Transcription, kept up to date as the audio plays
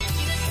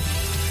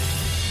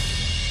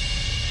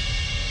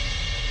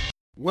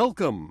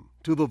Welcome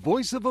to the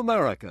Voice of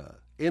America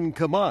in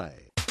Khmer.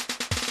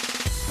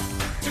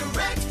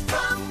 Direct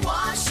from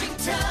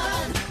Washington,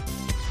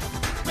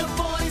 the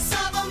Voice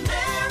of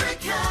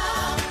America,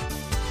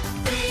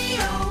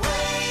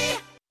 VOA.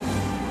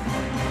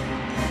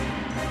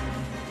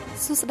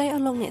 សួស្តីអ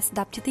ស់លោកអ្នកស្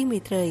ដាប់ជាទីមេ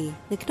ត្រី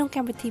នៅក្នុងក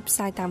ម្មវិធីផ្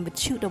សាយតាមវិ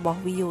ទ្យុរបស់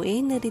VOA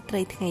នៅរាត្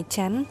រីថ្ងៃ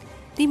ច័ន្ទ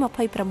ទី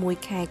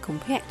26ខែកុ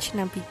ម្ភៈឆ្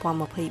នាំ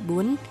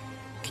2024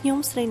ខ្ញុំ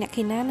ស្រីអ្នក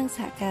ខេណានិងស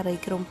ហការី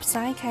ក្រុមផ្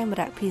សាយខេម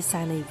រៈភា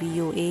សានៃ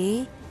VOA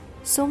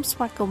សូមស្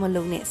វាគមន៍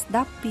លោកអ្នកស្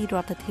ដាប់ពីរ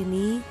ដ្ឋធា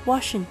នី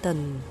Washington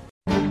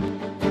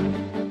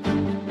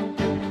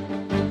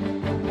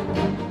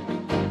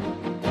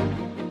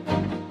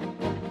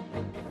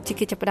ជា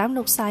កិច្ចផ្ដើម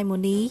លោកសាយម៉ូ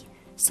នី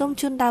សូម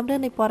ជូនដើមរឿង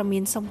នៃព័ត៌មា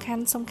នសំ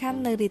ខាន់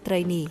នៅរាត្រី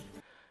នេះ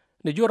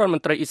នាយករដ្ឋម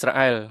ន្ត្រីអ៊ីស្រា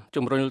អែល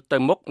ជំរុញទៅ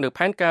មុខនៅ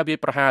ផែនការវាយ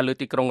ប្រហារលើ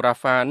ទីក្រុងរ៉ា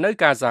ហ្វានៅ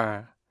កាហ្សា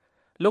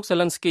លោកសេ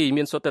លិនស្គី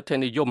មានសុទ្ធិដ្ឋិ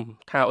និយម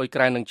ថាអ៊ុយក្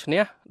រែននឹងឈ្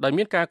នះដោយ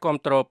មានការគាំ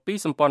ទ្រពី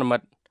សម្ព័ន្ធមិ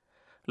ត្ត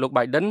លោក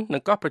Biden នឹ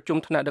ងកោះប្រជុំ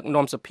ថ្នាក់ដឹក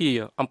នាំសភា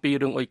អំពី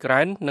រឿងអ៊ុយក្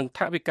រែននិងថ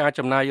វិកា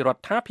ចំណាយរ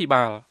ដ្ឋាភិ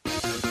បាល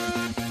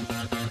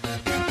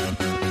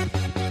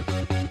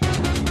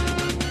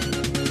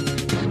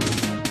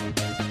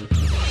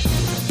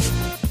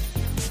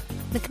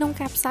នៅក្នុង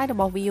ការផ្សាយរ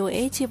បស់ VOA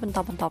ជាបន្ត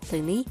ទៅ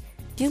នេះ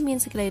យើងមាន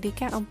សេចក្តីរាយ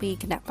ការណ៍អំពី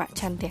គណៈបក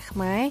ឆន្ទៈខ្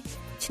មែរ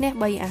ឈ្នះ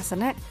3អាស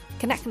នៈ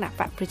គណៈ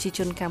បកប្រជាជ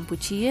នកម្ពុ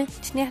ជា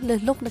ឈ្នះលើ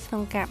សលុបនៅក្នុ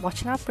ងការបោះ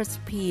ឆ្នោតប្រសិ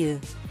ទ្ធភាព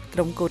ក្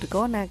រុមគឧត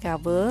កោ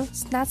Nagavel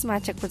ស្នើសមា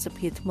ជិកប្រសិទ្ធ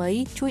ភាពថ្មី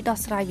ជួយដោះ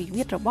ស្រាយវិ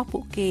វាទរបស់ពួ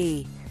កគេ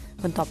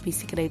បន្ទាប់ពី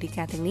សេចក្តីរាយ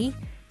ការណ៍ទាំងនេះ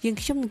យើង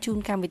ខ្ញុំនឹងជូន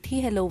កម្មវិធី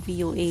Hello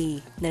VOA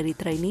នៅរា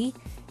ត្រីនេះ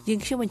យើង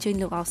ខ្ញុំអញ្ជើញ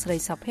លោកអស្រី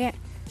សុភ័ក្រ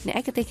អ្នក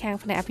ឯកទេសខាង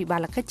ផ្នែកអភិបា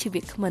លកិច្ចជីវ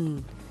គ្មិន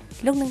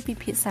លោកនឹងពិ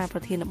ភាក្សាប្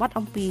រធានបទ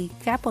អំពី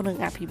ការពង្រឹង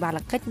អភិបាល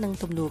កិច្ចនិង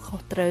ទំនួលខុ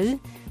សត្រូវ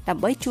ដើ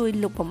ម្បីជួយ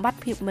លុបបំបាត់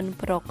ភាពមិន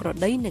ប្រក្រ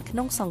តីនៅក្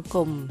នុងសង្គ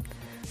ម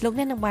លោក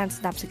អ្នកនឹងបាន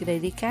ស្ដាប់សេចក្តី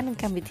រាយការណ៍នឹង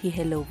កម្មវិធី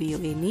Hello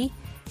VOA នេះ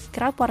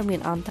ក្រោយព័ត៌មាន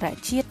អន្តរ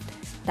ជាតិ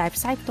ដែល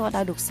ផ្សាយផ្ទាល់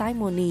ដោយលោកសាយ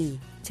ម៉ូនី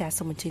ចាស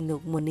សូមអញ្ជើញលោ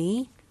កម៉ូនី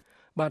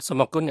បាទសូម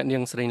អរគុណអ្នកនា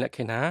ងស្រីលក្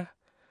ខិណា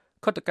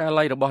ខុទ្ទកា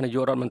ល័យរបស់នាយ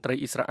ករដ្ឋមន្ត្រី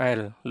អ៊ីស្រាអែល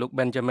លោក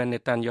Benjamin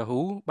Netanyahu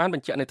បានប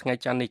ញ្ជាក់នៅថ្ងៃ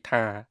ច័ន្ទនេះ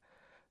ថា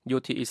យោ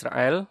ធាអ៊ីស្រា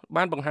អែល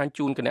បានបង្ហាញ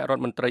ជូនគណៈរដ្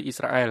ឋមន្ត្រីអ៊ី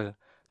ស្រាអែល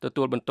ទ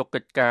ទួលបន្ទុក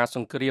កិច្ចការស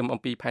ង្គ្រាមអំ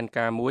ពីផែន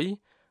ការមួយ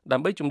ដើ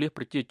ម្បីជម្លៀស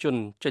ប្រជាជន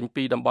ចេញ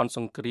ពីតំបន់ស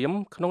ង្គ្រាម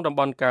ក្នុងតំ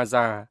បន់កាហ្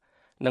សា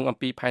និងអំ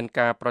ពីផែន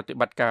ការប្រតិ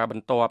បត្តិការប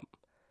ន្ទាប់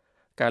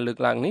ការលើក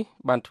ឡើងនេះ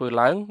បានធ្វើ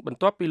ឡើងបន្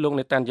ទាប់ពីលោក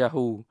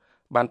Netanyahu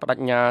បានបដិ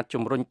ញ្ញា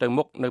ជំរុញទៅ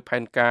មុខនៅផែ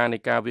នការនៃ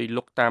ការវាយ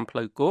លុកតាមផ្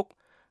លូវគោក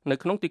នៅ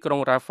ក្នុងទីក្រុង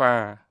Rafah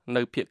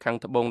នៅភាគខាង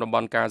ត្បូងតំប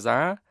ន់កាហ្សា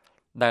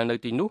ដែលនៅ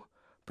ទីនោះ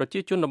ប្រជា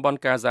ជនតំបន់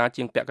កាហ្សា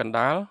ជាងពាក់កណ្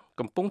ដាល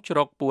កំពុងជ្រ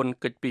កពួន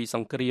កិច្ចពីស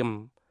ង្គ្រាម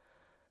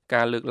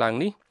ការលើកឡើង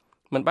នេះ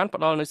មិនបាន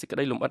ផ្ដល់នូវសេចក្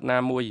តីលម្អិតណា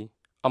មួយ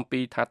អំពី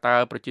ថាតើ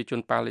ប្រជាជន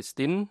ប៉ាឡេស្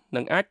ទីន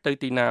នឹងអាចទៅ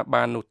ទីណា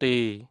បាននោះទេ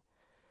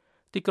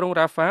ទីក្រុង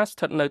Rafah ស្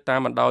ថិតនៅតាម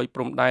បណ្ដោយព្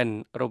រំដែន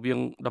រវាង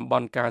តំប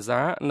ន់កាហ្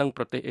សានិង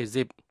ប្រទេសអេ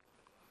ស៊ីប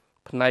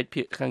ផ្នែក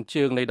ភាគខាង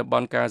ជើងនៃតំប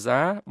ន់កាហ្សា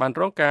បាន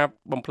រងការ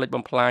បំផ្លិច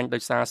បំផ្លាញដោ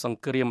យសារសង្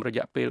គ្រាមរ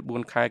យៈពេល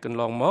4ខែកន្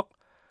លងមក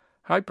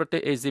ហើយប្រទេ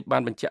សអេស៊ីបបា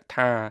នបញ្ជាក់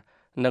ថា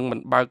នឹងមិន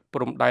បើកព្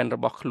រំដែនរ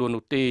បស់ខ្លួន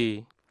នោះទេ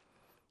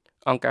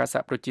អង្គការសហ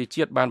ប្រជា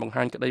ជាតិបានបង្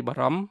ហាញក្តីបា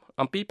រម្ភ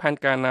អំពីផែន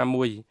ការណា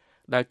មួយ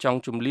ដែលចង់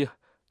ជម្លៀស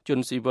ជន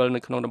ស៊ីវិលនៅ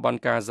ក្នុងតំបន់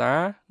កាហ្សា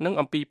និង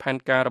អំពីផែន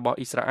ការរបស់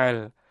អ៊ីស្រាអែល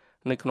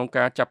នៅក្នុង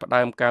ការចាប់ផ្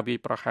ដើមការវាយ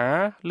ប្រហារ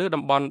លើ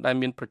តំបន់ដែល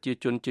មានប្រជា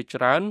ជនជា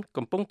ច្រើន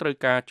កំពុងត្រូវ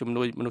ការជំ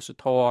នួយមនុស្ស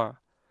ធម៌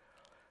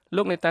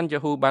លោក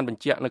Netanyahu បានប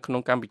ញ្ជាក់នៅក្នុ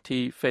ងកម្មវិធី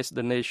Face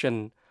the Nation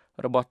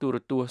របស់ទូរ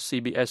ទស្សន៍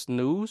CBS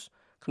News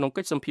ក្នុង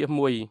កិច្ចសម្ភាសន៍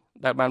មួយ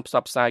ដែលបានផ្ស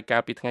ព្វផ្សាយកា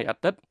លពីថ្ងៃអា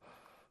ទិត្យ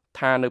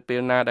ថានៅពេ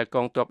លណាដែលក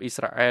ងទ័ពអ៊ី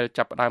ស្រាអែល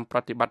ចាប់ផ្ដើមប្រ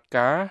តិបត្តិ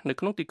ការនៅ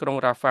ក្នុងទីក្រុង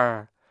Rafah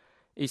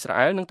អ៊ីស្រា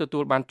អែលនឹងទទួ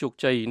លបានជោគ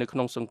ជ័យនៅក្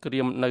នុងសង្គ្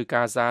រាមនៅ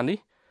កាហ្សានេះ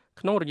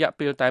ក្នុងរយៈ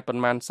ពេលតែប៉ុ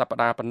ន្មានសប្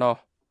តាហ៍ប៉ុណ្ណោះ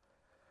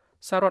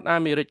សហរដ្ឋអា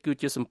មេរិកគឺ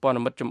ជាសម្ព័ន្ធ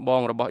មិត្តចម្ប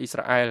ងរបស់អ៊ីស្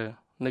រាអែល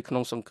នៅក្នុ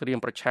ងសង្គ្រាម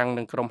ប្រឆាំង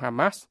នឹងក្រុមហា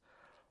ម៉ាស់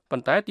ប៉ុ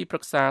ន្តែទីប្រឹ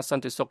ក្សាស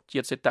ន្តិសុខជា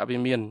តិសេតវិ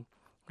មាន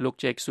លោក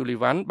Jake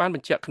Sullivan បានប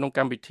ញ្ជាក់ក្នុងក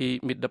ម្មវិធី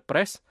Meet the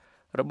Press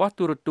របស់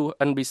ទូរទស្សន៍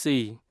NBC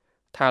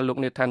ថាលោក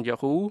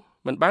Netanyahu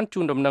មិនបានជូ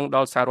នដំណឹងដ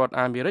ល់សហរដ្ឋ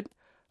អាមេរិក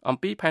អំ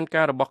ពីផែន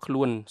ការរបស់ខ្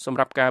លួនសម្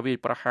រាប់ការវាយ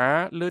ប្រហារ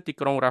លើទី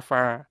ក្រុង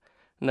Rafah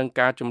និង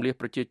ការជម្លៀស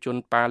ប្រជាជន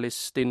ប៉ាឡេ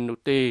ស្ទីននោះ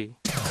ទេ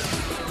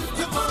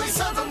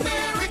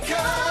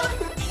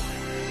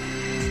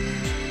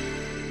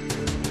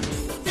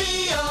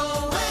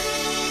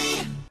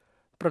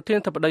ប្រធា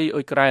នាធិបតី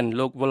អ៊ុយក្រែន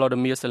លោក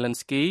Volodymyr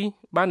Zelensky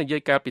បាននិយា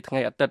យកាលពីថ្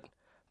ងៃអាទិត្យ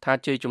ថា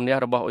ជ័យជំនះ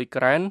របស់អ៊ុយ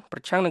ក្រែនប្រ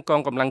ឆាំងនឹងក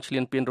ងកម្លាំងឈ្លា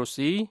នពានរុស្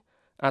ស៊ី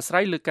អាស្រ័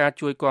យលើការ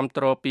ជួយគាំ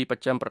ទ្រពីប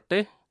ស្ចិមប្រទេ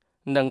ស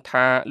និង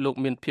ថាលោក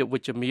មានភាពវិ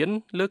ជ្ជមាន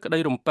លើក្តី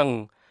រំពឹង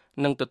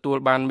នឹងទទួល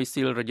បានមី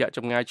ស៊ីលរយៈច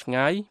ម្ងាយឆ្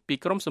ងាយពី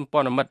ក្រុមសម្ព័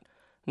ន្ធមិត្ត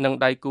និង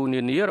ដៃគូ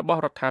នានារប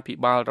ស់រដ្ឋាភិ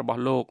បាលរប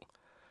ស់លោក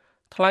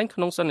ថ្លែងក្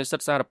នុងសន្និសី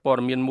ទសារព័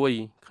ត៌មានមួយ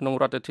ក្នុង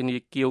រដ្ឋធានី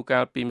គៀវកា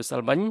លពីម្សិ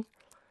លមិញ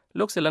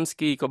លោក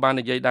Zelensky ក៏បាន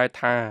និយាយដែរ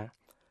ថា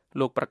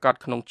លោកប្រកាស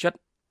ក្នុងចិត្ត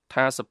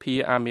ថាសភា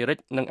អាមេរិក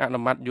នឹងអនុ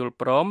ម័តយល់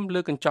ព្រមលើ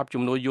កញ្ចប់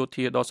ជំនួយយោ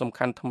ធាដ៏សំ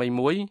ខាន់ថ្មី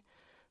មួយ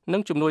និ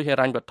ងជំនួយហិ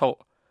រញ្ញវត្ថុ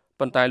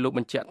ប៉ុន្តែលោកប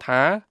ញ្ជាក់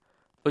ថា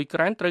អ៊ុយក្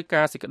រែនត្រូវ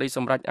ការសេចក្តីស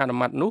ម្រេចអនុ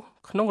ម័តនោះ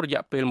ក្នុងរ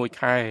យៈពេល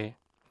1ខែ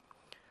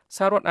ស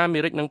ហរដ្ឋអាមេ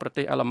រិកនិងប្រ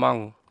ទេសអាល្លឺម៉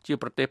ង់ជា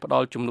ប្រទេសផ្ដ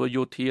ល់ជំនួយ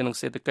យោធានិង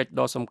សេដ្ឋកិច្ច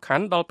ដ៏សំខា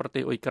ន់ដល់ប្រ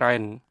ទេសអ៊ុយក្រែ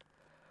ន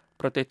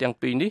ប្រទេសទាំង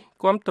ពីរនេះ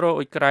គាំទ្រ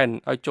អ៊ុយក្រែន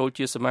ឲ្យចូល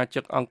ជាសមាជិ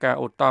កអង្គការ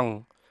អូតង់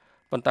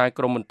ប៉ុន្តែ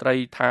ក្រមមន្ត្រី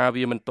ថា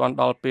វាមិនទាន់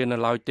ដល់ពេលនៅ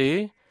ឡើយទេ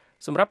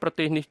សម្រាប់ប្រ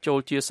ទេសនេះចូល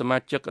ជាសមា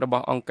ជិករប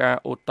ស់អង្គការ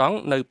អូតង់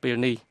នៅពេល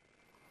នេះ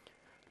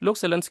លោក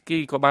សេលិនស្គី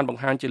ក៏បានប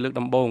ង្ហាញជាលើក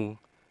ដំបូង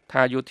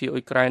ថាយោធាអ៊ុ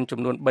យក្រែនចំ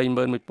នួន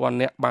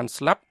 31,000 នាក់បាន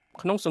ស្លាប់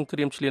ក្នុងសង្គ្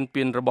រាមឈ្លាន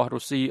ពានរបស់រុ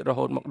ស្ស៊ីរ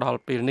ហូតមកដល់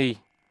ពេលនេះ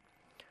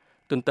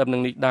ទន្ទឹមនឹ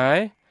ងនេះដែរ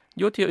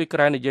យោធាអ៊ុយក្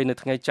រែននិយាយនៅ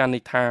ថ្ងៃច័ន្ទ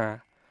នេះថា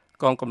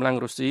កងកម្លាំង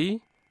រុស្ស៊ី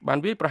បាន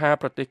វាយប្រហារ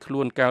ប្រទេសខ្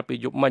លួនកាលពី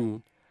យប់មិញ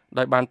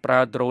ដោយបានប្រើ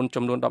ដ្រូន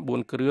ចំនួន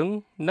14គ្រឿង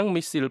និង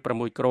មីស៊ីល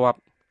6គ្រាប់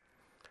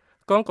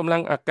កងកម្លាំ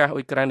ងអាកាស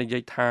អ៊ុយក្រែននិយា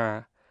យថា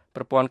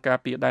ប្រព័ន្ធការ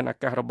ពារដែនអា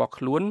កាសរបស់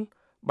ខ្លួន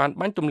បាន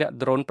បាញ់ទម្លាក់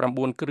ដ្រូន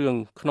9គ្រឿង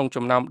ក្នុង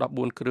ចំណោម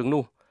14គ្រឿង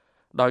នោះ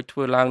ដោយធ្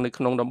វើឡើងនៅ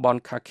ក្នុងតំបន់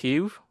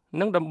Kharkiv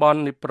និងតំបន់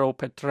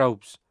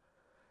Dnipropetrovsk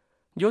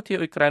យោធា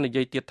អ៊ុយក្រែននិ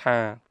យាយទៀតថា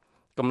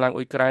កម្លាំង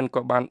អ៊ុយក្រែន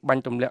ក៏បានបា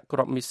ញ់ទម្លាក់គ្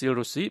រាប់មីស៊ីល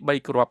រុស្ស៊ី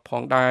3គ្រាប់ផ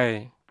ងដែរ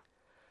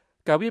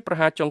ការវាយប្រ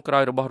ហារចុងក្រោ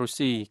យរបស់រុស្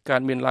ស៊ីកើ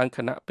តមានឡើងខ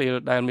ណៈពេល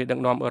ដែលមេដឹក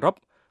នាំអឺរ៉ុប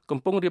កំ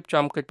ពុងរៀប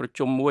ចំកិច្ចប្រ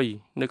ជុំមួយ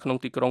នៅក្នុង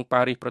ទីក្រុង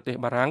ប៉ារីសប្រទេស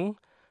បារាំង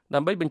ដើ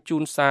ម្បីបញ្ជូ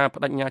នសារប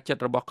ដិញ្ញាចិត្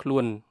តរបស់ខ្លួ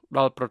នដ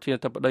ល់ប្រធានា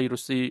ធិបតីរុ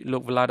ស្ស៊ីលោ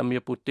ក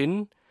Vladimir Putin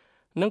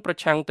និងប្រ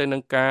ឆាំងទៅនឹ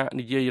ងការ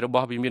និយាយរប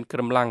ស់វិមានក្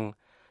រឹមឡាំង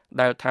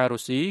ដែលថារុ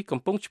ស្ស៊ីកំ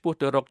ពុងឆ្ពោះ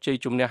ទៅរកជ័យ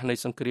ជំនះនៃ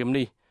សង្គ្រាម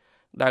នេះ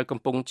ដែលកំ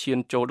ពុងឈាន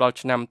ចូលដល់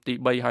ឆ្នាំទី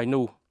3ហើយ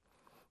នោះ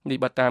នេះ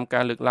បើតាមកា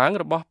រលើកឡើង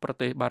របស់ប្រ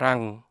ទេសបារាំ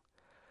ង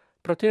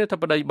ប្រធានាធិ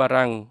បតីបា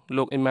រាំង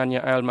លោក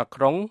Emmanuel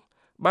Macron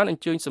បានអ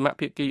ញ្ជើញសមា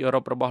ភាគីអឺ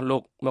រ៉ុបរបស់លោ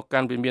កមកកា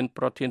ន់វិមាន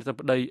ប្រធានាធិប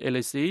តីអេ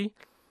ឡេស៊ី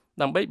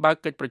ដើម្បីបើក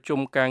កិច្ចប្រជុំ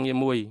ការងារ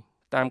មួយ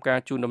តាមការ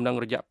ជូនដំណឹង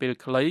រយៈពេល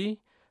ខ្លី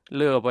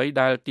លើអ្វី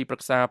ដែលទីប្រឹ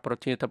ក្សាប្រ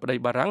ធានាធិបតី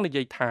បារាំងនិ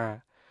យាយថា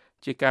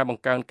ជាការប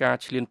ង្កើនការ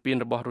ឈ្លានពាន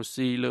របស់រុស្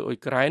ស៊ីលើអ៊ុយ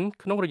ក្រែន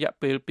ក្នុងរយៈ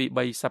ពេលពី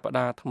3សប្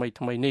តាហ៍ថ្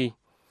មីនេះ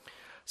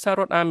សហ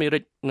រដ្ឋអាមេរិ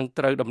កនឹង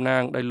ត្រូវតំណា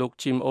ងដោយលោក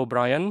Jim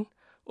O'Brien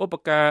ឧប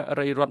កា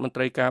រីរដ្ឋមន្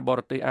ត្រីការប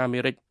រទេសអាមេ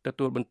រិកទ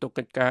ទួលបន្ទុក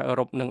កិច្ចការអឺ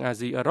រ៉ុបនិងអា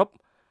ស៊ីអឺរ៉ុប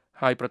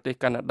ហើយប្រទេស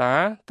កាណាដា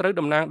ត្រូវ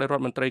តំណាងដោយរ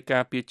ដ្ឋមន្ត្រីកា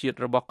រពារជាតិ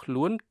របស់ខ្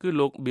លួនគឺ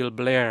លោក Bill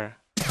Blair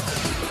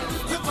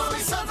The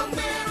Voice of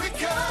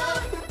America.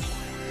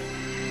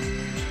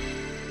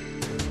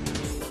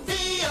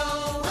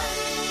 VOA.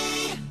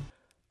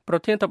 ប្រ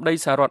ធានាធិបតី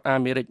សហរដ្ឋអា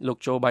មេរិកលោក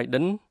Joe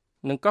Biden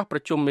នឹងកោះប្រ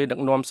ជុំមេដឹក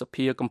នាំស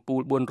ភាកម្ពុ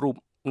ជា4រូប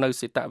នៅ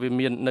សេតវិ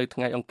មាននៅថ្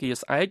ងៃអង្គារ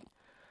ស្អែក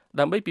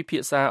ដើម្បីពិភា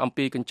ក្សាអំ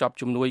ពីកញ្ចប់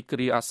ជំនួយគ្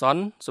រាអាសន្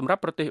នសម្រា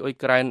ប់ប្រទេសអ៊ុយ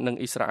ក្រែននិង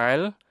អ៊ីស្រាអែល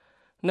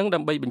និងដើ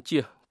ម្បីបញ្ជា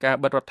ការ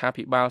បិទរដ្ឋា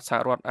ភិបាលសហ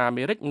រដ្ឋអា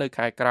មេរិកនៅ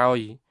ខែក្រោយ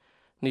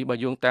នេះបើ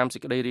យោងតាមសេ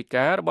ចក្តីរាយ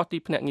ការណ៍របស់ទី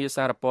ភ្នាក់ងារ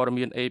សារព័ត៌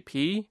មាន AP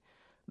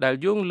ដែល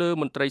យោងលើ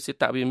មន្ត្រីសេ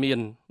តវិមាន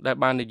ដែល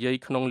បាននិយាយ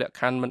ក្នុងលក្ខ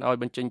ខណ្ឌមិនឲ្យ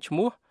បញ្ចេញឈ្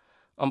មោះ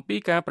អំពី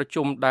ការប្រ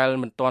ជុំដែល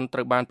មិនទាន់ត្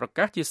រូវបានប្រ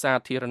កាសជាសា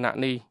ធារណៈ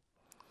នេះ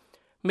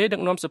មេដឹក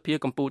នាំសភា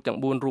កម្ពុជាទាំង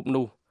4រូប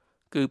នោះ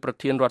គឺប្រ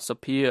ធានរដ្ឋស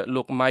ភា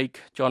លោក Mike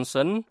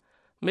Johnson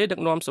មេដឹក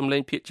នាំសម្លេ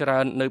ងភាគច្រើ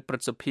ននៅព្រឹ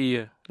ទ្ធសភា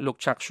លោក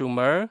Chuck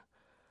Schumer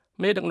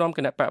មេដឹកនាំគ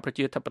ណៈបកប្រ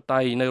ជាធិបតេ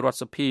យ្យនៅរដ្ឋ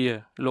សភា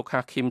លោក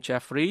Hakeem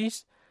Jeffries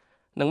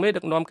និងមេ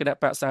ដឹកនាំគណៈ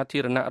បកសាធា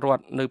រណរ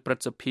ដ្ឋនៅព្រឹ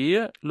ទ្ធសភា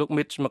លោក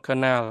Mitch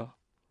McConnell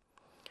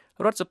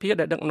រដ្ឋសភា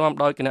ដែលដឹកនាំ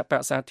ដោយគណៈប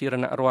កសាធារ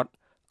ណរដ្ឋ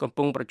កំ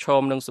ពុងប្រឈ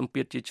មនឹងសម្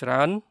ពាធជាច្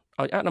រើន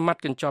ឲ្យអនុម័ត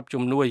កញ្ចប់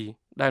ជំនួយ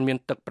ដែលមាន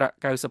ទឹកប្រាក់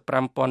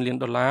$95,000 លាន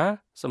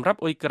សម្រាប់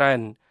អ៊ុយក្រែន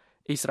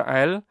អ៊ីស្រា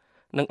អែល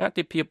និងអ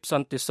ធិភាពស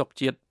ន្តិសុខ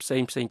ជាតិផ្សេ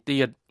ង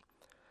ទៀត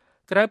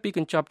ក្រៅពីក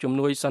ញ្ចប់ជំ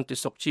នួយសន្តិ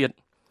សុខជាតិ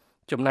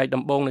ចំណែក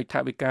ដំបូងនៃថ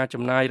វិកា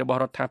ចំណាយរបស់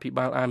រដ្ឋាភិ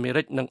បាលអាមេ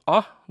រិកនឹងអ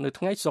ស់នៅ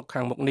ថ្ងៃសុក្រ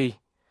ខាងមុខនេះ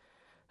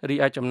រី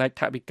ឯចំណែក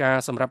ថវិកា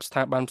សម្រាប់ស្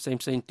ថាប័នផ្សេ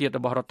ងទៀតរ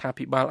បស់រដ្ឋា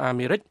ភិបាលអា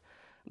មេរិក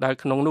ដែល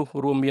ក្នុងនោះ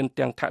រួមមាន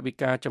ទាំងថវិ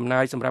កាចំណា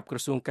យសម្រាប់ក្រ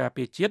សួងការ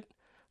ពារជាតិ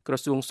ក្រ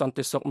សួងសន្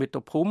តិសុខមា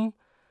តុភូមិ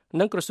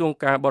និងក្រសួង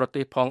ការបរ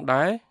ទេសផង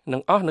ដែរនឹ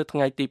ងអស់នៅថ្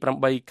ងៃទី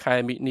8ខែ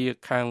មិនិនា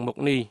ខាងមុខ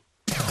នេះ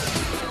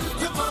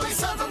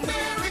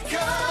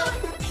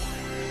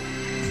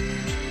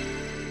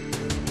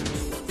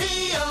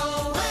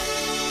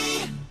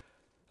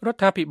រ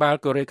ដ្ឋាភិបាល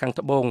កូរ៉េខាង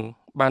ត្បូង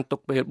បានទុក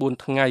ពេល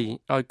4ថ្ងៃ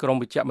ឲ្យក្រុម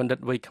វិជ្ជបណ្ឌិត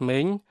វ័យក្មេ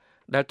ង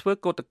ដែលធ្វើ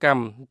កោតកម្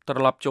មត្រ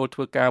ឡប់ចូលធ្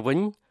វើការវិញ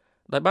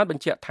ដោយបានប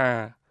ញ្ជាក់ថា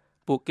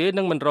ពួកគេ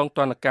នឹងមិនរងទ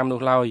ណ្ឌកម្មនោះ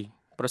ឡើយ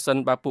ប្រសិន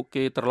បើពួក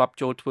គេត្រឡប់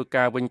ចូលធ្វើ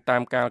ការវិញតា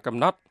មកាលកំ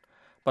ណត់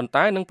ប៉ុន្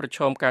តែនឹងប្រឈ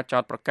មការចោ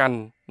ទប្រកាន់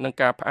និង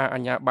ការផ្អាកអា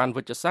ជ្ញាប័ណ្ណ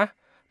វិជ្ជសាស្ត្រ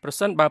ប្រ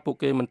សិនបើពួក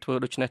គេមិនធ្វើ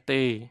ដូច្នេះ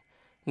ទេ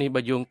នេះ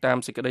បើយោងតាម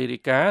សេចក្តីរា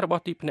យការណ៍រប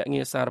ស់ទីភ្នាក់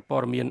ងារសារព័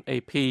ត៌មាន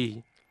AP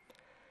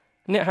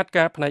អ្នកហាត់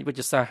ការផ្នែកវិទ្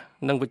យាសាស្ត្រ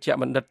និងវិជ្ជ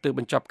បណ្ឌិតទើប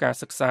បញ្ចប់ការ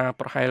សិក្សា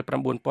ប្រហែល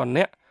 9,000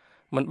 នាក់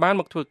មិនបាន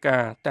មកធ្វើកា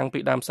រតាំងពី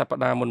ដើមសប្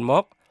តាហ៍មុនម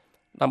ក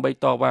ដើម្បី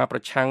តវ៉ាប្រ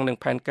ឆាំងនឹង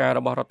ផែនការរ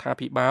បស់រដ្ឋា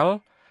ភិបាល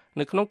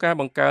នៅក្នុងការ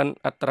បង្កើន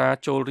អត្រា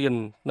ចូលរៀន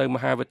នៅម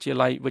ហាវិទ្យា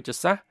ល័យវិទ្យា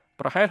សាស្ត្រ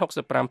ប្រហែល 65%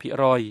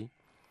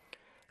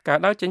 ការ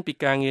ដើរចេញពី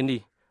ការងារនេះ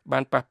បា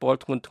នប៉ះពាល់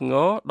ធ្ងន់ធ្ង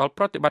រដល់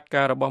ប្រតិបត្តិ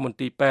ការរបស់មន្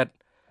ទីរពេទ្យ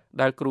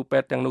ដែលគ្រូពេ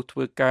ទ្យទាំងនោះធ្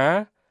វើការ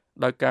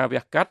ដោយការ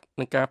វះកាត់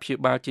និងការព្យា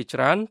បាលជាច្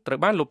រើនត្រូវ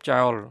បានលុប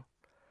ចោល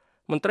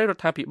មន្ត្រីរ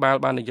ដ្ឋាភិបាល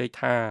បាននិយាយ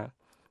ថា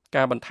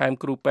ការបន្ថែម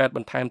គ្រូពេទ្យប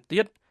ន្ថែម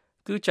ទៀត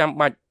គឺចាំ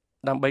បាច់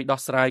ដើម្បីដោះ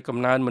ស្រាយកំ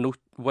ណើនមនុស្ស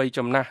វ័យ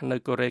ចំណាស់នៅ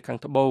កូរ៉េខាង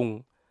ត្បូង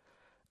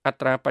អ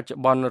ត្រាបច្ចុ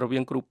ប្បន្នរវា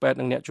ងគ្រូពេទ្យ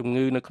និងអ្នកជំ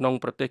ងឺនៅក្នុង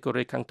ប្រទេសកូ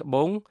រ៉េខាងត្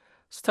បូង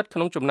ស្ថិតក្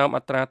នុងចំណោមអ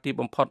ត្រាទាប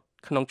បំផុត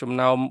ក្នុងចំ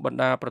ណោមបណ្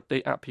ដាប្រទេស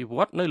អភិវ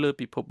ឌ្ឍនៅលើ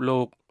ពិភព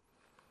លោក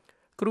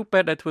គ្រូពេ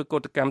ទ្យដែលធ្វើកោ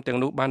តកម្មទាំង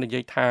នោះបាននិ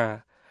យាយថា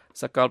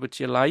សាកលវិទ្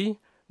យាល័យ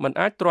មិន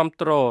អាចទ្រាំ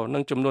ទ្រនឹ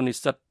ងចំនួននិ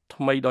ស្សិត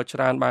ថ្មីដ៏ច្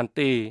រើនបាន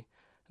ទេ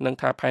និង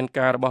ថាផែន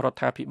ការរបស់រដ្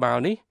ឋាភិបាល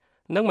នេះ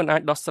នឹងមិនអា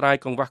ចដោះស្រាយ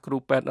កង្វះគ្រូ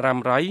ពេទ្យរ៉ាំ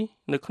រ៉ៃ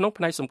នៅក្នុង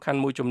ផ្នែកសំខាន់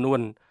មួយចំនួ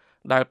ន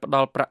ដែលផ្ដ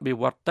ល់ប្រាក់បៀ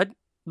វត្សតិច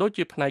ដូច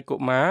ជាផ្នែកកុ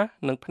មារ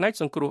និងផ្នែក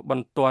សង្គ្រោះប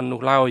ន្ទាន់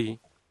នោះឡើយ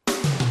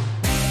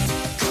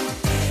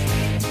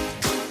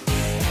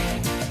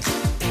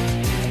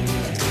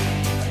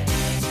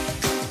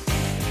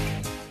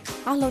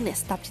អស់លោកអ្នក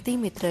ស្ដាប់ជាទី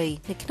មេត្រី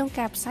នៅក្នុង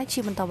ការផ្សាយជា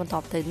បន្ត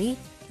ទៅនេះ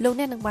លោក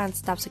អ្នកនឹងបាន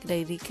ស្ដាប់សេចក្តី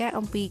រាយការណ៍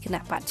អំពីគ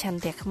ណៈបច្ឆន្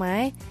ទៈខ្មែ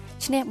រ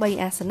ឈ្នះ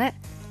3អាសនៈ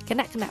គ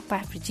ណៈប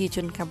កប្រជាជ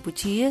នកម្ពុ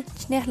ជា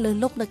ឈ្នះលើ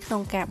លុបនៅក្នុ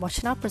ងការបោះ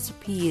ឆ្នោតប្រសិទ្ធ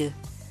ភាព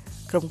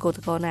ក្រុមកោត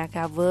ក្រណា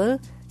ការវើល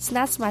ស្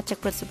នើសមាជិក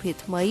ប្រសិទ្ធភាព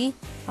ថ្មី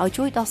ឲ្យ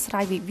ជួយដោះស្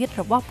រាយវិវាទ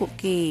របស់ពួក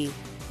គេ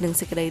និង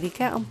សេចក្តីរាយ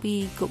ការណ៍អំពី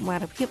កុមា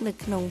រភាពនៅ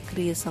ក្នុងគ្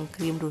រាសង្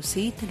គ្រាមរុស្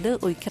ស៊ីទៅលើ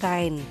អ៊ុយក្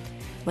រែន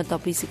បន្ទា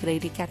ប់ពីសេចក្តី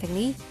រាយការណ៍ទាំង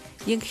នេះ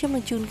យើងខ្ញុំនឹ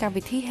ងជូនកម្ម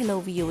វិធី Hello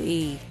VOA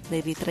នៅ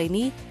រាត្រី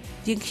នេះ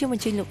យើងខ្ញុំអ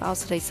ញ្ជើញលោកអោ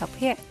ស្រីសុ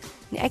ភ័ក្រ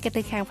អ្នកឯក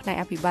ទេសខាងផ្នែក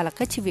អភិបាល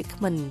កិច្ចជីវគ្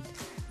មិន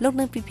លោក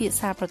នឹងពិភាក្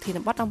សាប្រធាន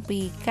បទអំពី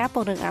ការព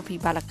ង្រឹងអភិ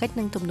បាលកិច្ច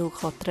និងទំនួល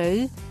ខុសត្រូវ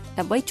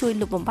ដើម្បីជួយ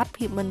លុបបំបាត់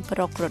ភាពមិនប្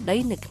រក្រតី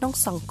នៅក្នុង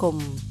សង្គម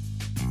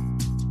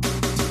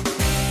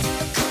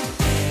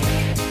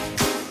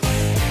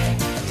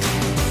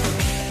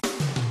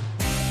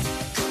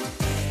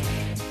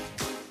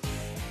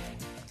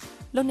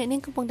លោកអ្នកនា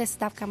ងកំពុងតែ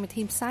ស្ដាប់កម្មវិ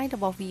ធីផ្សាយរ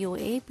បស់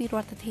VOA ពីរ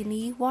ដ្ឋធា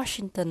នី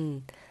Washington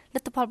ល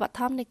ទ្ធផលប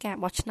ឋមនៃការ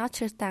បោះឆ្នោត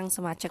ជ្រើសតាំងស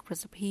មាជិកប្រ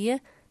សិទ្ធភាព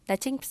ដែល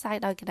ចេញផ្សាយ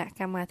ដោយគណៈ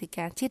កម្មាធិ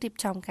ការជាតិរៀប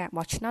ចំការ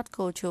បោះឆ្នោត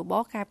កោជប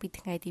កាលពី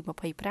ថ្ងៃទី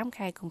25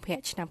ខែកុម្ភៈ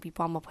ឆ្នាំ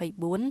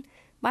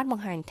2024បានប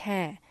ង្ហាញថា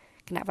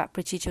គណៈបកប្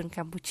រជាជនក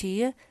ម្ពុជា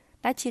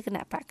ដែលជាគ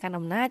ណៈបកកណ្ដាល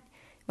អំណាច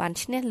បាន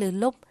ឈ្នះលើ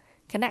លុប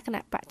គណៈ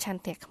បកឆ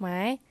ន្ទៈខ្មែ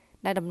រ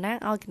ដែលតំណាង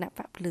ឲ្យគណៈប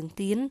កភ្លើង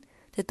ទៀន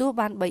ទទួល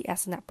បាន3អា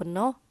សនៈប៉ុណ្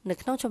ណោះនៅ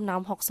ក្នុងចំណោម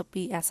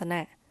62អាស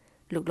នៈ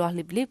លោកលាស់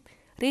លីប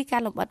រាយការ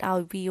ណ៍លម្អិតឲ្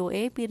យ VOA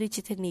ពីរាជ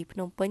ធានីភ្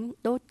នំពេញ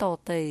ដូចត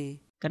ទៅ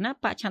គណៈ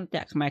បច្ឆន្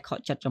ទៈខ្មែរខក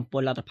ចិត្តចំពោះ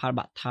លទ្ធផល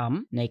បឋម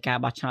នៃការ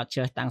បោះឆ្នោតជ្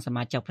រើសតាំងស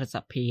មាជិកប្រសិ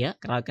ទ្ធភាព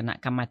ក្រោយគណៈ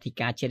កម្មាធិ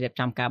ការជាតិរៀប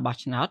ចំការបោះ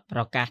ឆ្នោតប្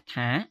រកាស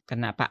ថាគ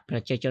ណៈបកប្រ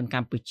ជាជនក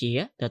ម្ពុជា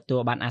ទទួល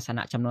បានអាស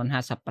នៈចំនួន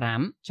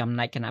55ចំ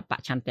ណែកគណៈប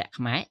ច្ឆន្ទៈ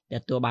ខ្មែរ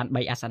ទទួលបាន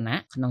3អាសនៈ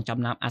ក្នុងចំ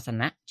ណោមអាស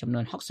នៈចំនួ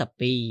ន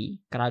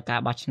62ក្រោយការ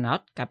បោះឆ្នោត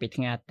កាលពី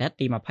ថ្ងៃអាទិត្យ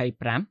ទី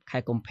25ខែ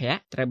កុម្ភៈ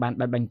ត្រូវបាន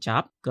បិទបញ្ច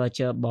ប់ក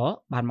ជប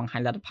បានបង្ហា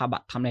ញលទ្ធផលប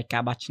ឋមនៃកា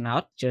របោះឆ្នោ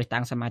តជ្រើស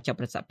តាំងសមាជិក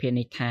ប្រសិទ្ធភាព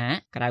នេះថា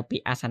ក្រៅពី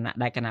អាសនៈ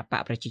ដែលគណៈប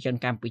កប្រជាជន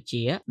កម្ពុ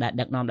ជាដែល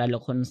ដឹកនាំដោយលោ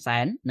កហ៊ុនសែ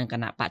ននិងគ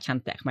ណៈបច្ឆ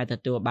ន្ទៈខ្មែរទ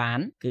ទួលបាន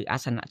គឺអា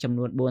សនៈចំ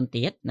នួន4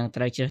ទៀតនឹង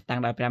ត្រូវជ្រើសតាំ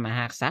ងដោយព្រះម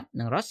ហាក្សត្រ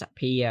និងរដ្ឋស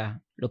ភា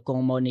លោកកុង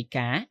ម៉ូនី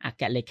កាអគ្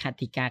គលេខា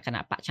ធិការគ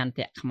ណៈបច្ឆន្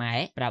ទៈខ្មែរ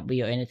ប្រាប់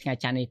VOA នៅថ្ងៃ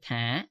ច័ន្ទនេះ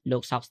ថាលោ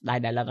កសោកស្ដាយ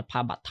ដែលលទ្ធផ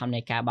លបឋម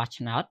នៃការបោះ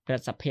ឆ្នោតប្រ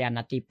សិទ្ធភាពអាណ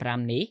ត្តិទី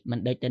5នេះមិន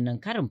ដូចទៅនឹង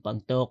ការរំពឹង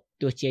ទុក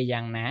ទោះជា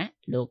យ៉ាងណា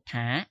លោក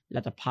ថាល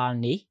ទ្ធផល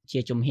នេះជា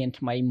ជំហាន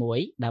ថ្មីមួយ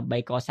ដើម្បី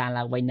កសាង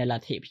ឡើងវិញនូវល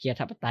ទ្ធិប្រជា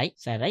ធិបតេយ្យ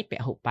សេរីព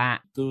ហុបក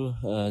ទោះ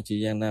ជា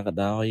យ៉ាងណាក៏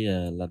ដោយ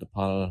លទ្ធផ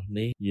ល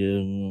នេះយើ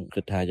ង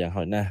គិតថាយ៉ាង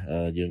ហោចណាស់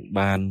យើង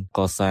បានក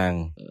សាង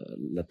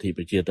លទ្ធិ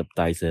ប្រជាធិប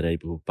តេយ្យសេរី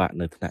ពហុបក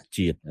នៅថ្នាក់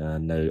ជាតិ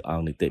នៅអ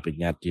ង្គនីតិប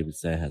ញ្ញត្តិជាពិ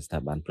សេសស្ថា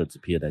ប័នព្រឹទ្ធស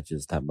ភាដែលជា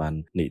ស្ថាប័ន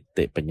នី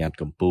តិបញ្ញត្តិ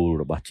កម្ពុជា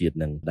របស់ជាតិ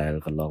នឹងដែល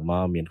កន្លងម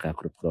កមានការ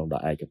គ្រប់គ្រងដោ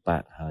យឯកប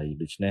កហើយ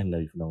ដូច្នេះនៅ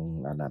ក្នុង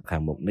អាណត្តិខា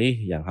ងមុខនេះ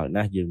យ៉ាងហោច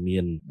ណាស់យើងមា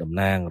នតំ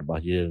ណាងរប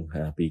ស់យើង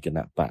ពីគ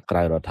ណៈបកក្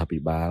រៅរដ្ឋាភិ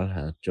បាល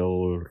ចូ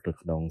លទៅ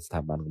ក្នុងស្ថា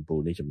ប័នកម្ពុ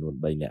ជានេះចំនួន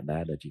3នាក់ដែ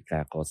រដែលជាកា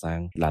រកសាង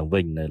ឡើងវិ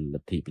ញនៅល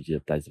ទ្ធិប្រជា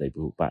ធិបតេយ្យសេរីព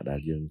ហុបកដែល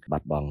យើងបា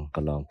ត់បង់ក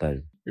ន្លងទៅ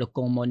លោក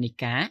កុងម៉ូនី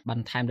កាប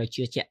ន្ថែមដោយ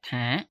ជឿជាក់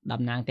ថា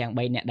តំណាងទាំង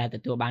3នាក់ដែលទ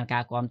ទួលបានកា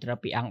រគាំទ្រ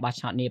ពីអង្គបោះ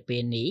ឆ្នោតនាពេ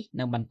លនេះ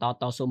នឹងបន្ត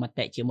តស៊ូម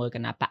តិជាមួយគ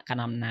ណៈបកក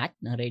ណ្ដាលអំណាច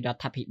និងរាជរ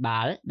ដ្ឋាភិបា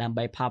លដើម្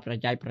បីផលប្រ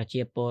យោជន៍ប្រ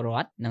ជាពលរ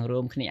ដ្ឋនិងរួ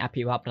មគ្នាអ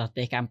ភិវឌ្ឍប្រ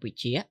ទេសកម្ពុ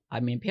ជាឲ្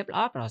យមានភាពល្អ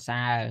ប្រ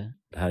សើ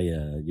រហើយ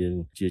យើង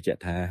ជឿជា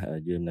ក់ថា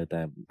យើងនៅ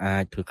តែអា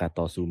ចធ្វើការត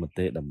ស៊ូម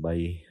តិដើម្បី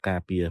ការ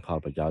ពារផល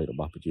ប្រយោជន៍រ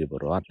បស់ប្រជាពល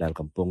រដ្ឋដែល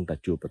កំពុងតែ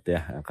ជួបប្រទះ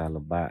ការ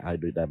លំបាកហើយ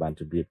ដោយដែលបាន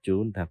ជម្រាបជូ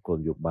នថាគោល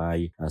នយោបាយ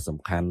សំ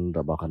ខាន់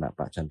របស់គណៈ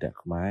បច្ឆន្ទៈ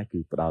ខ្មែរគឺ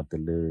ផ្ដោតទៅ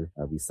លើ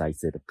វិស័យ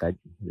សេដ្ឋកិច្ច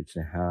ដូច្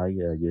នេះហើយ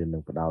យើងនឹ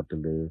ងផ្ដោតទៅ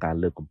លើការ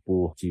លើកកម្ព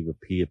ស់ជីវ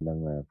ភាពនិង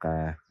កា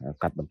រ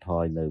កាត់បន្ថ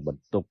យនៅប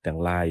ន្ទុកទាំង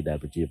ឡាយដែល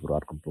ប្រជាពលរ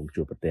ដ្ឋកំពុង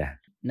ជួបប្រទះ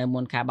នៅមុ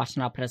នការបោះឆ្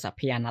នោតប្រសិទ្ធ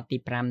ភាពអាណត្តិទី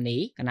5នេះ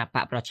គណៈប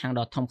កប្រឆាំង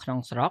ដ៏ធំក្នុង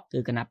ស្រុកគឺ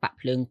គណៈបក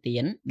ភ្លើងទៀ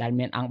នដែល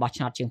មានអង្គបោះ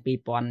ឆ្នោតជាង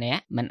 2000 នា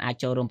ក់មិនអាច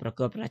ចូលរួមប្រ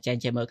កួតប្រជែង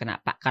ជាមួយគណៈ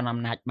បកកណ្ដាលអំ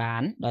ណាចបា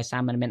នដោយសា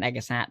រមិនមានឯក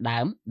សារដើ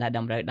មដែលត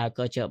ម្រូវដោយ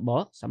កជប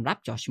សម្រាប់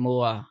ចុះឈ្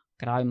មោះ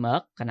ក្រោយមក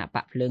គណៈប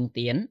កភ្លើង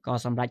ទៀនក៏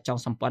សម្រេចចង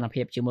សម្ព័ន្ធ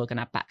ភាពជាមួយគ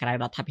ណៈបកក្រៅរ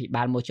ដ្ឋាភិ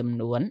បាលមួយចំ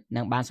នួន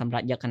និងបានសម្រេ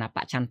ចយកគណៈប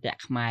កចន្ទៈ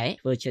ខ្មែរ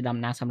ធ្វើជាតំ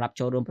ណាងសម្រាប់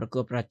ចូលរួមប្រគ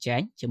ល់ប្រជែ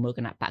ងជាមួយគ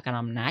ណៈបកកណ្ដា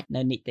លអំណាច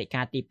នៅនីតិ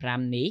កាលទី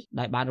5នេះ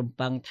ដោយបានរំ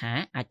ពឹងថា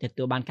អាចទ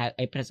ទួលបានកៅ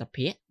អីប្រសិទ្ធ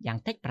ភាពយ៉ាង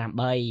តិច8ក្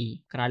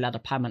រោយលទ្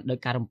ធផលមិនដូច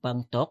ការរំពឹង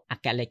ទុកអ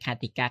គ្គលេខា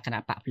ធិការគណៈ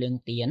បកភ្លើង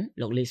ទៀន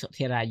លោកលីសុ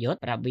ធិរាយុទ្ធ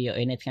ប្រាប់ VOA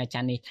នៅថ្ងៃច័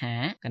ន្ទនេះថា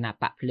គណៈ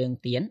បកភ្លើង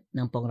ទៀន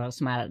នឹងពង្រឹង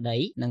ស្មារតី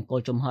និងគោ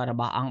លជំហររ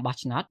បស់អង្គបោះ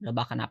ឆ្នោតរប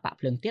ស់គណៈបក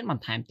ភ្លើងទៀនប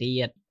ន្ថែមទៀ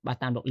តបើ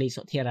តាមលោកលី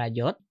សុធិរា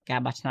យុទ្ធការ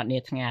បោះឆ្នោតនា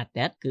ថ្ងៃអា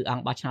ទិត្យគឺអ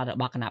ង្គបោះឆ្នោតរ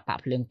បស់គណៈបក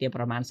ភ្លើងទៀន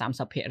ប្រមាណ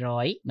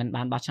 30% មិន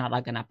បានបោះឆ្នោតឲ្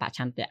យគណៈបកច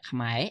ន្ទៈខ្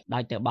មែរដោ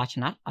យទៅបោះឆ្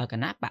នោតឲ្យគ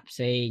ណៈបកផ្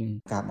សេង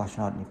ការបោះឆ្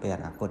នោតនាពេលអ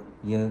នាគត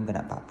យើងគ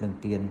ណៈបកភ្លើង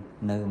ទៀន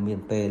នៅមាន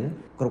ពេល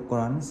គ្រប់គ្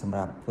រាន់សម្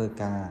រាប់ធ្វើ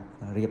ការ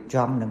រៀប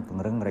ចំនិងព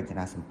ង្រឹងរច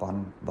នាសម្ព័ន្ធ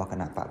របស់គ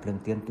ណៈបកភ្លើង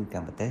ទៀនទូ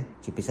ទាំងប្រទេស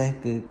ជាពិសេស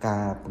គឺកា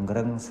រពង្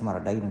រឹងស្មារ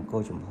តីនិងគោ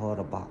លជំហរ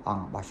របស់អ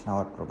ង្គបោះឆ្នោ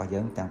តរបស់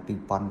យើងទាំង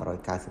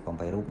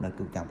2198រូបនៅ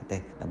ទូទាំងប្រទេស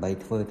ដើម្បី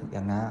ធ្វើ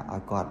យ៉ាងណាឲ្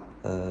យគាត់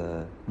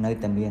នៅ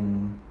តែមាន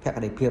ភ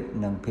ក្ដីភាព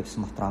និងភាពស្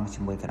មោះត្រង់ជា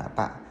មួយគណៈប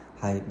ក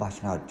ហើយបោះ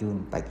ឆ្នោតជូន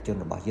បេក្ខជន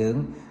របស់យើង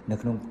នៅ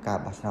ក្នុងការ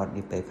បោះឆ្នោត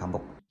នាពេលខាង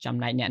មុខចំ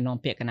ណែកអ្នកនាំ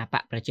ពាក្យគណៈប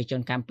កប្រជាជ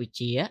នកម្ពុ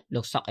ជា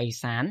លោកសុកអេ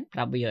សានប្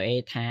រាប់ VOA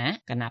ថា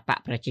គណៈបក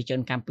ប្រជាជន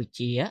កម្ពុ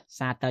ជា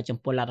សាទរចំ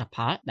ពោះលទ្ធផ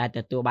លដែលទ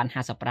ទួលបាន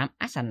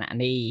55អាសនៈ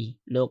នេះ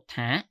លោក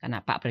ថាគណៈ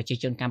បកប្រជា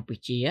ជនកម្ពុ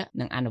ជា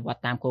នឹងអនុវត្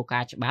តតាមគោលកា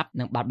រណ៍ច្បាប់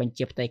និងបទបញ្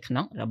ជាផ្ទៃក្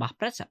នុងរបស់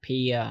ព្រឹទ្ធសភា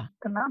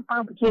គណៈប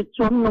កប្រជាជ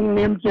ននឹង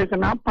មានជាគ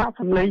ណៈបក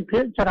សម្លេងភា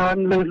គច្រើន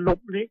លើសល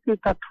ប់នេះគឺ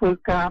ថាធ្វើ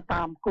ការ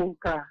តាមគោល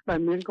ការណ៍ដែល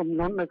មានកំ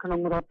ណត់នៅក្នុ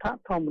ងរដ្ឋ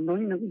ធម្មនុ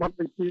ញ្ញនិងបទ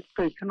បញ្ជាផ្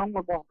ទៃក្នុង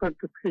របស់ព្រឹទ្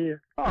ធសភា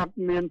អត់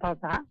មានថា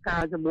សហកា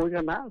រជាមួយគ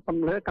ណៈស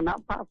ម្លេងគណៈ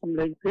បកសម្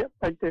លេងភាគ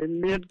តែ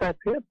មានតែ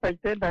ភាគ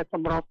តែដែលស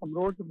ម្របសម្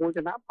រួលជាមួយគ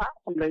ណៈបក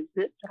សម្លេង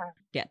ភាគច្រើន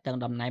តាក់ទង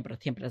តំណែងប្រ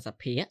ធានព្រឹទ្ធស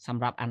ភាស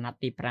ម្រាប់អាណត្តិ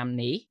ទី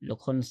5នេះលោក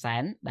ហ៊ុនសែ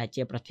នដែល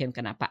ជាប្រធានគ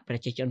ណៈបកប្រ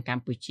ជាជនក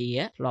ម្ពុជា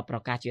ធ្លាប់ប្រ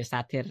កាសជាសា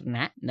ធារ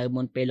ណៈនៅ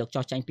មុនពេលលោក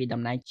ចុះចេញពី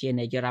តំណែងជា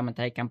នាយករដ្ឋមន្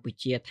ត្រីកម្ពុ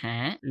ជាថា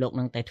លោក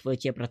នឹងតែធ្វើ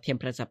ជាប្រធាន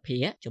ព្រឹទ្ធសភា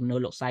ជំនួស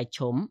លោកសៃ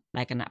ឈុំ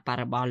ដែលគណៈបក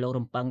របស់លោក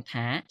រំពឹង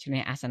ថាឈ្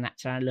នះអាសនៈ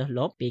ច្រើនលើសល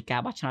ប់ពីកា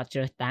របោះឆ្នោតជ្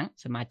រើសតាំង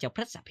សមាជិកព្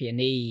រឹទ្ធសភា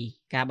នេះ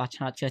ការបោះ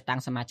ឆ្នោតជ្រើសតាំ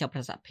ងសមាជិកព្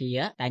រឹទ្ធសភា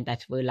តែងតែ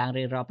ធ្វើឡើង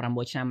រៀងរាល់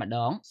6ឆ្នាំម្ដ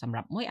ងសម្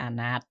រាប់មួយអា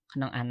ណត្តិក្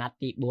នុងអាណត្តិ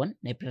ទី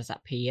4នៃព្រឹទ្ធស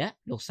ភា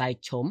លោកសៃ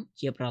ឈុំ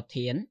ជាប្រ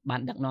ធានបា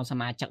នដឹកនាំស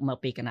មាជិកមក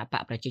ពីគណៈប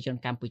កប្រជាជន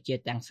កម្ពុជា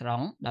ទាំងស្រុ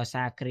ងដោយ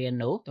សារគ្រា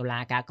នោះតុលា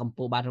ការកំ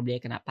ពូលបានរំលាយ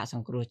គណៈបកស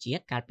ង្គ្រោះជា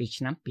តិកាលពី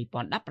ឆ្នាំ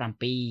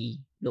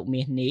2017លោក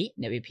មាសនេះ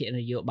អ្នកវិភាគន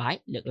យោបាយ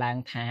លើកឡើង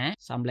ថា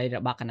សម្លេងរ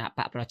បស់គណៈប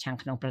កប្រឆាំង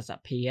ក្នុងព្រឹទ្ធស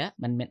ភា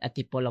មិនមានឥទ្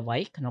ធិពលអ្វី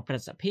ក្នុងព្រឹ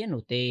ទ្ធសភា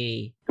នោះទេ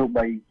ទោះ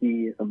បីជា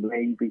សម្លេ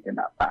ងពីគ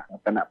ណៈបក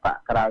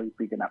ក្រៅ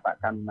ពីគណៈបក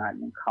កណ្ដាល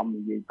នឹងខំ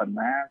និយាយប៉ុណ្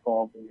ណាក៏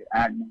វា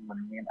អាចនឹងមិន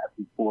មានឥទ្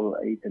ធិពល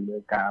អីទៅលើ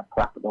ការផ្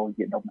លាស់ប្ដូរ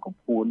ជាដុំកំ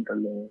ភួនទៅ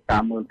លើកា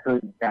រមើលឃើ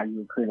ញការយ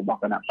ល់ឃើញរបស់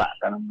គណៈបក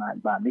កណ្ដាល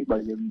បាទនេះបើ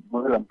យើង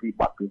មើលអំពី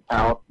បទពិ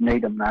សោធន៍នៃ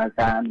ដំណើរ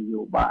ការន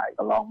យោបាយក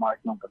ន្លងមក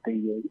ក្នុងប្រទេស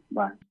យើង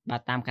បា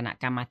ទតាមគណៈ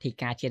កម្មាធិ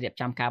ការជាតិរៀប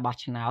ចំការបោះ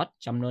ឆ្នោត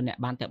ចំនួនអ្នក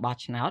បានទៅបោះ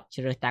ឆ្នោត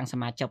ជ្រើសតាំងស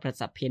មាជិកព្រឹទ្ធ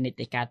សភានី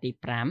តិកាលទី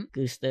5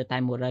គឺស្ទើរតែ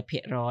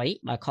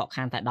 100% ដោយខក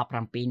ខានតែ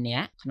17នា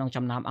ក់ក្នុង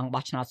ចំណោមអង្គ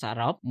បោះឆ្នោតស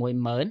រុប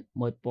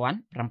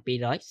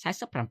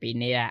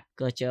 11,747 នាក់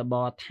ក៏ជើប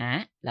ថា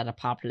លទ្ធ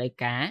ផលផ្លូវ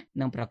ការ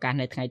នឹងប្រកាស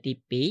នៅថ្ងៃទី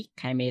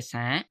2ខែមេ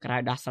សាក្រោ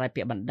យដោះស្រាយ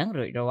ពាក្យបណ្ដឹង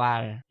រួចរា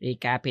ល់រាយ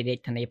ការណ៍ពីរាជ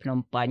ធានីភ្នំ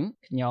ពេញ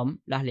ខ្ញុំ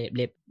លាស់លេ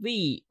ប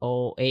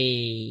VOA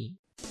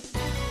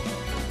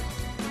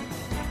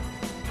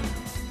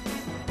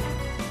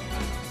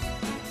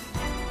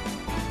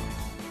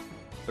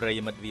ប្រិយ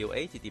មិត្ត VOA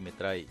ជាទីមេ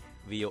ត្រី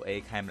VOA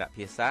ខេមរៈ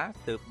ភាសា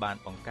ទើបបាន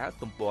បង្កើត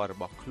ទំព័ររ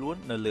បស់ខ្លួន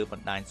នៅលើប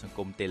ណ្ដាញសង្គ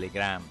ម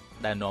Telegram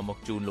ដែលនាំមក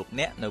ជូនលោក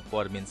អ្នកនៅព័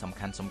ត៌មានសំ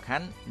ខា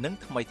ន់ៗនិង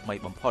ថ្មី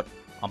បំផុត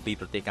អំពី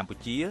ប្រទេសកម្ពុ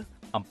ជា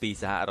អំពី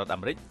សហរដ្ឋអា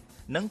មេរិក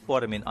និងព័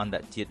ត៌មានអន្ត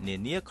រជាតិនា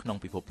នាក្នុង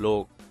ពិភពលោ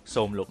ក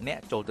សូមលោកអ្នក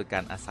ចូលទៅកា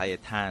ន់អាស័យ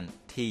ដ្ឋាន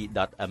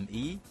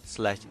t.me/voa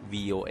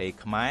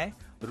ខ្មែរ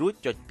រួច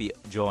ចុចពាក្យ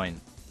Join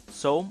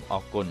សូមអ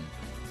រគុណ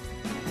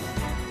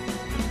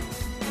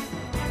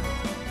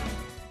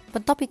ប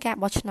ន្ទាប់ពីការ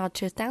បោះឆ្នោត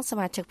ជ្រើសតាំងស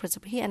មាជិកព្រឹទ្ធស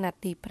ភាអាណត្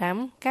តិទី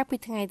5កាលពី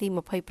ថ្ងៃទី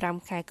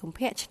25ខែកុម្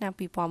ភៈឆ្នាំ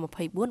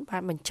2024បា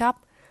នបញ្ចប់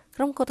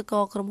ក្រុមកោតក្រ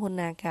ក្រុមហ៊ុន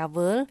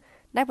Nagavel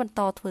ដែលបន្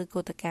តធ្វើ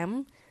កោតកម្ម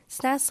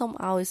ស្នើសុំ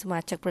ឲ្យសមា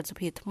ជិកព្រឹទ្ធស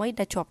ភាថ្មី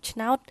ដែលជាប់ឆ្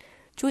នោត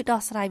ជួយដោះ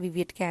ស្រាយវិ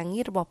វាទការ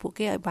ងាររបស់ពួក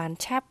គេឲ្យបាន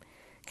ឆាប់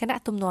គណៈ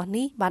ទំនាស់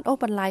នេះបានអូស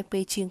បន្លាយពេ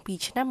លជាង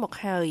2ឆ្នាំមក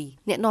ហើយ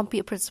អ្នកនាំពា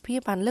ក្យព្រឹទ្ធសភា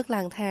បានលើក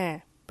ឡើងថា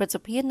ព្រឹទ្ធ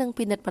សភានឹង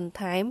ពិនិត្យបន្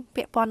ថែម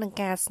ពាក់ព័ន្ធនឹង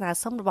ការស្នើ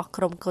សុំរបស់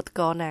ក្រុមកោត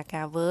ក្រ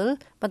Nagavel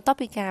បន្ទាប់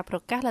ពីការប្រ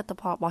កាសលទ្ធ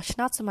ផលបោះឆ្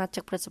នោតសមាជិ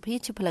កព្រឹទ្ធសភា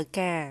ជាផ្លូវ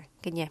ការ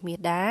កញ្ញាមាស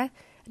ដា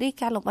រាយ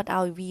ការណ៍លម្អិត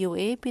ឲ្យ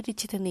VOA ពីរា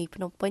ជធានីភ្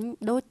នំពេញ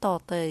ដូចត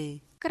ទៅ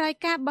ក្រោយ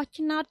ការបោះ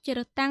ឆ្នោតជ្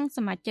រើសតាំងស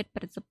មាជិក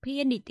ព្រឹទ្ធសភា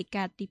នីតិ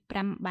កាលទី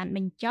5បានប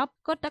ញ្ចប់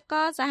គឧត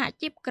កោសហ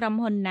ជីពក្រុម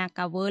ហ៊ុន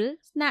Nagavel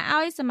ស្នើ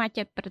ឲ្យសមា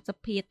ជិកព្រឹទ្ធស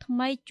ភាថ្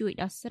មីជួយ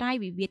ដោះស្រាយ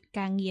វិវាទ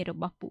ការងាររ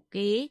បស់ពួក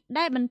គេ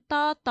ដែលបន្ត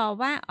ត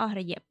វ៉ាអស់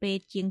រយៈពេល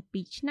ជាង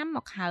2ឆ្នាំម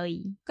កហើយ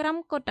ក្រុម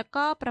គឧត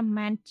កោប្រ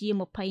មាណជា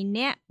20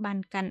នាក់បាន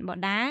កាន់ប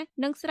ដា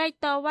និងស្រែក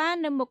តវ៉ា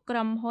នៅមុខក្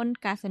រុមហ៊ុន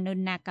កាស៊ីណូ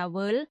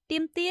Nagavel ទា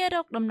មទាររ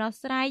កដំណោះ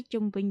ស្រាយ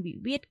ជុំវិញវិ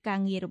វាទការ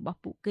ងាររបស់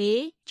ពួកគេ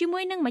ជាមួ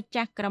យនឹងម្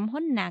ចាស់ក្រុមហ៊ុ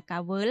ន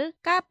Nagavel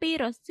កាលពី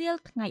រ សៀល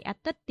ថ្ងៃអា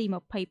ទិត្យទី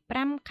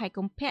25ខែ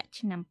កុម្ភៈ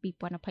ឆ្នាំ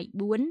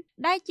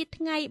2024ដែលជា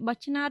ថ្ងៃបោះ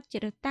ឆ្នោតជ្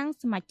រើសតាំង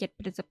សមាជិក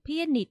ព្រឹទ្ធសភា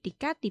នីតិ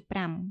កាលទី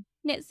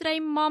5អ្នកស្រី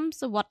មុំ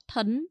សវត្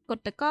ថិនគឧ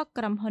តក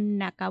ក្រុមហ៊ុន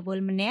Nakawal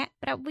ម្នាក់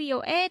ប្រាប់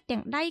VOA ទាំ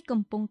ងដៃ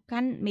កំពុងកា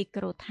ន់មី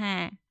ក្រូថា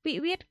វិ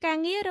វាទការ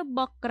ងាររប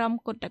ស់ក្រុម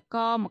គឧតក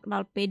មកដ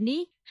ល់ពេល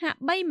នេះហាក់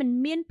បីមិន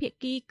មានភា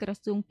គីក្រ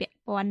សួងពាក់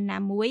ព័ន្ធណា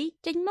មួយ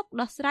ចេញមុខ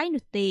ដោះស្រាយ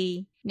នោះទេ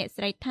អ្នក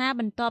ស្រីថា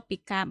បន្ទាប់ពី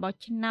ការបោះ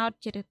ឆ្នោត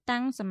ជ្រើសតាំ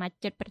ងសមា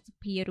ជិកព្រឹទ្ធស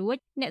ភារួច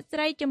អ្នកស្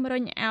រីជំរុ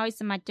ញឲ្យ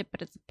សមាជិកព្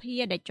រឹទ្ធសភា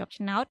ដែលជាប់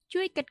ឆ្នោត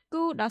ជួយកិត្ត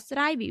គូដោះស្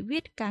រាយវិវា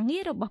ទការងា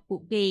ររបស់ពួ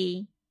កគេ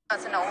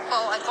សំណូមព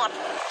រឲ្យគាត់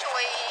ជួ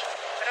យ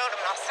រក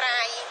ដំណោះស្រា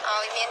យឲ្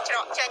យមានច្រ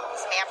កចេញ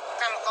សម្រាប់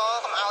កម្មករ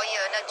កុំឲ្យ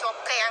នៅជាប់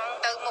គាំង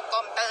ទៅមុខក៏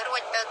មិនទៅរួ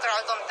ចទៅក្រោ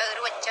យក៏មិនទៅ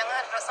រួចអញ្ចឹង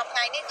ប្រសពថ្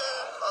ងៃនេះគឺ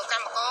ក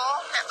ម្មករ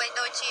ហាក់បី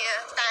ដូចជា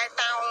តែ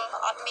តោល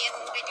អត់មាន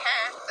ដូចថា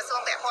ក្រសួង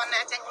ពាក់ព័ន្ធ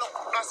ណាចេញមុខ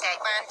ដោះស្រាយ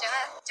បានអញ្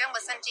ចឹង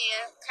បើសិនជា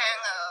ខាង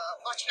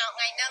បោះឆ្នោត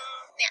ថ្ងៃហ្នឹង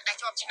អ្នកដែល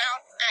ជាប់ឆ្នោត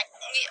អាច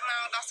ងាកម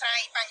កដោះស្រាយ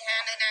បញ្ហា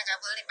នៅ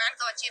Nakawal នេះបាន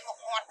ក៏ជាមុខ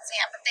មាត់ស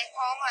ម្រាប់ប្រទេសផ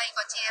ងហើយ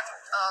ក៏ជា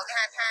គេ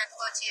ហៅថាធ្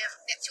វើជា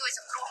អ្នកជួយស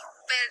ង្គ្រោះ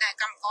ពេលដែល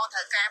កម្មករត្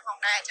រូវការផង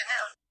ដែរអញ្ចឹង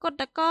គឧ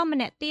តកម្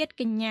នាក់ទៀត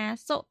កញ្ញា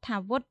សុថា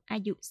វុឌ្ឍអា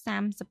យុ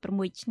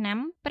36ឆ្នាំ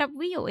ប្រាប់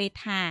VOA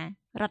ថា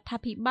រដ្ឋា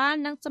ភិបាល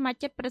និងសមា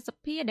ជិកព្រឹទ្ធស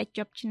ភាដែល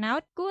ជាប់ឆ្នោ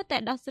តគួរតែ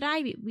ដោះស្រាយ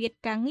វិវាទ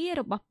ការងារ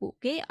របស់ពួក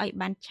គេឲ្យ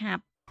បានឆា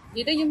ប់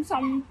និយាយទៅខ្ញុំសូ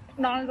ម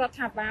ដល់រដ្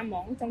ឋាភិបាលហ្ម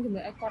ងចង់ជំ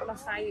រុញឲ្យគាត់ដោះ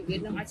ស្រាយវិវាទ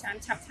នឹងឲ្យឆា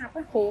ប់ព្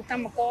រោះក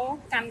ម្មករ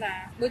កាន់តែ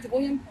ដូចជាពួក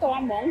ខ្ញុំផ្ទា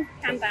ល់ហ្មង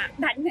កាន់តែ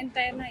ដាច់មែន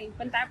តើហើយ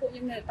ប៉ុន្តែពួកខ្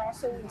ញុំនៅត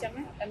ស៊ូអញ្ចឹង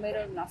ដើម្បីរ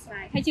កដំណោះស្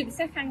រាយហើយជាពិ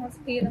សេសខាងរដ្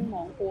ឋាភិបាលនឹងហ្ម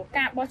ងព្រោះ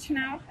ការបោះឆ្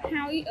នោត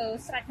ហើយ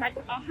ស្រេចបាច់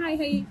អស់ហើយ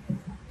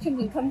ខ្ញុំ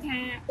សង្ឃឹមថា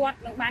គាត់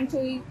នឹងបាន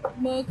ជួយ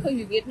មើលឃើញ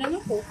វិវាទហ្នឹង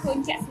ព្រោះឃើញ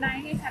ជាក់ស្ដែង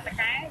ថាត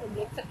កែរំ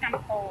លោភសិទ្ធិកម្ម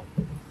ករ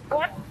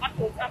គាត់អត់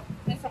គ្រប់អត់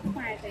នៅស្រុកខ្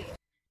មែរទេ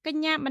ក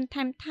ញ្ញាបន្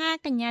ថែមថា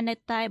កញ្ញានៅ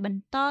តែប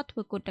ន្តធ្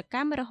វើកុតក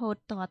ម្មរហូត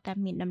តតែ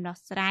មានដំណោះ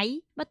ស្រាយ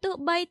បើទោះ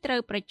បីត្រូ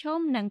វប្រឈម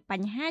នឹងប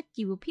ញ្ហា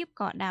ជីវភាព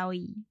ក៏ដោយ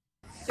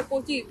ចំពោះ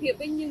ជីវភាព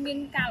វិញយើងមាន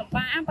ការលំ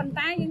បាកប៉ុន្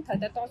តែយើងត្រូវ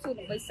តែតស៊ូ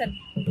ដើម្បីសិទ្ធិ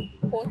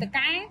ព្រោះត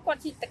កែគាត់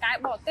ជាតកែ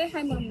បរទេសហើ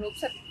យមករំលោភ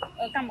សិទ្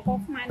ធិកម្មករ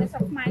ខ្មែរនៅស្រុ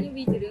កខ្មែរ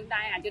វាជារឿង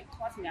ដែរអយុត្តិធ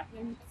ម៌សម្រាប់ខ្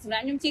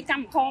ញុំជាក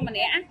ម្មករម្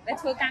នាក់ដែល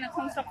ធ្វើការនៅក្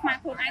នុងស្រុកខ្មែរ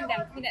ខ្លួនឯងទាំ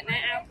ងគ្មានអ្នកណា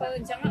អើពើអ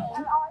ញ្ចឹងអូ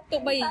នទោះ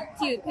បី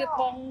ជីវភាព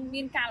បង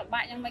មានការលំ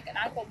បាកយ៉ាងម៉េចក៏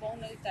ដោយក៏បង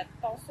នៅតែត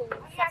ស៊ូស្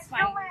វាស្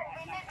វែងរក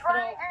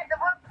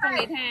ខ្ញុំនិ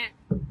យាយថា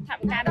ថា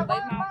វិការដើម្បី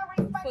ម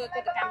កធ្វើ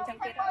កុតកម្មអញ្ចឹង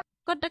ទៀត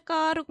គឧតក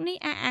រូបនេះ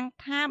អះអាង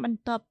ថាបន្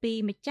ទាប់ពី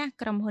ម្ចាស់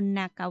ក្រុមហ៊ុន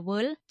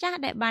Nakawal ចាស់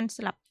ដែលបាន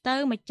ស្លាប់ទៅ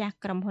ម្ចាស់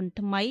ក្រុមហ៊ុន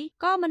ថ្មី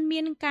ក៏មិនមា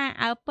នការ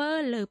អើពើ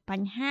លើប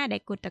ញ្ហាដែ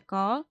លគឧតក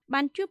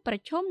បានជួបប្រ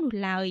ឈមនោះ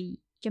ឡើយ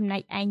ចំណែ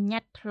កឯញ៉ា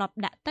ត់ធ្លាប់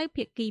ដាក់ទៅ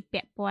ភាគី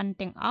ពាក់ព័ន្ធ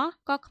ទាំងអស់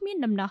ក៏គ្មាន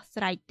ដំណោះ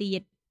ស្រាយទៀ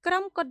តក្រុ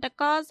មគឧត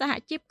កសហ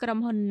ជីពក្រុម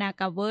ហ៊ុន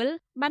Nakawal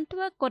បានធ្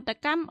វើកុត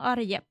កម្មអស់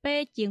រយៈពេល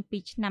ជាង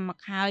2ឆ្នាំមក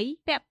ហើយ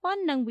ពាក់ព័ន្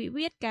ធនឹងវិ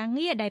វាទការ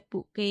ងារដែលពួ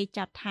កគេ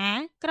ចាត់ថា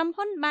ក្រុម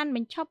ហ៊ុនបានប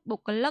ញ្ឈប់បុ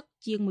គ្គលិក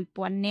ជាង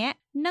 1000 នាក់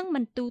និង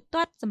មិនទូ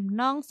ទាត់សំ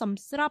ណងសម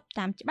ស្រប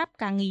តាមច្បាប់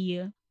ការងា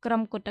រក្រុ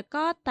មគឧតក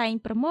តែង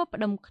ប្រមូលផ្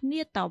ដុំគ្នា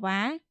ត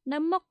វ៉ានៅ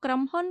មុខក្រុ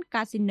មហ៊ុន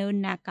កាស៊ីណូ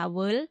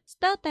Nakawal ស្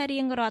ទើរតែ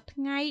រៀងរាល់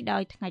ថ្ងៃដោ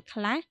យថ្ងៃ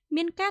ខ្លះ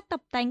មានការតុ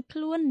បតែងខ្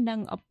លួននិង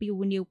អំពាវ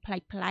នាវប្លែ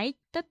កៗ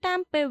ទៅតាម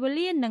ពេលវេ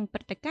លានិងព្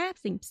រឹត្តិការណ៍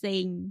ផ្សេ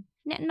ងៗ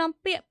អ្នកនាំ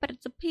ពាក្យព្រឹទ្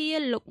ធសភា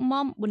លោក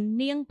មុំប៊ុន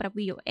នាងប្រ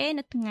វីអូអេ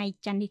នៅថ្ងៃ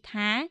ច័ន្ទនេះ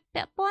ថា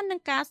ពាក់ព័ន្ធនឹ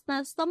ងការស្នើ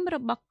សុំរ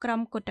បស់ក្រុ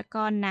មគឧតក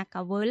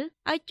Nakawal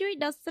ឲ្យជួយ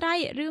ដោះស្រាយ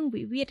រឿង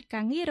វិវាទ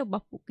ការងាររប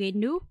ស់ពួកគេ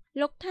នោះ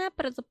លោកថា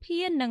ព្រឹទ្ធសភា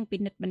នឹងពិ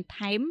និត្យបន្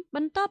ថែមប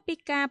ន្ទាប់ពី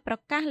ការប្រ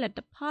កាសលទ្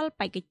ធផល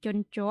បេក្ខជន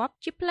ជាប់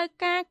ជាផ្លូវ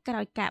ការក្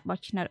រោយការបោះ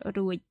ឆ្នោត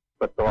រួច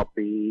បន្ទាប់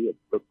ពី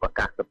ប្រ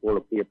កាសសុពល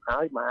ភាពហើ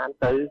យបាន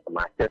ទៅស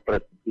មាជិកព្រឹ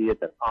ទ្ធសភា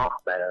ទាំងអស់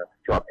ដែល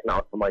ជាប់ឆ្នោ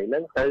តថ្មីហ្នឹ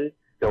ងទៅ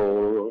ចូល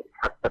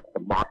អត្តស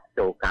ម្បត្តិ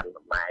ចូលកាន់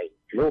តំណែង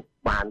នោះ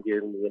បានយើ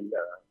ងមាន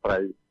ត្រូ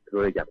វធ្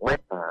វើយ៉ាងម៉េច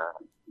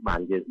បា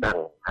នយើងដឹង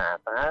ថា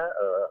តើ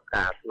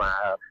ការស្នើ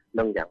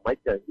នឹងយ៉ាងម៉េច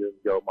យើង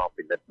យកមក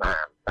ពិនិត្យបា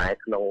នតែ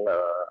ក្នុង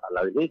ឥ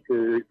ឡូវនេះគឺ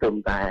ត្រឹម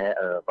តែ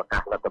ប្រកា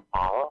សលទ្ធផ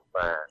ល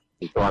បាទ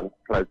មិនទាន់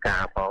ផ្លូវកា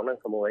រផងហ្នឹង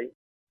ក្មួយ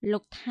លោ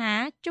កថា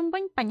ជំវិ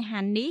ញបញ្ហា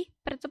នេះ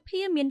ព្រឹទ្ធសភា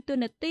មានទួ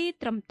នាទី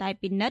ត្រឹមតែ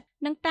ពិនិត្យ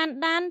និងតាម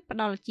ដានផ្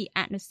ដល់ជាអ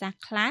នុសាស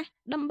ន៍ខ្លះ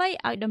ដើម្បី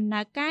ឲ្យដំ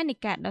ណើរការនៃ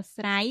ការដោះ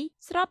ស្រាយ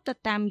ស្របទៅ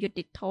តាមយុត្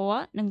តិធម៌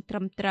និងត្រឹ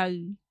មត្រូវ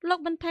លោក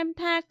បន្ថែម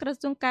ថាក្រ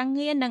សួងការ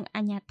ងារនិង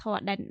អាជ្ញាធរ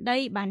ដែនដី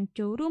បាន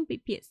ចូលរួមពិ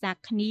ភាក្សា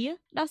គ្នា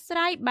ដោះស្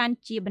រាយបាន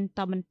ជាបន្ត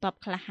បន្ទាប់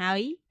ខ្លះហើ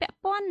យពាក់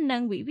ព័ន្ធនឹ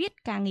ងវិវាទ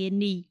ការងារ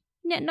នេះ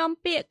អ្នកនាំ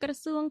ពាក្យក្រ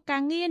សួងកា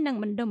រងារនិង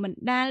បណ្ដុំប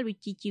ណ្ដាលវិ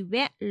ជ្ជាជី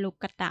វៈលោក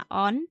កតាអ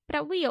នប្រា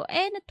ប់ VOA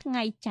នៅថ្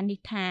ងៃច័ន្ទនេះ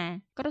ថា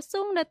ក្រ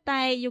សួងនៅ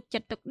តែយកចិ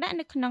ត្តទុកដាក់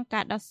នៅក្នុង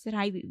ការដោះស្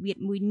រាយវិវាទ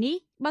មួយនេះ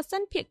បើសិ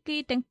នភាគី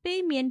ទាំងពីរ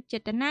មានចេ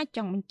តនាច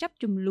ង់បញ្ចប់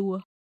ជម្លោះ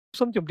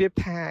សូមជម្រាប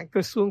ថាក្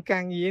រសួងកា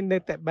រងារនៅ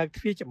តែបើក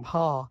ទ្វារចំហ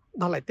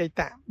ដល់អតី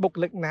តបុគ្គ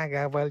លិក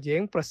Nakawal យើ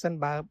ងប្រសិន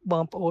បើប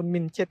ងប្អូន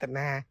មានចេត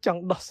នាចង់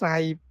ដោះស្រា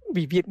យ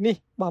វិវាទនេះ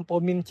បងប្អូ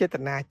នមានចេត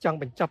នាចង់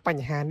បញ្ចប់ប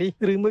ញ្ហានេះ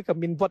ឬមួយក៏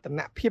មានវឌ្ឍ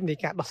នភាពនៃ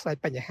ការដោះស្រាយ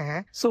បញ្ហា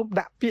សូម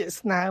ដាក់ពាក្យ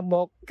ស្នើម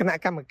កគណៈ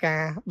កម្មកា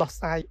រដោះ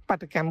ស្រាយបា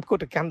តុកម្មគុ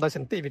តកម្មដោយស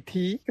ន្តិវិ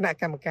ធីគណៈ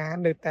កម្មការ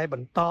នៅតែប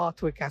ន្ត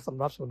ធ្វើការស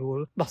ម្របសម្រួល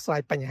ដោះស្រា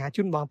យបញ្ហា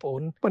ជូនបងប្អូ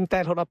នប៉ុន្តែ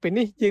រហូតដល់ពេល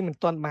នេះយើងមិន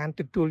ទាន់បាន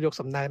ទទួលយក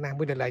សំណើណា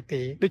មួយនៅឡើយ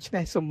ទេដូច្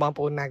នេះសូមបង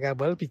ប្អូន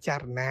Nagawal ពិចា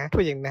រណាធ្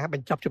វើយ៉ាងណាប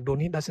ញ្ចប់ចំនួន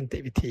នេះដោយសន្តិ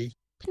វិធី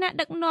ថ្នាក់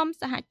ដឹកនាំ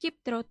សហជីព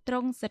ត្រួតត្រ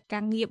ងសិទ្ធិកា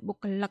រងារបុ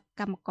គ្គលិក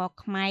កម្មករ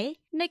ខ្មែរ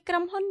នៃក្រុ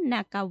មហ៊ុន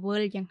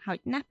Nagawal យ៉ាងហោច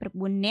ណាស់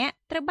9នាក់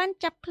ត្រូវបាន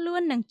ចាប់ខ្លួ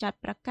ននិងចោទ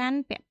ប្រកាន់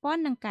ពាក់ព័ន្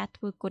ធនឹងការ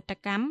ធ្វើកុត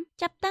កម្ម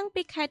ចាប់តាំង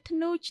ពីខែធ្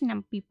នូឆ្នាំ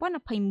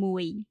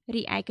2021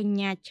រីឯកញ្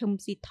ញាឈឹម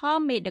ស៊ីធ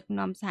មេដឹក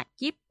នាំសហ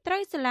ជីពត្រូ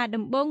វសាលា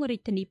ដំបងរា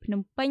ជធានីភ្នំ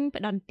ពេញ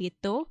ផ្តន្ទា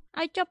ទោស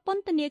ឲ្យជាប់ព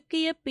ន្ធនា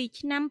គារ2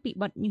ឆ្នាំពី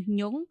បទញុះ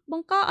ញង់ប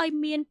ង្កឲ្យ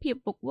មានភាព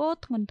វឹកវរ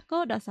ធ្ងន់ធ្ង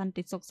រដល់សន្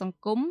តិសុខសង្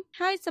គម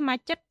ហើយសមា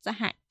ជិកស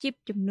ហជីព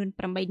ចំនួន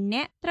8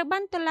នាក់ត្រូវបា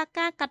នតុលា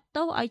ការកាត់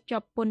ទោសឲ្យជា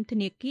ប់ពន្ធ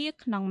នាគារ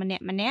ក្នុងម្នា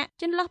ក់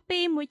ចន្លោះពី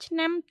1ឆ្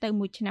នាំទៅ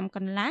1ឆ្នាំក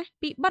ន្លះ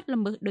ពីបទល្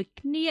មើសដូច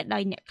គ្នាដោ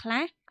យអ្នកខ្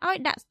លះឲ្យ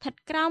ដាក់ស្ថិត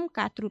ក្រោម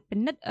ការត្រួតពិ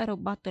និត្យរ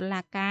បស់តុ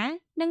លាការ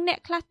និងអ្នក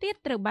ខ្លះទៀត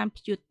ត្រូវបាន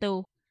ព្យួរទោស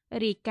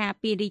រាយការណ៍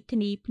ពីរាជធា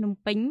នីភ្នំ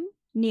ពេញ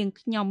នាង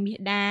ខ្ញុំមាស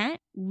ដា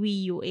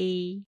VOA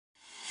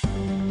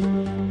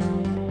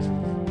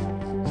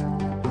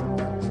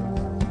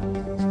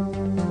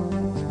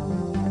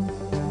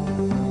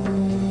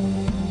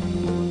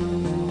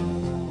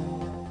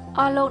អ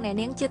ស់លោកអ្នក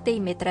នាងជាទី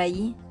មេត្រី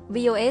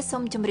VOA សូ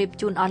មជម្រាប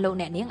ជូនអស់លោក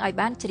អ្នកនាងឲ្យ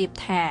បានជ្រាប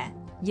ថា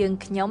យើង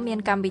ខ្ញុំមាន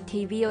កម្មវិធី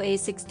VOA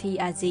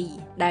 60 Asia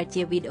ដែល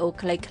ជាវីដេអូ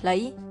ខ្លី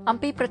ៗអំ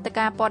ពីព្រឹត្តិ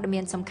ការណ៍ព័ត៌មា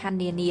នសំខាន់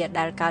នានា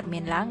ដែលកើតមា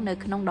នឡើងនៅ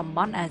ក្នុងតំប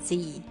ន់អា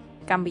ស៊ី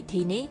កម្មវិ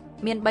ធីនេះ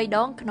មាន3ដ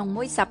ងក្នុង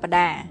មួយសប្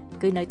តាហ៍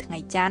គឺនៅថ្ងៃ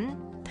ច័ន្ទ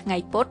ថ្ងៃ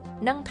ពុធ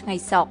និងថ្ងៃ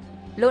សុក្រ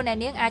លោកអ្នក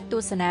នាងអាចទ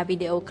ស្សនាវី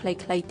ដេអូខ្លី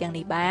ៗទាំង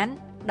នេះបាន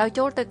ដោយ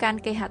ចូលទៅកាន់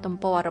គេហទំ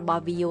ព័ររប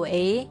ស់ VOA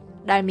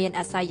ដែលមាន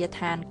អាសយដ្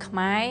ឋាន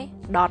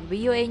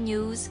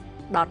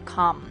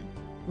khmer.voanews.com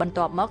បន្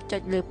ទាប់មកចុ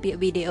ចលើពាក្យ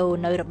វីដេអូ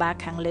នៅរបារ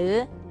ខាងលើ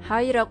ហើ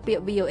យរកពា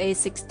ក្យ VOA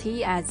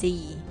 60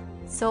 Asia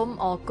សូម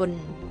អរគុណ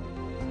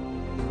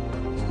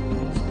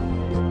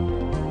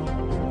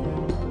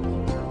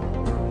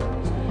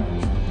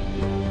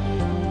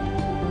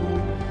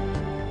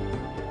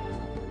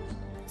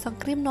សង្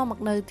គ្រាមនាំមក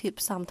នូវធាតុ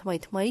ផ្សំថ្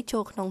មីៗចូ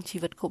លក្នុងជី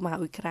វិតកុមារ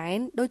អ៊ុយក្រែន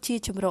ដូចជា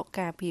ជំរក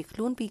ការពារខ្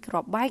លួនពីគ្រា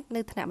ប់បែក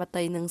នៅថ្នាក់ប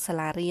តីនិងសា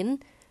លារៀន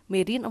មេ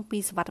រៀនអំពី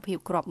សុវត្ថិភាព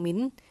គ្រាប់មីន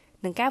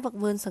និងការវឹក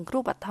វើសង្គ្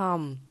រោះបឋម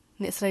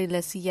អ្នកស្រី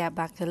Lesia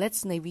Bakelets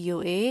នៃ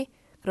VOA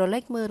រលែ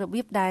កមើលរ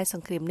បៀបដែលស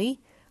ង្គ្រាមនេះ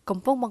កំ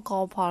ពុងបង្ក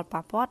ផល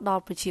ប៉ះពាល់ដ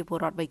ល់ប្រជាពល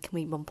រដ្ឋវ័យក្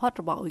មេងបំផុត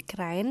របស់អ៊ុយក្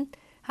រែន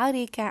ហើយ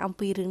រាយការណ៍អំ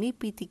ពីរឿងនេះ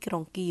ពីទីក្រុ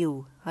ងគៀវ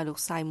ហើយលោក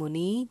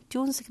Simoni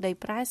ជួនសេចក្តី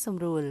ប្រែស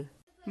ម្រួល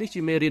នេះ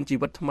ជាមេរៀនជី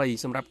វិតថ្មី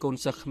សម្រាប់កូន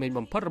សិស្សក្មេង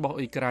បំផុតរបស់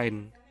អ៊ុយក្រែន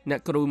អ្នក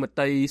គ្រូមត្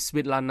តេយ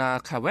Svetlana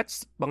Kavets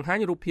បង្ហាញ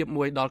រូបភាព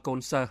មួយដល់កូន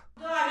សិស្ស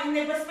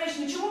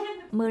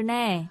មើល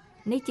ណែ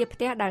នេះជាផ្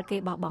ទះដែលគេ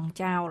បោះបង់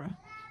ចោល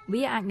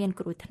វាអាចមាន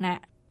គ្រោះថ្នា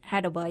ក់ហេ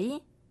តុអ្វី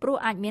ព្រោះ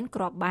អាចមាន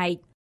គ្រាប់បែក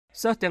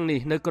សិស្សទាំងនេះ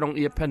នៅក្រុង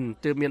អៀផិន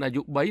ទើបមានអា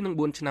យុ3និង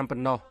4ឆ្នាំប៉ុ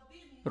ណ្ណោះ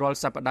រាល់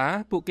សប្តាហ៍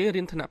ពួកគេ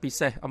រៀនថ្នាក់ពិ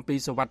សេសអំពី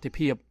សុវត្ថិ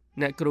ភាព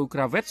អ្នកគ្រូ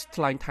Kravets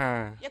ថ្លែងថា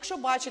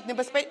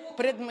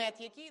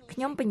ខ្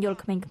ញុំបញ្យល់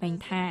ក្មេងៗ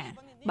ថា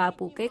បើ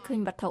ពួកគេឃើញ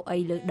វត្ថុអី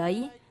លើដី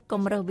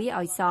កុំរើសវា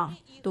ឲ្យសោះ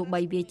ទោះ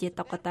បីវាជា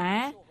តុក្កតា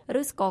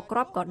ឬស្ករគ្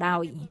រាប់ក៏ដោ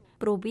យ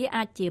ព្រោះវា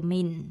អាចជា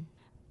មីន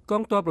ក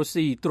ងទ័ពរុស្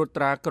ស៊ីត្រួត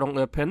ត្រាក្រុង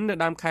អេផិននៅ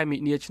ដើមខែមិ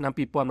និនាឆ្នាំ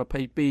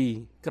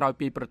2022ក្រោយ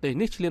ពីប្រទេស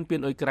នេះឈ្លានពាន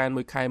អ៊ុយក្រែន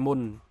មួយខែមុន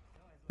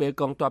ពេល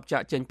កងទ័ពចា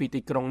ក់ចេញពី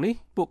ទីក្រុងនេះ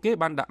ពួកគេ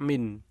បានដាក់មី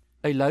ន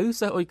ឥឡូវ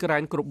សិស្សអ៊ុយក្រែ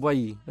នគ្រប់វ័យ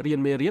រៀន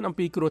មេរៀនអំ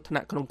ពីគ្រោះថ្នា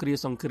ក់ក្នុងគ្រា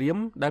សង្គ្រាម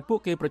ដែលពួក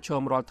គេប្រឈ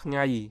មរាល់ថ្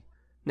ងៃ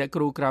អ្នក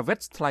គ្រូ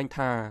Kravets ថ្លែង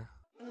ថា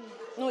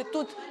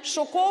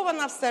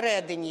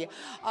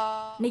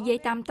និយាយ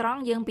តាមត្រង់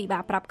យើងពិបា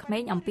កប្រាប់ក្មេ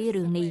ងអំពី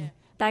រឿងនេះ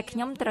តែខ្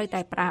ញុំត្រូវ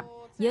តែប្រាប់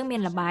យើងមា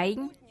នល្បែង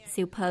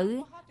សៀវភៅ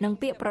និង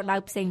ពាក្យប្រដៅ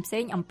ផ្សេ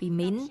ងអំពី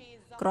មីន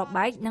គ្រាប់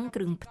បែកនិងគ្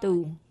រឿងផ្ទុះ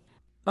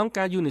អង្គ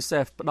ការ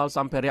UNICEF ផ្ដល់ស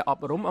ម្ភារៈអ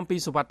ប់រំអំពី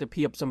សុវត្ថិ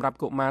ភាពសម្រាប់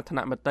កុមារថ្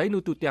នាក់មត្តេយនៅ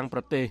ទូទាំងប្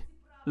រទេស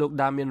លោក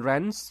Damien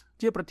Rens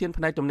ជាប្រធាន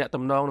ផ្នែកទំនាក់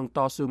ទំនងនិងត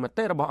ស៊ូម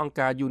តិរបស់អង្គ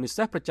ការ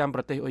UNICEF ប្រចាំប្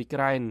រទេសអ៊ុយក្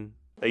រែន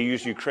They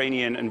use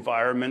Ukrainian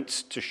environments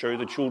to show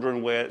the children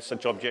where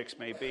such objects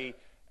may be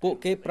ពួក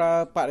គេប្រើ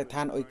បរិស្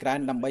ថានអ៊ុយក្រែន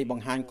ដើម្បីប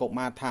ង្ហាញកុ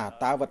មារថា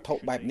តើវត្ថុ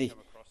បែបនេះ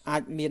អា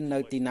ចមាននៅ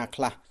ទីណា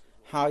ខ្លះ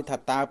ហើយថា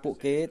តើពួក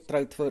គេត្រូ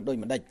វធ្វើដូច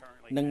ម្តេច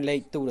និងលេខ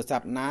ទូរស័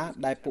ព្ទណា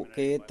ដែលពួក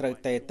គេត្រូវ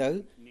ទៅ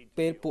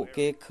ពេលពួក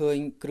គេឃើញ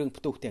គ្រឿង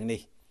ផ្ទុះទាំងនេះ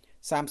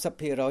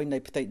 30% នៃ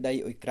ផ្ទៃដី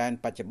អ៊ុយក្រែន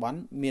បច្ចុប្បន្ន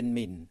មាន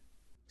មីន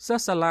សិ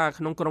ស្សសាលា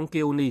ក្នុងក្រុង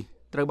គៀវនេះ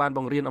ត្រូវបានប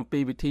ង្រៀនអំពី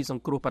វិធីស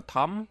ង្គ្រោះបឋ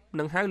ម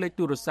និងហៅលេខ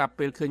ទូរស័ព្ទ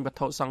ពេលឃើញវត្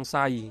ថុសង្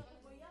ស័យ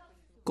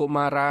កុ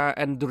មារា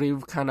Andrew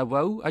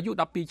Kanavo អាយុ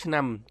12ឆ្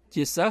នាំ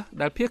ជាសិស្ស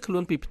ដែលភៀសខ្លួ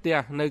នពីផ្ទះ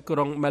នៅក្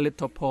រុង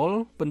Melitopol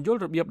ពន្យល់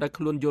របៀបដែល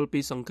ខ្លួនយល់ពី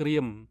សង្គ្រា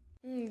ម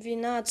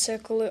Війна це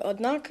коли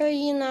одна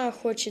країна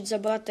хоче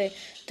забрати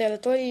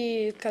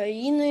території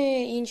країни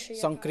іншої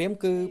សង្គ្រាម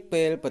គឺ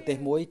ពេលប្រទេស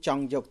មួយច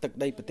ង់យកទឹក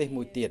ដីប្រទេស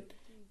មួយទៀត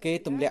គេ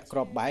ទម្លាក់គ្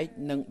រាប់បែក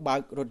និងបើ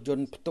ករថយ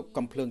ន្តផ្ទុក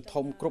កំភ្លើង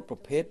ធំគ្រប់ប្រ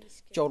ភេទ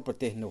ចូលប្រ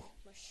ទេសនោះ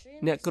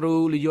អ្នកគ្រូ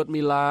លីយ៉ូត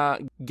មីឡា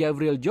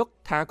Gabriel យុគ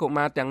ថាកុ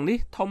មារទាំងនេះ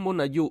ធំមុន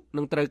អាយុ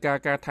នឹងត្រូវការ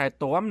ការថែ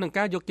ទាំនិង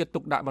ការយកចិត្តទុ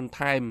កដាក់បន្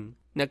ថែម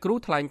អ្នកគ្រូ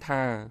ថ្លែង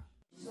ថា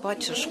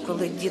Бачиш,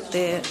 коли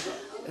діти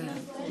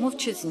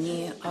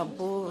мовчазні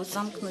або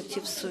замкнуті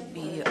в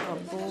собі,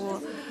 або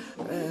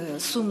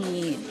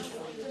сумні.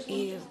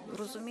 І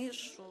розумієш,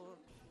 що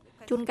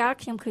ជួនកាល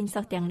ខ្ញុំឃើញ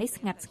សិស្សទាំងនេះ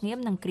ស្ងាត់ស្ងៀម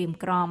និងក្រៀម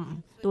ក្រំ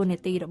តួនា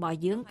ទីរបស់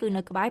យើងគឺ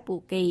នៅក្បែរពួក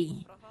គេ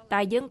តែ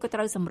យើងក៏ត្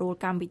រូវសម្រួល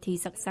កម្មវិធី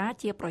សិក្សា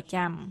ជាប្រ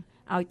ចាំ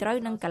ឲ្យត្រូវ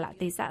នឹងកលៈ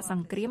ទេសៈស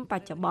ង្គ្រាមប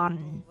ច្ចុប្បន្ន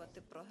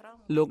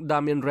លោក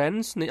Damien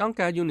Renz នៃអង្គ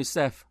ការ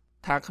UNICEF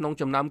ថាក្នុង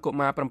ចំណោមកុ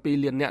មារ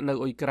 7 លាននាក់នៅ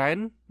អ៊ុយក្រែន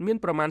មាន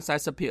ប្រមាណ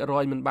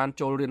 40% មិនបាន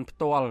ចូលរៀនផ្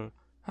ទាល់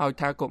ហើយ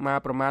ថាកុមារ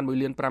ប្រមាណ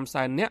 1.5 លា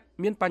ននាក់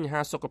មានបញ្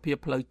ហាសុខភាព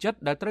ផ្លូវចិត្ត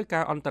ដែលត្រូវ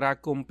ការអន្តរា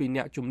គមន៍ពី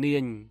អ្នកជំនា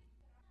ញ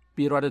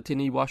ពីរដ្ឋធា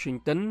នី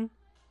Washington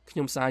ខ្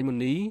ញុំសាយមុ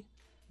នី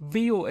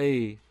VOA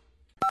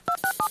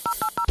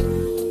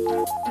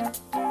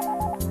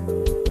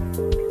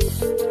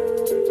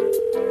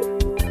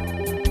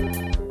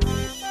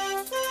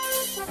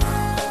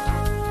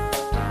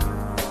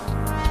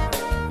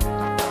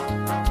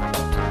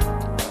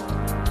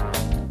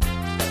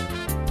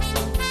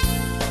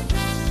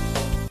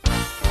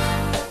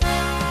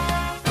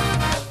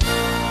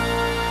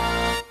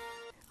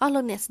អស់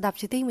លោកអ្នកស្ដាប់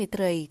ជាទីមេ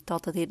ត្រីត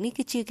ទៅទៀតនេះ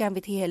គឺជាកម្ម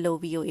វិធី Hello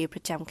VOA ប្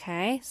រចាំ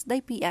ខែស្ដី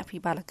ពីអភិ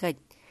បាលកិច្ច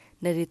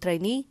នៅរាត្រី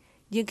នេះ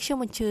យើងខ្ញុំ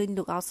អញ្ជើញ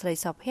លោកអោស្រី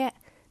សុភ័ក្រ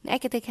អ្នកឯ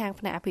កទេសខាង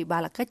ផ្នែកអភិបា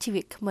លកិច្ចជីវ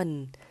គ្មិន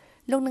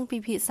លោកនឹងពិ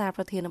ភាក្សា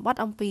ប្រធានបទ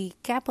អំពី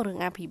ការពង្រឹង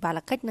អភិបាល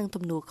កិច្ចនិង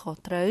ទំនួលខុស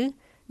ត្រូវ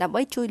ដើម្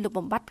បីជួយលុប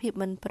បំបាត់ភាព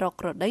មិនប្រ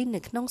ក្រតីនៅ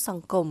ក្នុងស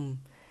ង្គម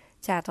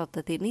ចាត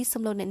ទៅទៀតនេះសូ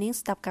មលោកអ្នកនាង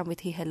ស្ដាប់កម្មវិ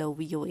ធី Hello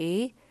VOA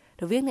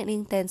រវាងអ្នកនា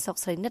ងតែនសុក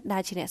ស្រីនិតដែ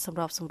លជាអ្នកសម្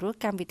របសម្រួល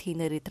កម្មវិធី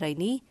នៅរាត្រី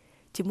នេះ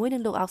ជាមួយនឹ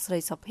ងលោកអោស្រី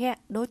សុភ័ក្រ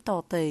ដូចត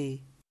ទៅ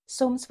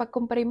សូមស្វាគ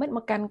មន៍ប្រិមិត្តម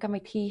កកាន់កម្ម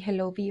វិធី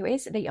Hello VOA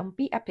ស្ដីអំ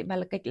ពីអភិបា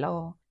លកិច្ចល្អ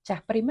ចា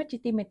ស់ប្រិមិត្តជា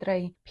ទីមេត្រី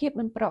ភាព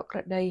មិនប្រក្រ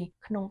តី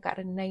ក្នុងករ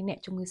ណីអ្នក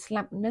ជំងឺស្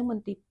លាប់នៅម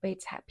ន្ទីរពេទ្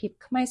យសហភាព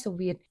ខ្មែរសូ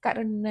វៀតករ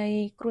ណី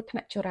គ្រោះថ្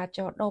នាក់ចរាច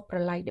រណ៍ដ៏ប្រ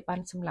ឡាយដែលបា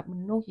នសម្លាប់ម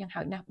នុស្សយ៉ាង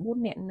ហោចណាស់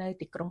4នាក់នៅ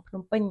ទីក្រុងភ្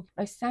នំពេញ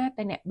ដោយសារ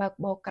តែអ្នកបើក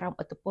បរក្រោម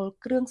ឥទ្ធិពល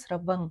គ្រឿងស្រ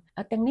វឹង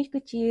ទាំងនេះគឺ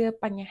ជា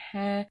បញ្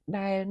ហា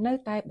ដែលនៅ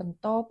តែបន្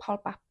តផល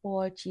ប៉ះពា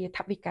ល់ជាថ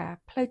វិកា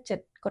ផ្លូវចិ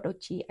ត្តក៏ដូច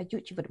ជាអាយុ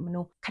ជីវិតម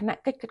នុស្សគណៈ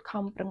កិច្ចខិត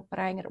ខំប្រឹងប្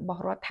រែងរប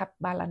ស់រដ្ឋាភិ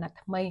បាលអាណត្តិ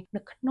ថ្មី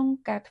នៅក្នុង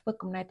ការធ្វើ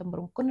កំណែតម្រ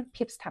ង់គុណ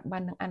ភាពស្ថាប័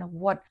ននិងអនុ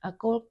វត្ត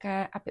គោលកា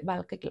រណ៍អភិបាល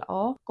កិច្ចល្អ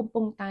កំ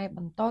ពុងតែប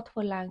ន្តធ្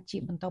វើឡើងជា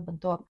បន្តប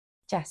ន្ទាប់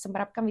ចាសសម្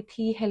រាប់កម្មវិ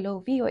ធី Hello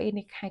VOA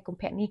នៃខែកុម្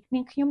ភៈនេះ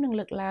នាងខ្ញុំនឹង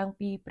លើកឡើង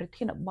ពីប្រ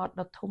ធានបទ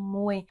ដ៏ធំ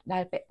មួយដែ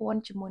លពាក់ព័ន្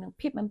ធជាមួយនឹង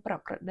ភាពមិនប្រ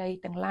ក្រតី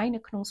ទាំងឡាយនៅ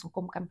ក្នុងសង្គ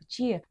មកម្ពុ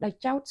ជាដោយ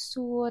ចោទ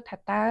សួរថា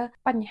តើ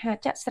បញ្ហា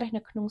ចាក់ស្រេះ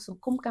នៅក្នុងស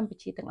ង្គមកម្ពុ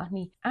ជាទាំងអស់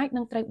នេះអាច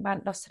នឹងត្រូវបាន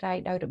ដោះស្រាយ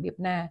ដោយរបៀប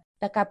ណា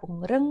តើការព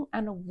ង្រឹងអ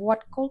នុវត្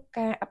តគោល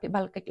ការណ៍អភិបា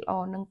លកិច្ចល្អ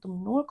និងទំ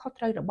នួលខុស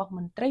ត្រូវរបស់ម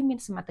ន្ត្រីមាន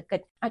សមត្ថកិ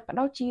ច្ចអាចផ្ដ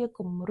ល់ជា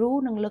គំរូ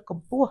និងលើកក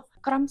ម្ពស់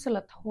ក្រមសីល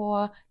ធ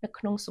ម៌នៅ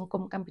ក្នុងសង្គ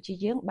មកម្ពុជា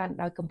យើងបាន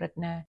ដោយកម្រិត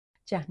ណា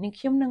ចា៎នាង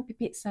ខ្ញុំនឹងពិ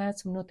ភាក្សា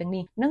សំណួរទាំង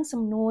នេះនិង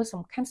សំណួរ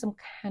សំខាន់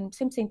ផ្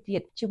សេងៗទៀ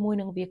តជាមួយ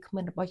នឹងវាគ្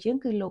មិនរបស់យើង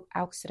គឺលោក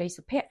អោកស្រី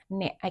សុភ័ក្រ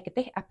អ្នកឯក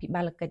ទេសអភិ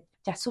បាលកិច្ច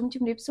ចា៎សូមជ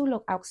ម្រាបសួរលោ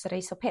កអោកស្រី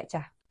សុភ័ក្រ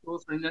ចា៎លោក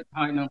ស្រីអ្នក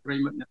ហើយនឹងប្រិយ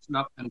មិត្តអ្នកស្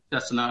ដាប់និងទ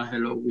ស្សនា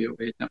Hello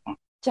VOA ទាំងអស់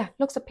ចា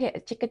លោកសុភ័ក្រ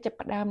ជាកិច្ចចាប់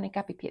ផ្ដើមនៃ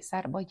ការពិភាក្សា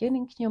របស់យើង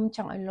នឹងខ្ញុំច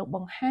ង់ឲ្យលោកប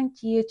ង្ហាញ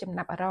ជាចំ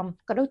ណាប់អារម្មណ៍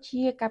ក៏ដូច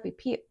ជាការពិ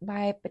ភាក្សា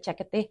បែបបច្ចេ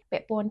កទេសពា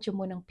ក់ព័ន្ធជា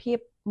មួយនឹងភាព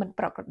មិន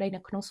ប្រក្រតីនៅ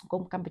ក្នុងសង្គ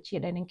មកម្ពុជា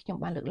ដែលនឹងខ្ញុំ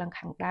បានលើកឡើង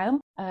ខាងដើម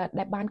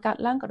ដែលបានកើត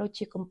ឡើងក៏ដូច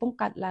ជាកំពុង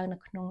កើតឡើងនៅ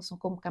ក្នុងស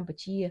ង្គមកម្ពុ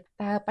ជា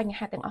តើបញ្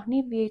ហាទាំងអស់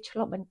នេះវាឆ្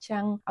លុះបញ្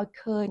ចាំងឲ្យ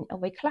ឃើញអ្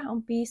វីខ្លះ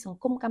អំពីសង្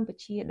គមកម្ពុ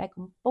ជាដែល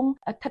កំពុង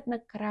ស្ថិតនៅ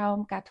ក្រោម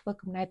ការធ្វើ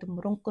កំណែទ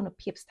ម្រង់គុណ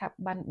ភាពស្ថា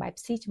ប័នបែប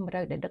ស៊ីជម្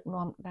រៅដែលដឹក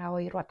នាំដោ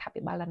យរដ្ឋា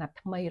ភិបាលអាណត្តិ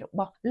ថ្មីរប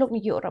ស់លោក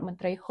នាយករដ្ឋមន្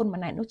ត្រីហ៊ុន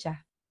ម៉ាណែតនោះចា៎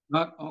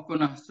បាទអរគុណ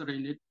ណាស់ស្រី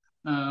និត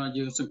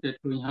យើងសង្កេត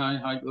ឃើញ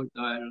ហើយដូច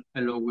ដែល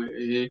Hello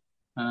VOA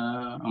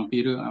អំពី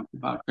រឿងអភិ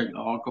បាលកិច្ច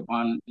ល្អក៏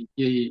បាននិ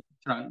យាយ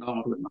ច្រើនដង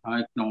រួចមកហើ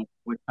យក្នុង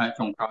មួយខែ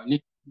ចុងក្រោយ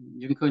នេះ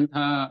យើងឃើញ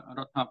ថារ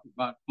ដ្ឋាភិ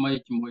បាលថ្មី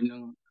ជាមួយនឹ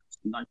ងស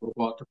ម្ដេចព្រះ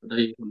វរធិប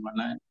តីហ៊ុនម៉ា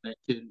ណែតដែល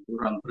ជានាយក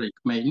រដ្ឋមន្ត្រី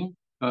ក្មេង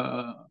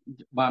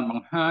បានប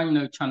ង្ហាញ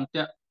នៅឆន្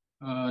ទៈ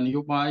ន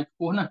យោបាយខ្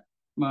ពស់ណាស់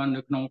បាន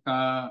នៅក្នុង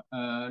ការ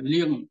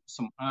លាងស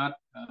ម្អាត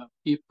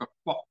ភាពក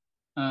ខ្វក់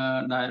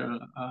ដែល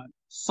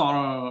ស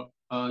ល់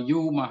យូ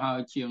រមកហើយ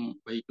ជាង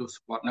3ទស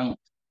វត្សរ៍ហ្នឹង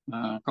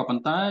ក៏ប៉ុ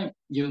ន្តែ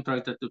យើងត្រូវ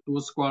តែទទួល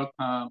ស្គាល់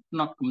ថាផ្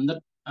នត់គំនិត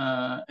អ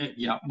រិ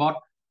យាបថ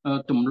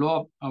ទម្លា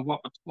ប់វ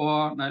ប្បធ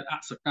ម៌ដែលអ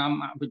សកម្ម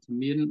អវិជ្ជ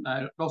មានដែ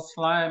លដុះ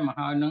ស្លែមក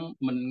ហើយនឹង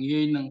មិន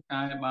ងាយនឹង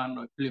កែបាន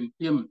ដោយភ្លាម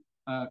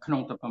ក្នុ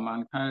ងតែប្រហែល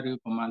ខែឬ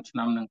ប្រហែលឆ្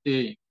នាំនឹងទេ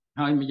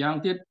ហើយម្យ៉ាង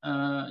ទៀត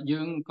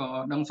យើងក៏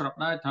ដឹងស្រាប់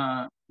ដែរថា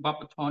វប្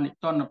បធម៌និ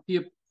ទានភា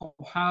ពខុស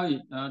ហើយ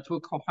ធ្វើ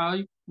ខុសហើយ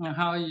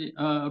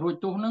រួច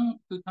ទោសហ្នឹង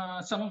គឺថា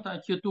សឹងតែ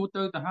ជាទូ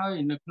ទៅទៅហើយ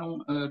នៅក្នុង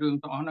រឿង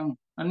ទាំងអស់ហ្នឹង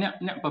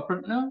អ្នកប្រព្រឹ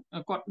ត្តហ្នឹង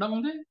គាត់ដឹង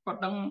ទេគា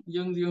ត់ដឹង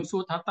យើងសួ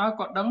រថាតើ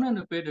គាត់ដឹងទេ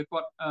នៅពេលដែលគា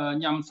ត់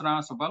ញ៉ាំស្រា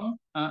ស្វឹង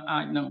អា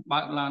ចនឹងបើ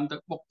កឡានទៅ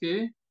បុកគេ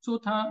សួរ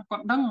ថាគា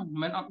ត់ដឹងមិន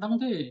មែនអត់ដឹង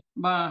ទេ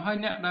បាទហើយ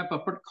អ្នកដែលប្រ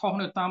ព្រឹត្តខុស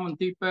នៅតាមមន្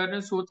ទីរពេទ្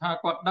យសួរថា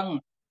គាត់ដឹង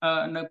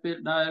នៅពេល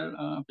ដែល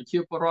ប្រជា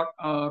ពលរដ្ឋ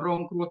រ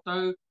ងគ្រោះទៅ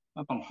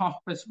បង្ហោះ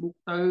Facebook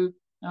ទៅ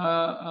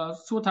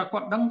សួរថាគា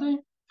ត់ដឹងទេ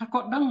ថាគា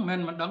ត់ដឹងមិន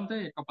មែនមិនដឹងទេ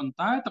ក៏ប៉ុន្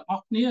តែទាំងអ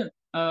ស់គ្នា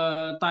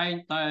តែង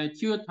តែ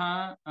ជឿថា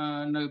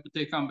នៅប្រ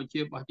ទេសកម្ពុជា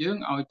របស់យើង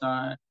ឲ្យតែ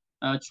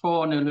ឈរ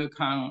នៅលើ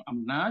ខាងអំ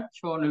ណាច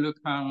ឈរនៅលើ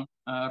ខាង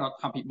រដ្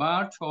ឋាភិបា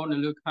លឈរនៅ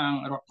លើខាង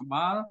រដ្ឋ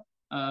បាល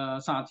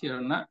សាធារ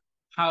ណៈ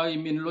ហើយ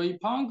មានលុយ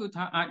ផងគឺ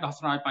ថាអាចដោះ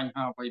ស្រាយបញ្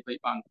ហាអ្វី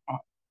ៗបានទាំងអ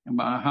ស់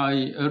បាទហើយ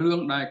រឿង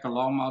ដែលកន្ល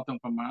ងមកទាំង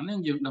ប្រមាណនេះ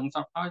យើងដឹងស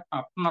ពហើយថា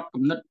ផ្នត់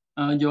គំនិត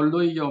យក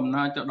លុយយកអំ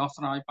ណាចទៅដោះ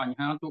ស្រាយបញ្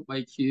ហាទោះបី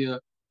ជា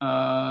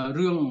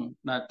រឿង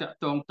ដែលតាក់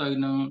ទងទៅ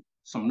នឹង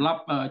សម្រា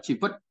ប់ជី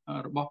វិត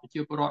របស់ប្រ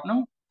ជាពលរដ្ឋហ្នឹង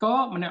ក៏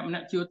ម្នា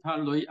ក់ជឿថា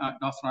លុយអាច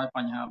ដោះស្រាយប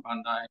ញ្ហាបាន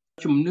ដែរ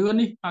ជំនឿ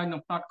នេះហើយនឹ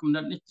ងផ្នត់គំនិ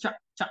តនេះចាក់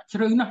ជ្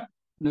រៅណាស់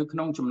នៅក្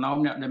នុងចំណោម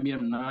អ្នកដែលមាន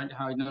អំណាច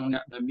ហើយនឹងអ្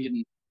នកដែលមាន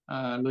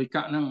លុយ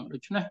កាក់ហ្នឹងដូ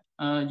ច្នេះ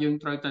យើង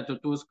ត្រូវតែទ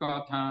ទួលស្គា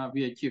ល់ថា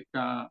វាជា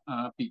ការ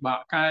ពិបាក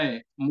កែ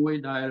មួយ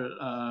ដែល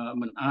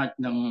មិនអាច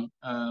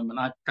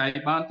កែ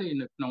បានទេ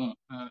នៅក្នុង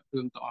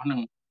រឿងទាំងអស់ហ្នឹ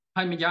ង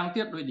ហើយម្យ៉ាង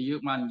ទៀតដូចដែលយើ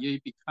ងបាននិយាយ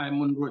ពីខែ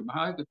មុនរួចមក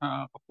ហើយគឺថា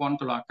ប្រព័ន្ធ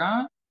តុលាការ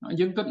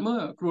យើងគិតមើ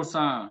លគ្រួ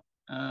សារ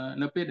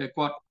នៅពេលដែល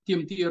គាត់ទា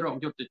មទាររក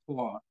យុត្តិធ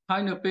ម៌ហើ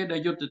យនៅពេលដែ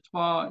លយុត្តិធ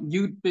ម៌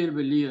យឺតពេល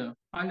វេលា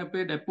ហើយនៅពេ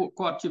លដែលពួក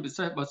គាត់ជាពិ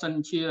សេសបើសិន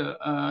ជា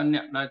អ្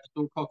នកដែលទ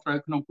ទួលខុសត្រូវ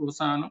ក្នុងគ្រួ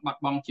សារនោះបា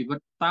ត់បង់ជីវិត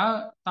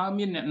តើ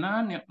មានអ្នកណា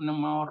អ្នកនឹង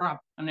មករា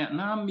ប់អ្នក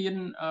ណាមាន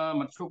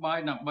មធ្យោបាយ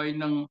ដើម្បី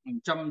នឹងចិ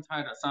ញ្ចឹមថែ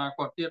រក្សា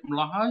គាត់ទៀតម្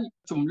ល៉េះហើយ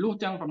ចំនួន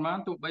ទាំងប្រមាណ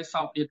ទោះបី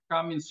សោកនាដកា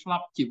រមានស្លា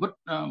ប់ជីវិត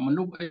ម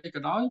នុស្សអី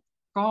ក៏ដោយ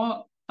ក៏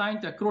តែង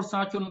តែគ្រួសា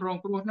រជនរង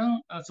គ្រោះហ្នឹង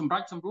សម្រា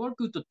ប់សម្រួល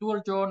គឺទទួល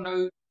យកនៅ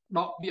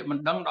ដកពាក្យមិន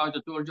ដឹងដោយទ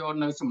ទួលយក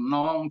នៅសំណ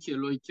ងជា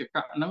លុយជា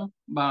កាក់ហ្នឹង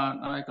បាទ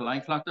ហើយកន្លែង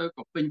ខ្លះទៅ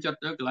ក៏ពេញចិត្ត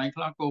ទៅកន្លែង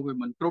ខ្លះក៏វា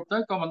មិនគ្រប់ទៅ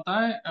ក៏ប៉ុន្តែ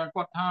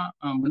គាត់ថា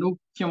មនុស្ស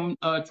ខ្ញុំ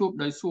ជួប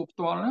ដោយសួរផ្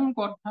ទាល់ហ្នឹង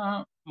គាត់ថា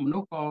មនុ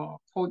ស្សក៏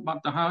ខូចបា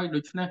ត់ទៅហើយ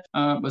ដូច្នេះ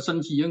បើសិន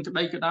ជាយើងក្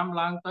តីក្តាម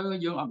ឡើងទៅ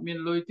យើងអត់មាន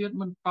លុយទៀត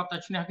មិនគាត់តែ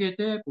ឈ្នះគេ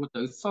ទេព្រោះ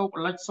ទៅសោក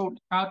លិចសោក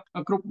កើត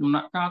គ្រប់ដំ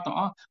ណាក់កាលទាំង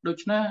អស់ដូ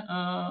ច្នេះ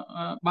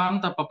បាន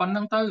តែប៉ុណ្្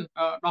នឹងទៅ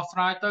ដោះស្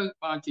រាយទៅ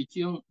បាទជា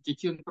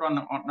ជាងគ្រាន់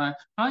នឹងអត់ដែរ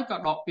ហើយក៏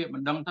ដកពាក្យមិ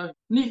នដឹងទៅ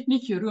នេះ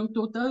ជារឿង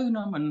ទូទៅ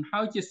ណាមិន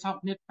ហើយជាសោក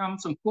នាដកម្ម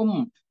សង្គម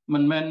មិ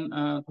នមែន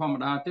ធម្ម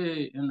តាទេ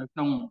នៅក្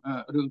នុង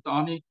រឿងត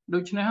នេះដូ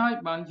ច្នេះហើយ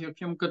បានជា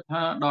ខ្ញុំគិត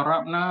ថាដរា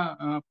បណា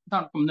ផ្ន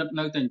ត់គំនិត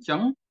នៅតែអញ្ចឹ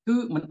ងគឺ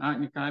มันអាច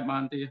នឹងកែបា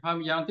នទេហើយ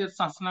ម្យ៉ាងទៀត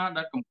សាសនា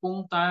ដែលកំពុង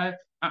តែ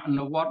អ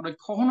នុវត្តដោយ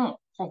ខុសនោះ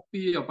ខុស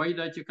ពីអ្វី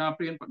ដែលជាការ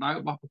ព្រានប្រដៅ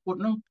របស់ពុទ្ធ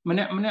នោះម្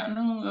នាក់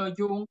នឹង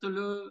យោងទៅ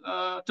លើ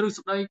ទ្រឹ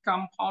ស្ដីក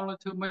ម្មផល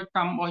ធ្វើម៉េចក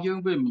ម្មរបស់យើង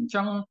វាមិនអញ្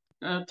ចឹង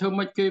ធ្វើ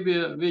ម៉េចគេវា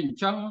អ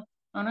ញ្ចឹង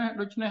ណា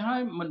ដូច្នេះហើ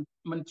យ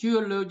មិនជឿ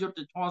លើយុត្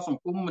តិធម៌ស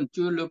ង្គមមិន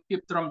ជឿលើភាព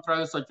ត្រឹមត្រូ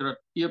វសុចរិត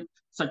ភាព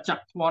សច្ច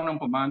ធម៌នឹង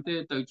ប្រមាណទេ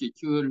ទៅជា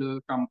ជឿលើ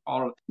កម្មផ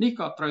លនេះ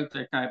ក៏ត្រូវ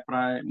តែកែប្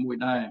រែមួយ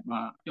ដែរ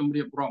បាទខ្ញុំ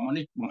រៀបរាប់មក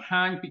នេះបង្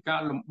ហាញពីកា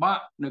រលំបាក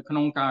នៅក្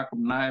នុងការ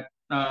កំ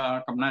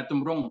ណែទ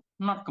ម្រង់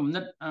ផ្នត់គំ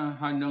និត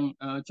ហើយនឹង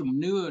ជំ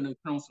នឿនៅ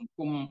ក្នុងសង្គ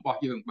មរបស់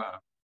យើងបាទ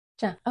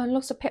ចាលោ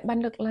កសុភ័ក្របាន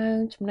លើកឡើង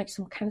ចំណុច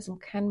សំខា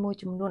ន់មួយ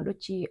ចំនួនដូច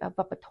ជាវ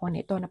ប្បធម៌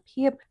នេតន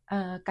ភាព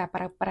ការ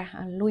ប្រើប្រាស់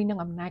លុយនិង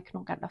អំណាចក្នុ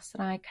ងការដោះស្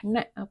រាយខ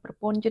ណៈប្រ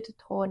ព័ន្ធយុត្តិ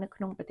ធម៌នៅ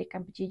ក្នុងប្រទេសក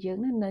ម្ពុជាយើង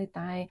នៅ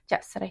តែចា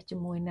ក់ស្រេះជា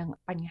មួយនឹង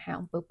បញ្ហា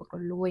អំពើពុក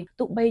រលួយ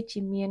ទោះបី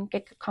ជាមានកិ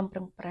ច្ចខំប្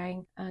រឹងប្រែង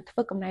ធ្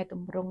វើកំណែត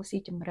ម្រង់ស៊ី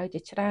ជម្រៅជា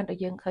ច្រើនដែល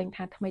យើងឃើញ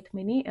ថាថ្មី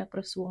នេះក្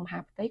រសួងមហា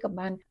ផ្ទៃក៏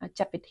បាន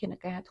ចាត់វិធាន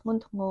ការធ្ង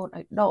ន់ធ្ងរ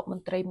ឲ្យដកម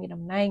ន្ត្រីមាន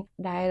តំណែង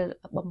ដែល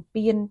បំ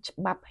ពានច្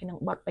បាប់ហើយនិង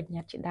បទបញ្ញ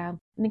ត្តិជាដើម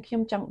នេះខ្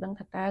ញុំចង់ដឹង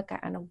ថាតើការ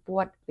អនុវ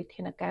ត្តវិ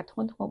ធានការធ្ង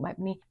ន់ធ្ងរបែប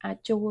នេះអាច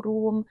ចូល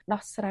រួម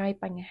ដោះស្រាយ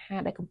បញ្ហា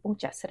ដែលកំពុង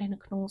ចាក់ស្រេះនៅ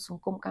ក្នុងស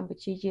ង្គមកម្ពុ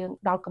ជាយើង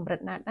ដល់កម្រិត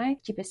ណាដែរ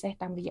ជាពិសេស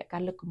តាមរយៈកា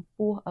រលើកកម្ព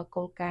ស់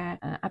គោលការណ៍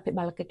អភិ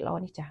បាលកិច្ចល្អ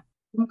នេះចា៎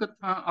ខ្ញុំគិត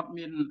ថាអត់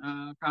មាន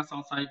ការស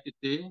ង្ស័យ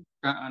ទេ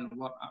ការអនុ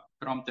វត្តអភិ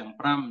ក្រមទាំង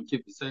5ជា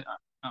ពិសេស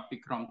អភិ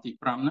ក្រមទី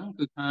5ហ្នឹង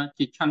គឺថា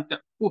ជាឆន្ទៈ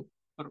ខ្ពស់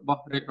រប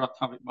ស់រាជរដ្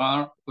ឋាភិបាល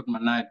ពុទ្ធ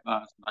ម៉ាណែតបា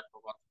ទសម្ដេចប្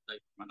រវត្តិ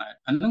ម៉ាណែត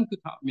អានឹងគឺ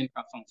ថាមាន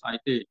ការសង្ស័យ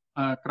ទេ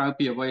ក្រៅ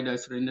ពីអ្វីដែល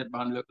ស្រីនិត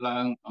បានលើកឡើ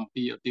ងអំ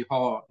ពីឧទាហ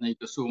រណ៍នៃ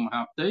ក្រសួងម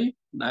ហាផ្ទៃ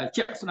ដែល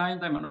ជាក់ស្ដែង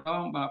តែម្ដ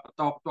ងបាទបន្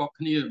តផ្ទាល់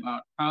គ្នាបា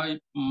ទហើយ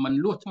មិន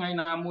លួសថ្ងៃ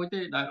ណាមួយ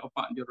ទេដែលឧប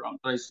នាយករដ្ឋម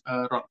ន្ត្រី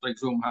ក្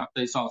រសួងមហាផ្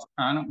ទៃសសុ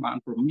ខានឹងបាន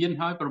ព្រមាន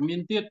ហើយព្រមាន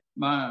ទៀត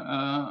បាទ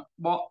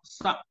បក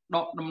សាក់ដ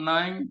កតំ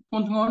ណែងធ្ង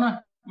ន់ធ្ងរណាស់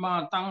បា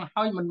ទតាំង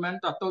ហើយមិនមែន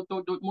តែតូច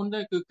ដូចមុនទេ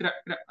គឺក្រាក់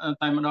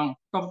តែម្ដង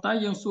ក៏ប៉ុន្តែ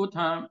យើងសួរ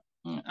ថា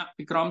អ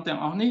ភិក្រមទាំង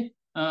អស់នេះ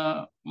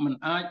មិន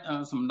អាច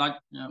សម្ដេច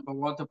ប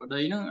វរធិប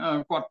តីនឹង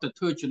គាត់ទៅ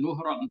ធ្វើជំនួស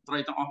រដ្ឋមន្ត្រី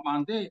ទាំងអស់បាន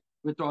ទេ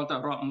វាទាល់តែ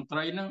រដ្ឋមន្ត្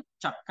រីនឹង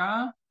ចាត់ការ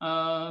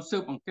ស៊ើ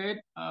បអង្កេត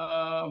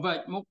វែ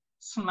កមុខ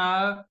ស្នើ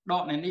ដ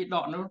កនេះដ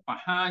កនោះប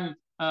ង្ហាញ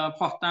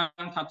ផុសតា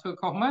ងថាធ្វើ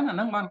ខុសមែនអាហ្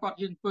នឹងបានគាត់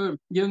ហ៊ានធ្វើ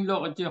យើងលោក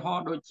ឧទាហរ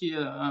ណ៍ដូចជា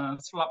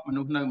ស្លាប់ម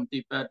នុស្សនៅមន្ទី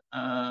រពេទ្យ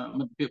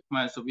មិត្តភាពខ្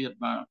មែរសូវៀត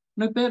បាទ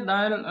នៅពេល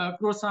ដែល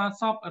គ្រួសារ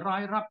សពរា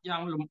យរាប់យ៉ា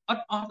ងលំអិត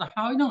អស់ទៅ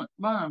ហើយហ្នឹង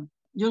បាទ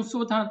យើងសួ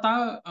រថាតើ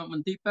ម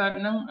ន្ទីរពេទ្យ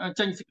ហ្នឹង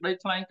ចេញសេចក្តី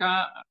ថ្លែងការ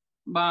ណ៍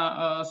បាទ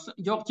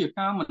យកជា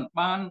ការមិន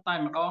បានតែ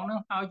ម្ដងហ្នឹង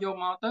ហើយយក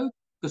មកទៅ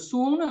ក្រ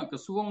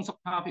សួងសុ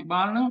ខាភិ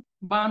បាលហ្នឹង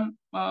បាន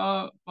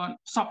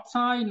ផ្សព្វផ្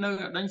សាយនៅ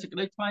ដេញសេចក្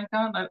តីថ្លែង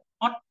ការណ៍ដែល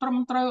អត់ត្រឹម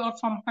ត្រូវអត់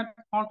សមហេតុ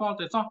ផលទាល់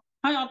តែសោះ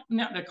ហើយអត់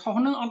អ្នកដែលខុស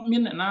ហ្នឹងអត់មា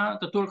នអ្នកណា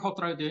ទទួលខុស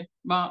ត្រូវទេ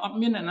បាទអត់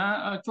មានអ្នកណា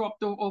ជាប់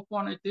ទោសអូសពា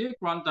ន់អីទេ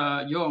គ្រាន់តែ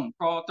យកអង្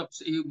គទឹក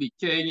ស្អ៊ីវប៊ី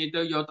ចេងអី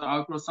ទៅយកទៅឲ្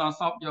យគ្រួសារ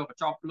សពយកក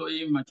ញ្ចប់លុយ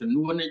មួយចំ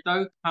នួនអីទៅ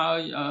ហើយ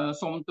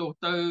សុំទោស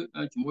ទៅ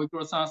ជាមួយគ្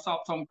រួសារសព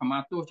សុំខមា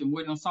ទោសជាមួ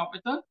យនឹងសព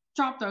អីទៅ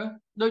ចប់ទៅ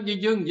ដូច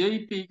យើងនិយាយ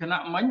ពីគ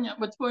ណៈមិញ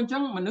បើធ្វើអញ្ចឹ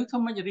ងមនុស្សធ្វើ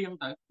មិនរៀង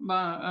ទៅ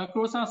បាទគ្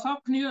រួសារសព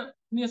គ្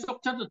នាសុខ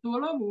ចិត្តទទួ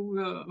ល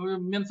វា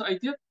មានស្អី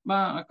ទៀត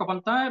បាទក៏ប៉ុ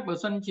ន្តែបើ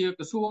សិនជា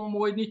ក្រសួង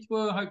មួយនេះធ្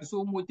វើហើយក្រសួ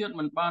ងមួយទៀត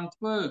មិនបាន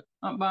ធ្វើ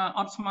បាទ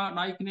អត់ស្មើ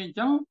ដៃគ្នាអញ្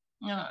ចឹង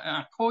អា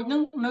ខូចហ្នឹ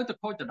ងនៅតែ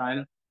ខូចដដែល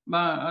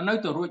បាទនៅ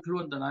តែរួចខ្លួ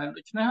នដដែល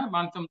ដូច្នេះ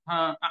បានខ្ញុំថា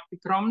អភិ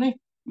ក្រមនេះ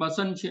បើ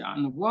សិនជាអ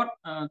នុវត្ត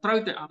ត្រូវ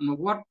តែអនុ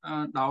វត្ត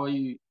ដោយ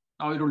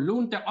រលូ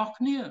នទាំងអស់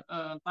គ្នា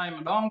តែ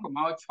ម្ដងកុំ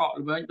ឲ្យឆក់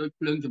ល្វែងដោយ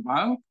ភ្លើងចម្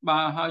បាំងបា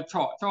ទហើយឆ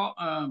ក់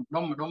ម្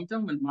ដុំអញ្ចឹ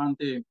ងមិនបាន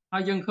ទេហើ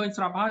យយើងឃើញ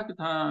ស្រាប់ហើយគឺ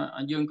ថា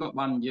យើងក៏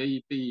បាននិយាយ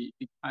ពី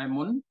ខែ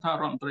មុនថា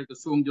រដ្ឋមន្ត្រីក្រ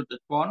សួងយុទ្ធ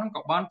ភ័ពហ្នឹង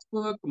ក៏បានធ្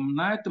វើកំ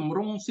ណែតម្រ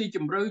ង់ស៊ីជ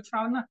ម្រៅច្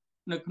រើនណាស់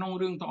នៅក្នុង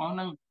រឿងទាំងអស់ហ្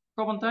នឹង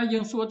ក៏ប៉ុន្តែយើ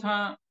ងសួរថា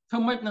ធ្វើ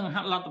ម៉េចនឹង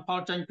ហាក់លទ្ធផល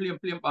ចេញភ្លា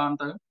មបាន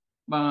ទៅ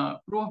បាទ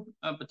ព្រោះ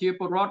ប្រជា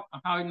ពលរដ្ឋ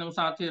ហើយនឹង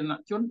សាធារណ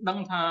ជនដឹង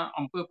ថាអ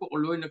ង្គើពុករ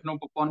លួយនៅក្នុង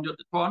ប្រព័ន្ធយុត្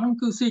តិធម៌ហ្នឹង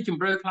គឺស៊ីជ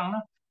ម្រៅខ្លាំងណា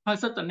ស់ហើយ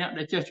សិតតអ្នក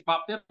ដែលចេះច្បា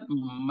ប់ទៀត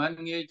មិន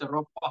ងាយទៅរ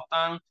កបោះ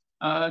តាំង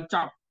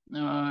ចាប់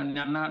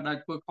អ្នកណាដែល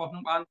ធ្វើខុសនឹ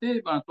ងបានទេ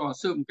បាទតើ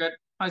ស៊ើបអង្កេត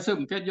ហើយស៊ើប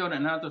អង្កេតយកអ្ន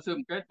កណាទៅស៊ើប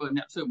អង្កេតបើ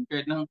អ្នកស៊ើបអង្កេ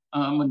តហ្នឹង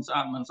មិនស្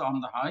អាតមិនសម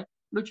ទៅហើយ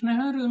ដូច្នេះ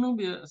ហើយរឿងនោះ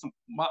វាស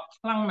ម្បត្តិ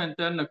ខ្លាំងមែន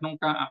ទែននៅក្នុង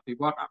ការអភិ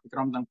វឌ្ឍអភិក្រ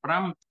មទាំង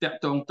5តាក់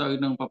ទងទៅ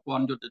នឹងប្រព័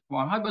ន្ធយុត្តិធ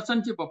ម៌ហើយបើសិន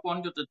ជាប្រព័ន្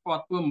ធយុត្តិធម៌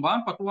ធ្វើមិនបាន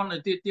ប្រព័ន្ធឯ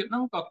ទៀតហ្នឹ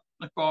ងក៏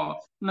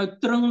នៅ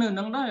ត្រឹងនៅ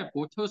នឹងដែរព្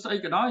រោះធ្វើស្អី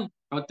ក៏ដោយ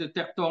ក៏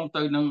តាក់ទង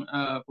ទៅនឹង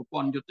ប្រព័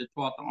ន្ធយុត្តិធ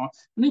ម៌ទាំងអស់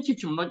នេះជា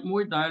ចំណុចមួ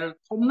យដែល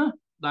ធំណាស់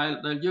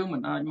ដែលយើងមិ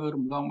នអាចមើល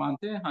រំលងបាន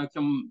ទេហើយខ្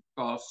ញុំ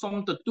ក៏សូម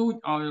ទទូច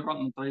ឲ្យរដ្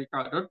ឋមន្ត្រី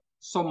កើតរដ្ឋ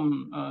សូម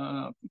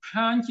បង្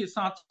ហាញជា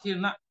សាធារ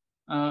ណៈ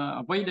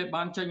អ្វីដែល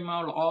បានចេញម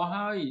កល្អ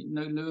ហើយ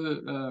នៅលើ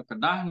กระ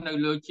ดาษនៅ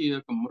លើជា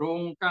គម្រោ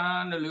ងការ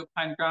នៅលើ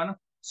ផែនការនោះ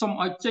សូម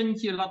ឲ្យចេញ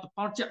ជាលទ្ធផ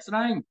លជាក់ស្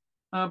ដែង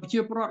ប្រជា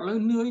ពលរដ្ឋលើ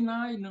នឿយ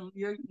ណាយ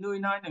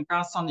នឹងកា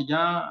រសន្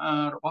យា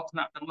របស់ថ្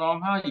នាក់ដឹកនាំ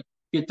ហើយ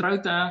គេត្រូវ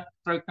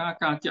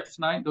ការជាក់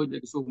ស្ដែងដោយ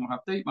ក្រសួងមហា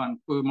ផ្ទៃបាន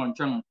ធ្វើមកអញ្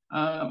ចឹង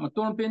មកទ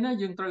ល់ពេលនេះ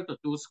យើងត្រូវទ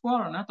ទួលស្គា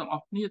ល់ណាទាំងអ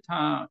ស់គ្នា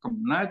ថាកំ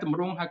ណែតម្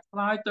រង់ឲ្យខ្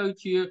លាយទៅ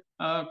ជា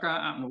ការ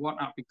អនុវត្ត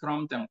អភិក្រម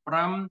ទាំង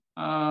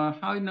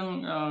5ហើយនឹង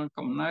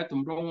កំណែត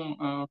ម្រង់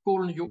គោ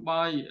លនយោ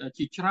បាយ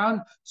ជាច្រើន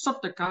សុទ្ធ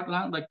តែកើត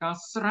ឡើងដោយការ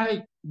ស្រែក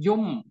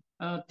យំ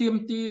ទាម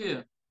ទារ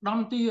ដំ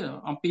ទា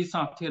អំពី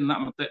សាធារណ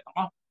មតិទាំងអ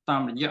ស់តា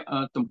មរយៈ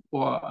ទំ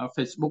ព័រ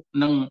Facebook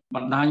និងប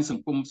ណ្ដាញស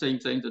ង្គមផ្សេង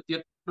ទៅទៀត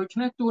ដូច្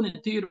នេះតួនា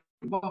ទី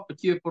របស់ប្រ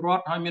ជាពលរ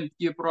ដ្ឋហើយមានប្រ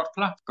ជាពលរដ្ឋ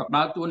ខ្លះក៏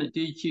ដើរតួនា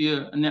ទីជា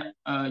អ្នក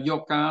យ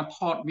កការថ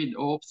តវីដេ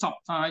អូផ្សព្វ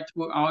ផ្សាយធ្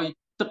វើឲ្យ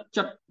ទឹក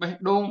ចិត្តបេះ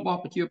ដូងរបស់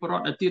ប្រជាពលរ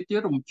ដ្ឋទៀត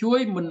រំជួយ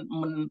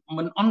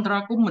មិនអន្តរា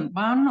គមន៍មិន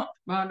បាន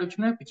បាទដូច្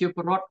នេះប្រជាព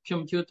លរដ្ឋខ្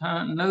ញុំជឿថា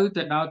នៅ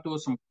តែដើរតួ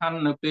សំខាន់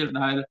នៅពេល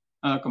ដែល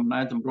កំណែ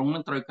តម្រង់នឹ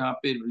ងត្រូវការ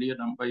ពេលវេលា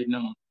ដើម្បីនឹ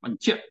ងបញ្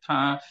ជាក់ថា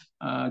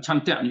ឆ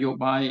ន្ទៈនយោ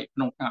បាយក្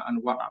នុងការអ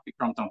នុវត្តអភិ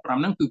ក្រមទាំង5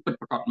ហ្នឹងគឺពិត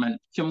ប្រាកដមែន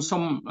ខ្ញុំ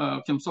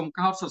សូម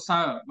កោតសរសើ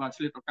របាទ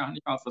ឆ្លៀតឱកាស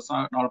នេះកោតសរសើ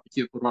រដល់ប្រ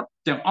ជាពលរដ្ឋ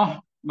ទាំងអស់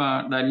បា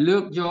ទដែលលើ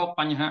កយក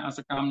បញ្ហាអស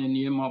កម្មនា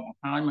នាមកបង្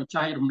ហាញមក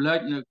ចែករំលែក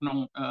នៅក្នុង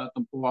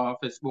ទំព័រ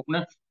Facebook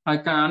នេះហើយ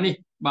ការនេះ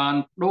បាន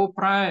ដូរ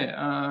ប្រែ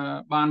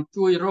បាន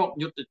ជួយរក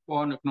យុត្តិធ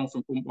ម៌នៅក្នុងស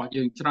ង្គមរបស់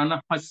យើងច្រើនណា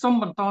ស់ហើយសូម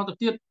បន្តទៅ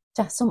ទៀត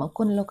ចាសសូមអរ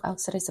គុណលោកអោក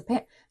ស្រីសុភ័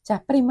ក្រចាស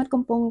ប្រិមត្ត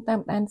កំពុងតា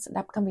មដានស្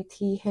ដាប់កម្មវិ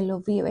ធី Hello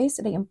VOA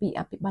ស្ដីអំពី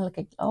អភិបាល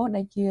កិច្ចល្អ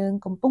ដែលយើង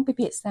កំពុងពិ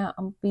ភាក្សា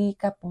អំពី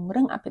ការពង្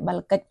រឹងអភិបាល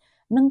កិច្ច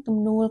និងទំ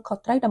នួលខុស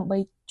ត្រូវដើម្បី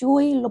ជួ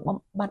យលុបបំ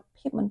បាត់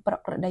ភាពមិនប្រ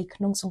ក្រតីក្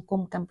នុងសង្គ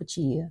មកម្ពុ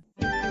ជា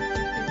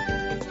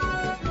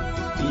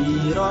ពី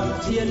រដ្ឋ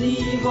ធានី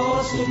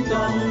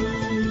Washington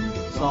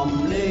សំ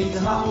ឡេងស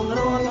ហរ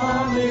ដ្ឋអា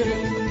មេរិ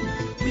ក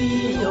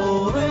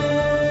VOA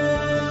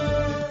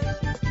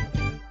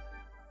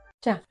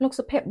ចាលោក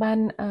សុភ័ក្របាន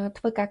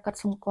ធ្វើការកត់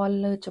សម្គាល់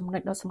លើចំណុ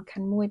ចដ៏សំខា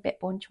ន់មួយពាក់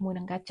ព័ន្ធជាមួយ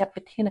នឹងការចាត់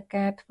វិធាន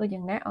ការធ្វើ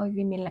យ៉ាងណាឲ្យ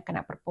វាមានលក្ខ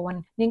ណៈប្រព័ន្ធ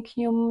នាងខ្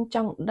ញុំច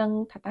ង់ដឹង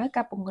ថាតើ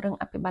ការពង្រឹង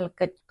អភិបាល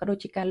កិច្ចក៏ដូច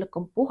ជាការលើកក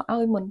ម្ពស់ឲ្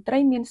យមន្ត្រី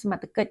មានសម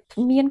ត្ថកិច្ច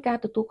មានការ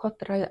ទទួលខុស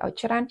ត្រូវឲ្យ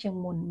ច្រើនជាង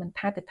មុនមិន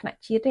ថាតែថ្នាក់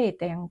ជាតិទេ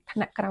ទាំងថ្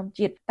នាក់ក្រោម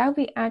ជាតិតើ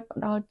វាអាច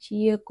ផ្ដល់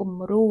ជាគំ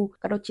រូ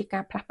ក៏ដូចជាកា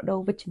រផ្លាស់ប្ដូរ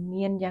វិជ្ជ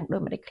មានយ៉ាងដូ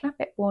ចម្តេចខ្លះ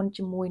ពាក់ព័ន្ធ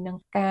ជាមួយនឹង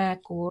ការ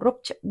គោរព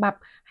ច្បាប់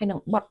ហើយនឹង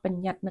បទប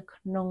ញ្ញត្តិនៅ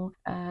ក្នុង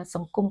ស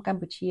ង្គមកម្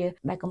ពុជា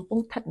ដែលកំពុ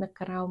ងស្ថិតនៅ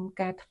ក្រោម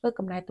ការធ្វើ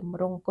កំណែតម្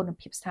រង់គុណ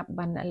ភាពស្ថា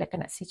ប័នលក្ខ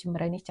ណៈស៊ីជម្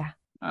រៅនេះចា៎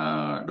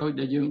ដោយ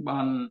ដែលយើងបា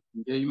ន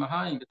និយាយមក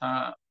ហើយគឺថា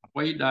អ្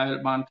វីដែល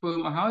បានធ្វើ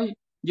មកហើយ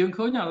យើង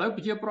ឃើញឥឡូវ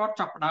ប្រជាពលរដ្ឋ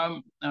ចាប់ផ្ដើម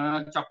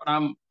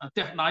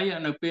ទះដៃ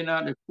នៅពេលណា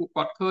ដែលពួក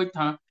គាត់ឃើញ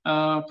ថា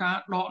ការ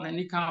ដកនៃ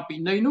នេះការពិ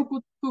ន័យនោះគឺ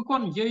គា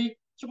ត់និយាយ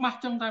ច្បាស់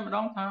ចឹងតែម្ដ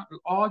ងថា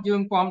ល្អយើ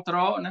ងគ្រប់ត្រ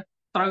ណា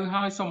ត្រូវ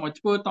ហើយសូមឲ្យ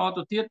ធ្វើត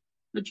ទៅទៀត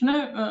ដូច្នេះ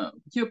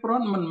ជាប្រវ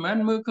ត្តិមិនមែន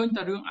មើលឃើញ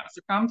តែរឿងអស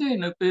កម្មទេ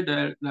នៅពេល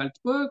ដែល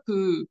ធ្វើ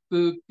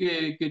គឺ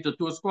គេទ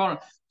ទួលស្គាល់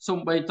សូ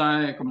ម្បីតែ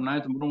កំណែ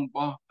តម្រង់រប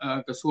ស់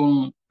ក្រសួង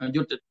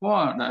យុទ្ធភ័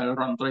ពដែល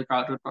រដ្ឋមន្ត្រីកើ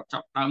តរដ្ឋចា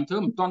ប់ដើមធ្វើ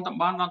មិនទាន់តែ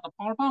បានលទ្ធផ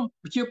លផង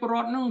ប្រជាពលរ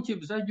ដ្ឋនឹងជា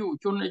ពិសេសយុវ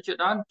ជនជា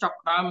ដើមចាប់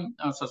ដើម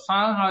សរសើ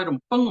រហើយរំ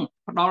ពឹង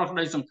ផ្ដល់ក្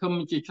តីសង្ឃឹម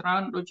ជាច្រើ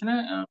នដូច្នេះ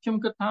ខ្ញុំ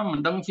គិតថាមិន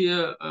ដឹងជា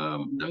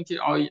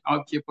ឲ្យប្រ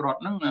ជាពលរដ្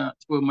ឋនឹង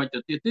ធ្វើមិនទៅ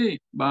ទៀតទេ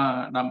បាទ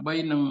ដើម្បី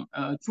នឹង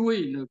ជួយ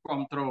នៅគ្រ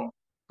ប់គ្រង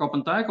ក៏ប៉ុ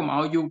ន្តែកុំ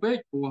ឲ្យយូរពេក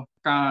ព្រោះ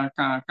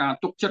ការ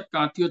ទុកចិត្ត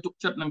ការជឿទុក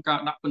ចិត្តនិងការ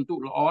ដាក់ពិន្ទុ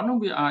ល្អនោះ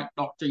វាអាច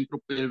ដកចេញគ្រ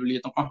ប់ពេលវេលា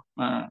ទាំងអស់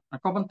បាទ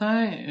ក៏ប៉ុន្តែ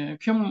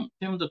ខ្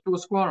ញុំទទួល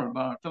ស្គាល់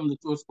បាទខ្ញុំទ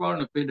ទួលស្គាល់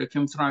នៅពេលដែលខ្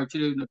ញុំស្រាវជ្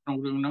រាវនៅក្នុង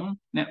រឿងហ្នឹង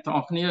អ្នកទាំងអ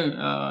ស់គ្នា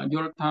យ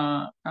ល់ថា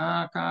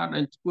ការ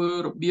ដែលធ្វើ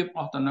របៀបអ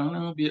ស់តំណឹងហ្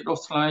នឹងវាដុស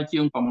ស្លាយជា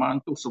ងប្រមាណ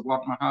ទសវ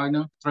ត្សរ៍មកហើយហ្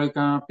នឹងត្រូវ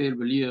ការពេល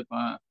វេលា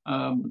បា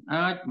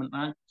ទមិន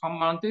អាចខំ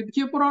បានទេប្រ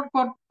ជាពលរដ្ឋ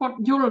គាត់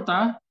យល់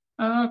តា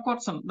គា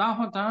ត់សណ្ដោ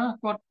សតា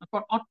គាត់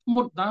អត់ធ្ម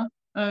ត់តា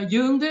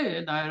យើងទេ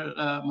ដែល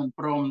មិន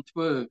ព្រមធ្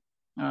វើ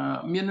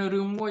មាន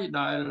រឿងមួយ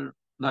ដែ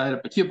ល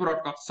ប្រជាពលរដ្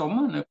ឋគាត់សុំ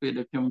នៅពេល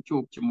ដែលខ្ញុំជួ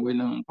បជាមួយ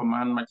នឹងប្រ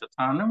មាណមជ្ឈដ្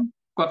ឋានហ្នឹង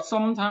គាត់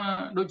សុំថា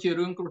ដូចជា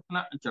រឿងគ្រោះថ្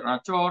នាក់ចរា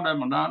ចរណ៍ដែល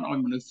បណ្ដាលឲ្យ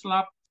មនុស្សស្លា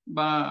ប់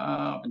បាទ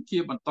បញ្ជា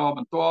បន្តប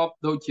ន្ទាប់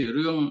ដូចជា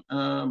រឿង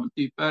មន្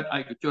ទីរពេទ្យឯ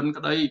កជន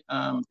ក្តី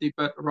មន្ទីរ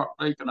ពេទ្យរដ្ឋក្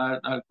តីក៏ដែល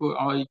ធ្វើ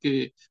ឲ្យគេ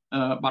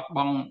បាត់ប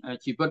ង់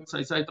ជីវិតស្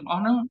អីៗទាំងអ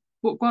ស់ហ្នឹង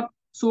ពួកគាត់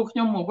សួរខ្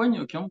ញុំមកវិញ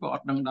ខ្ញុំក៏អ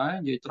ត់ដឹងដែរ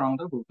និយាយត្រង់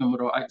ទៅព្រោះខ្ញុំ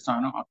រកឯកសារ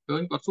នោះអត់ឃើ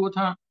ញគាត់សួរ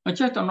ថា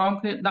ចេះតំណ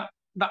គ្នាដា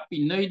ក់ពី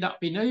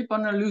នៃប៉ុ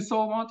ន្តែលឺសូ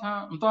មកថា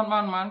មិនទាន់បា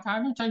នប្រហែលខែ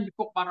នោះចេញពី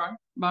គុកបាត់ហើយ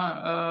បាទ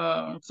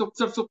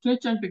សុខគ្នា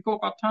ចេញពីគុក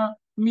គាត់ថា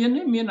មាន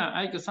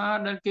ឯកសារ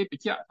ដែលគេប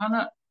ញ្ជាក់ថា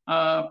ណា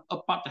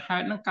បទហេ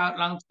តុនឹងកើត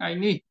ឡើងថ្ងៃ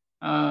នេះ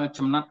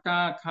ចំណាត់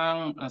ការខាង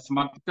សម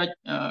ត្ថកិច្ច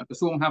ក្រ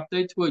សួងមហាផ្ទៃ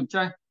ធ្វើអញ្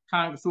ចេះ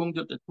ខាងក្រសួង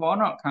យុទ្ធភ័ព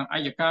នោះខាងអั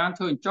ยការ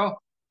ធ្វើអញ្ចោះ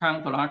ខាង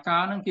តុលាកា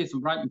រនឹងគេស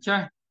ម្រេចអញ្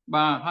ចេះ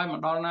បាទហើយមក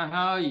ដល់ណា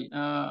ហើយ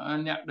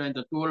អ្នកដែល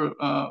ទទួល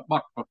ប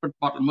ទប្រព្រឹត្ត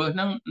បទល្មើសហ្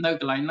នឹងនៅ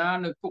កន្លែងណា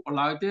នៅគុក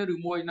ឡើយទេឬ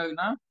មួយនៅ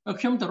ណា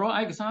ខ្ញុំទៅរក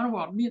ឯកសារនោះ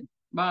អត់មាន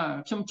បាទ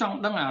ខ្ញុំចង់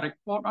ដឹងអា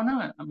report អស់ហ្នឹង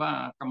បាទ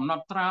កំណ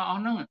ត់ត្រាអស់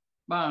ហ្នឹង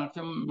បាទ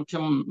ខ្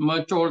ញុំមើ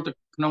លចូលទៅ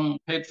ក្នុង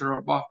page រ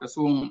បស់ក្រ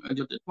សួង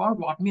យុទ្ធភ័ព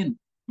ក៏អត់មាន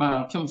បាទ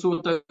ខ្ញុំសួរ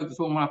ទៅក្រ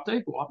សួងមហាផ្ទៃ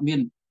ក៏អត់មាន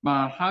បា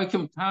ទហើយខ្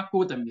ញុំថាគួ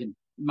រតែមាន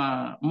បាទ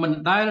មិន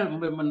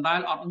ដែ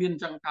លអត់មាន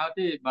ចឹងកើត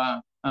ទេបាទ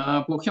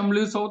ពួកខ្ញុំឮ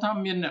សូរថា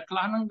មានអ្នកខ្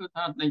លះហ្នឹងគឺ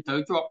ថានឹងត្រូវ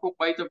ជាប់គុក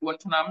3ទៅ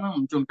4ឆ្នាំហ្នឹង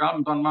ជួនកាល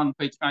មិនទាន់បាន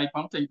20ថ្ងៃផ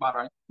ងចេញបាត់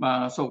ហើយបា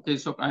ទសុកគេ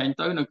សុកឯង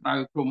ទៅនៅក្រៅ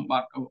ព្រំបា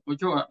ត់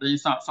ជួយអតី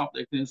សាកសព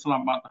ដែលគ្នាស្លា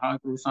ប់បាត់ទៅហើយ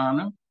គ្រួសារហ្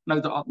នឹងនៅ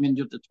តែអត់មាន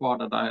យុទ្ធធម៌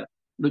ដដែល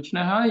ដូច្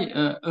នេះហើយ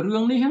រឿ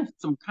ងនេះ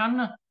សំខាន់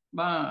ណាស់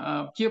បាទ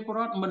ជាពលរ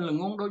ដ្ឋមិនល្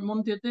ងងដូចមុន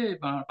ទៀតទេ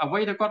បាទអ្វី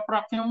ដែលគាត់ប្រា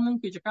ប់ខ្ញុំហ្នឹង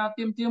គឺជាការ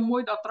ទៀមទាមួ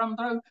យដល់ត្រឹម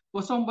ត្រូវព្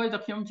រោះសូម្បីតែ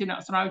ខ្ញុំជាអ្នក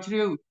ស្រាវជ្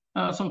រាវ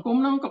សង្គម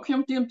ហ្នឹងក៏ខ្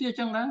ញុំទៀមទា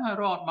ចឹងដែរហើយ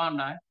រកអត់បាន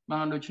ដែរបា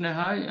ទដូច្នេះ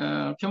ហើយ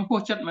ខ្ញុំពោះ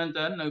ចិត្តមែន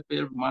តើនៅពេ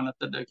លប្រហែលអា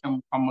ទិត្យដែលខ្ញុំ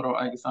ខំរក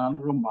ឯកសារ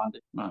រួមបានទេ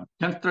បាទ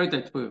ចឹងត្រូវតែ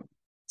ធ្វើ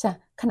ចា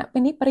ខណៈពេ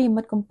លនេះប្រិយ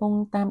មិត្តកំពុង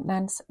តាមដា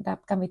នស្ដា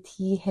ប់កម្មវិ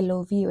ធី Hello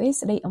VOA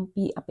ស្ដីអំ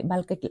ពីអភិបា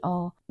លកិច្ចល្អ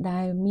ដែ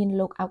លមាន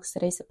លោកអោកសេ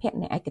រីសុភ័ក្រ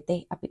នៃឯកទេស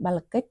អភិបាល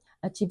កិច្ច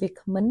ជីវ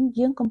ខមិន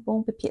យើងកំពុង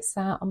ពិភាក្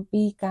សាអំ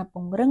ពីការព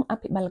ង្រឹងអ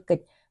ភិបាលកិ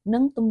ច្ចនិ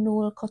ងទំនួ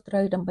លខុសត្រូ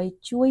វដើម្បី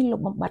ជួយលុប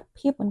បំបាត់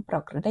ភាពមិនប្រ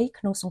ក្រតី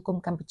ក្នុងសង្គម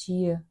កម្ពុ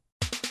ជា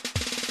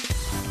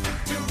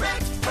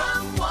Direct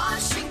from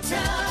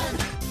Washington,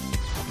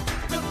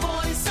 the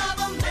voice of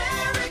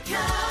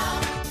America,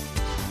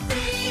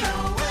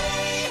 VOA.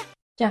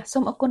 ចាសសូ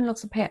មអរគុណលោក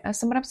សុភ័ក្រ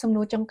សម្រាប់សំ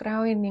ណួរចុងក្រោ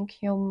យនាង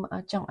ខ្ញុំ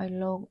ចង់ឲ្យ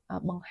លោក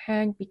បង្ហា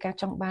ញពីការ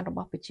ចង់បានរប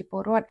ស់ប្រជាព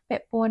លរដ្ឋពា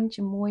ក់ព័ន្ធ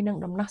ជាមួយនឹង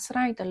ដំណោះស្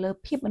រាយទៅលើ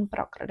ភាពមិនប្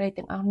រក្រតី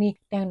ទាំងអស់នេះ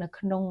ទាំងនៅ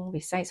ក្នុង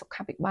វិស័យសុ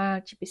ខាភិបាល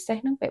ជាពិសេស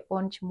នឹងពាក់ព័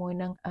ន្ធជាមួយ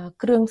នឹង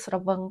គ្រឿងស្រ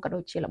វឹងក៏ដូ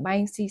ចជាល្បែ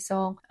ងស៊ីស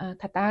ង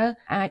ថាតើ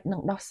អាចនឹ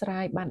ងដោះស្រា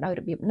យបានដោយ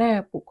របៀបណា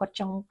ពួកគាត់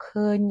ចង់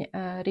ឃើញ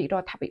រាជរ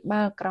ដ្ឋាភិ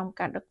បាលក្រោម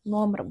ការដឹក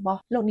នាំរបស់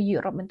លោកនាយក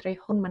រដ្ឋមន្ត្រី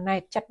ហ៊ុនម៉ាណែ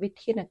តចាត់វិ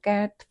ធានកា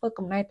រធ្វើ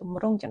កំណែទ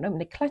ម្រង់ចំណុច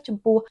ម្តេចខ្លះចំ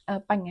ពោះ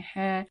បញ្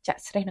ហាចា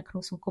ក់ស្រេះនៅក្នុ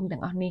ងសង្គមទាំ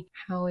ងអស់នេះ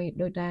ហើយ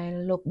ដោយដែល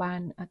លោកបា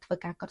នធ្វើ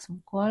ការកត់ស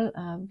ម្គាល់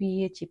វា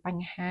ជាប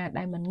ញ្ហា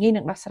ដែលមិនងាយ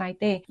នឹងដោះស្រាយ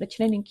ទេដូច្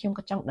នេះនាងខ្ញុំ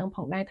ក៏ចង់ដឹងផ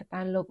ងដែរថា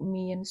តើលោក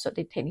មានសុទ្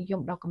ធិដ្ឋិនិយ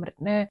មដល់កម្រិត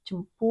ណាចំ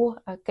ពោះ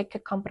កិច្ចខិ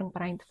តខំប្រឹង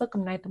ប្រែងធ្វើ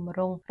កំណែទម្រ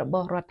ង់រប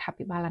ស់រដ្ឋា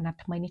ភិបាលអាណត្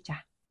តិថ្មីនេះចា៎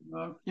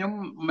ខ្ញុំ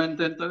មែន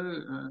ទែនទៅ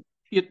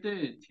ធៀ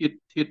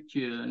ប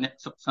ជាអ្នក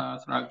សិក្សា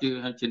ស្រាវជ្រាវ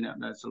ហើយជាអ្នក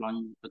ដែលស្រឡា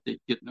ញ់ប្រទេស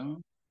ជាតិហ្នឹង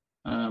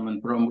មិន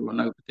ព្រមរស់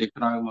នៅប្រទេស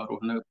ក្រៅមករ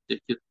ស់នៅប្រទេស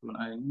ជាតិខ្លួន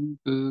ឯង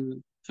គឺ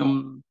ខ្ញុំ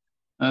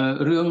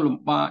រឿងលំ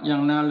បាកយ៉ា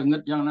ងណាល្ងឹ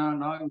តយ៉ាងណា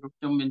ដល់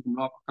ខ្ញុំមានទម្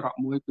លាប់អាក្រក់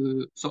មួយគឺ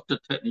សុខចិ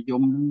ត្តនិយ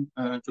ម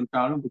ជួន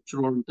កាលវាជ្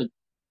រុលបន្តិច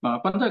បាទ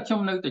ប៉ុន្តែខ្ញុំ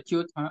នៅតែជឿ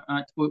ថាអា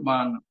ចធ្វើ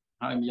បាន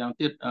ហើយម្យ៉ាង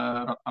ទៀត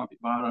រដ្ឋាភិ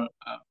បាលរ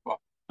ប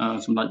ស់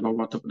សម្ដេចបវ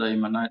រធិបតី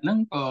ម៉ាណែតហ្នឹង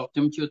ក៏ខ្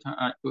ញុំជឿថា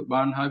អាចធ្វើ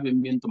បានហើយវា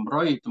មានតម្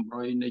រុយ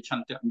នៃឆ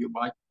ន្ទៈនយោ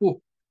បាយខ្ពស់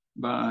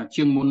បាទ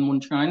ជាងមុន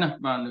ឆ្ងាយណាស់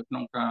បាទនៅក្នុ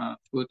ងការ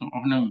ធ្វើទាំងអ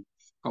ស់ហ្នឹង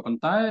ក៏ប៉ុន្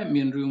តែ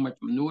មានរឿងមួយ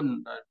ចំនួន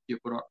ដែលជា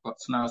ប្រវត្តិគាត់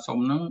ស្នើសុំ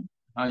ហ្នឹង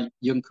ហើយ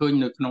យើងឃើញ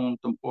នៅក្នុង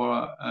ទំព័រ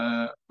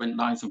បណ្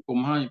ដាញសង្គម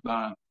ហើយ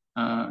បាទ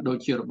ដូច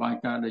ជារបាយ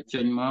ការណ៍ដែល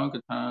ចេញមកគឺ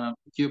ថា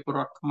ប្រជាពលរ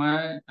ដ្ឋខ្មែ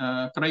រ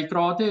ក្រីក្រ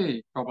ទេ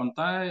ក៏ប៉ុន្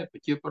តែប្រ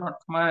ជាពលរដ្ឋ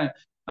ខ្មែរ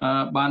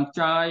បាន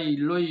ចាយ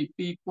លុយ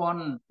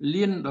 $2,000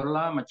 លាន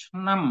មួយឆ្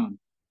នាំ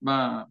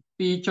បា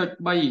ទ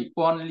2.3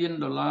 ពាន់លាន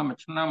$មួយ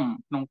ឆ្នាំ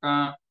ក្នុងកា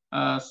រ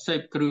សេ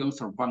ពគ្រឿង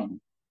ស្រវឹង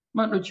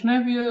បាទដូច្នេះ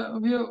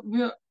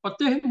វាប្រ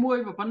ទេសមួយ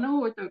ប៉ុណ្ណឹង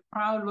វាទៅប្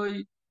រើលុយ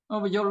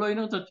វាយកលុយ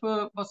នោះទៅធ្វើ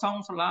បសង់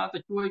សាលាទៅ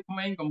ជួយក្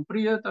មេងកំព្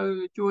រាទៅ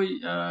ជួយ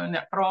អ្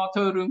នកក្រធ្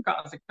វើរឿងក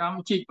សិកម្ម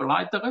ជីកបន្លា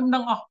យទឹកអីមិនដឹ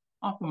ងអស់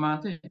ប្រមាណ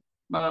ទេ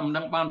បាទមិន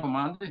ដឹងបានប្រ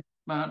មាណទេ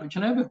បាទដូ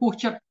ច្នេះវាហួស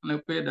ចិត្តនៅ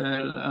ពេលដែ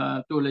ល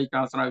តួលេខ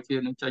ការស្រាវជ្រាវ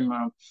នឹងចេញម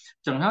ក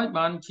ចឹងហើយ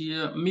បានជា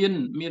មា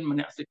នម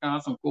នសិការ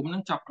សង្គមនឹ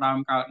ងចាប់ផ្ដើម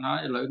កើតហើយ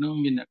ឥឡូវនឹង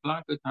មានអ្នកខ្លះ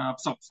គឺថា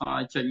ផ្សព្វផ្សាយ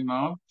ចេញម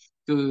ក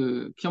គឺ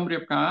ខ្ញុំរៀ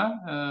បការ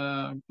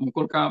មង្គ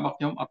លការរបស់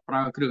ខ្ញុំអត់ប្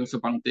រើគ្រឿងស្រ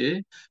វឹងទេ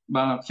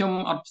បាទខ្ញុំ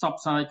អត់ផ្សព្វ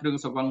ផ្សាយគ្រឿង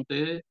ស្រវឹង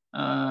ទេ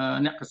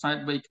អ្នកកសែត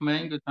វ័យក្មេ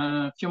ងគឺថា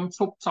ខ្ញុំឈ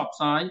ប់ផ្សព្វផ្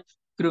សាយ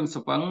គ្រឿងស្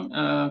រវឹង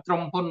ក្រុ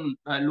មហ៊ុន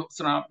ដែលលក់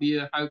ស្រាបៀរ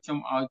ហៅខ្ញុំ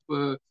ឲ្យធ្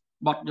វើ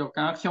បត់យក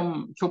ការខ្ញុំ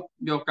ឈប់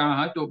យកការ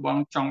ហើយទោះបង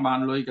ចង់បាន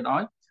លុយក៏ដោ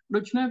យដូ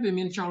ច្នេះវា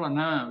មានចល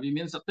នាវា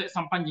មានសតិស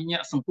ម្បញ្ញៈ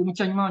សង្គម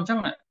ចេញមកអញ្ចឹង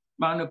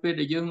បាទនៅពេល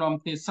ដែលយើងនាំ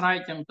គ្នាស្រែក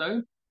អញ្ចឹងទៅ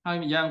ហើយ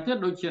ម្យ៉ាងទៀត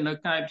ដូចជានៅ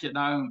កែបជា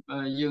ដើម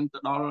យើងទៅ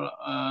ដល់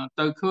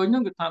ទៅឃើញហ្នឹ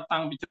ងគឺថាតាំ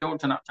ងពីចូល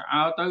ចំណាក់ឆ្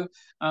អើទៅ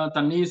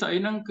តានីស្អី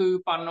ហ្នឹងគឺ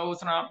ប៉ាណូ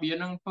ស្រាបៀរ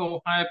ហ្នឹងហូរ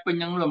ហែពេញ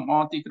ហ្នឹងលំអ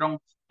ទីក្រុង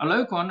ឥឡូ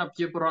វគ្រាន់តែ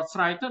ជាប្រវត្តិស្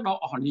រែកទៅដ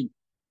ល់អស់លីង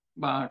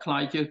បាទខ្លា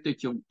យជាទៅ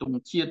ជំទង់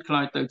ជាតិខ្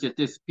លាយទៅជា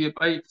ទេសភាព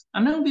អី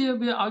អាហ្នឹងវា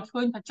ឲ្យ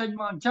ឃើញថាចេញ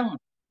មកអញ្ចឹង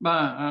បា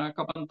ទ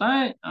ក៏ប៉ុន្តែ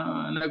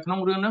នៅក្នុង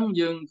រឿងហ្នឹង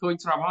យើងឃើញ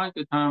ស្រាប់ហើយ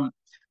គឺថា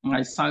ថ្ងៃ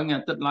សៅរ៍ថ្ងៃ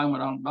អាទិត្យឡើង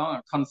ម្ដង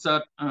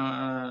concert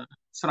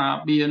ស្រា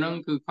បៀរហ្នឹង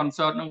គឺ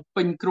concert ហ្នឹង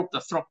ពេញគ្រប់តែ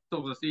ស្រុកទុ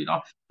កស៊ីដ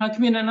ល់ហើយ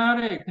គ្មានអ្នកណា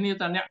ទេគ្នា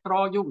តែអ្នកក្រ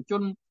យុវជ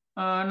ន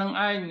នឹង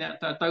ឯងអ្នក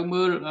ទៅ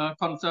មើល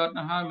concert ហ្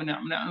នឹងហើយម្នា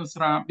ក់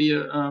ស្រាបៀរ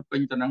ពេ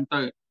ញទៅហ្នឹង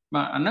ទៅ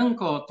បាទអាហ្នឹង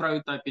ក៏ត្រូវ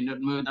តែពិនិត្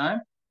យមើលដែរ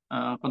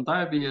ប៉ុន្តែ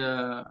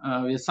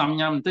វាសំ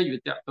ញាំបន្តិចវា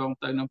តាក់ទង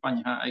ទៅនឹងប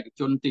ញ្ហាឯក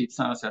ជនទីផ្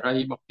សារសេរី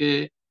របស់គេ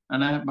អា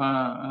ណាបា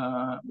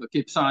ទគេ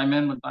ផ្សាយមែ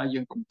នប៉ុន្តែយើ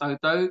ងកុំ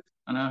ទៅ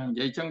អាណានិ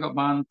យាយចឹងក៏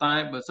បានតែ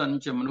បើសិន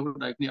ជាមនុស្ស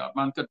ដែលគ្នាអត់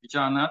បានគិតពិ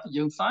ចារណាទៅ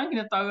យើងផ្សាយគ្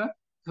នាទៅ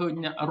ឃើញ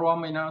អ្នករំ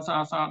ឯណា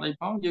សាអី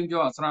ផងយើងយ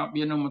កអាស្រា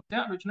បៀរនឹងមកតា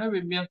ក់ដូច្នេះ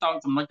វាមានតោង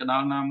ចំណុចកណ្ដា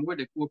លណាមួយ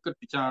ដែលគួរគិត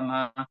ពិចារ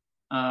ណា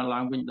ឡើ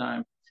ងវិញដែរ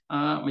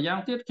ម្យ៉ាង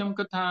ទៀតខ្ញុំ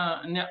គិតថា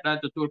អ្នកដែល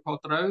ទទួលខុស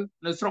ត្រូវ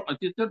នៅស្រុកឯ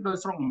ទៀតដោយ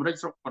ស្រុកអាមេរិក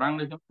ស្រុកបារាំង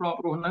ដែលខ្ញុំធ្លាប់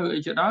រស់នៅ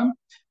អីជាដើម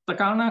ត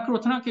កាលណាគ្រោះ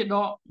ថ្នាក់គេ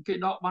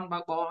ដកបានបើ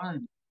កបរហើយ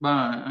បា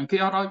ទគេ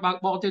អត់ឲ្យបើក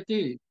បរ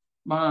ទេ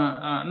បា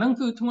ទហ្នឹង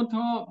គឺធ្ងន់ធ្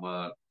ងរ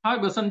ហើយ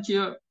បើសិនជា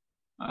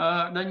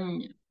ដេញ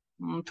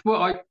ធ្វើ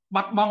ឲ្យ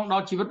បាត់បង់ដ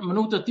ល់ជីវិតម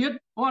នុស្សទៅទៀត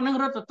អាហ្នឹង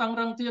រត់ទៅតឹង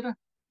រឹងទៀត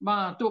បា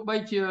ទទោះបី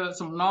ជា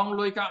សំណង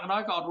លុយកាក់ក៏ដោ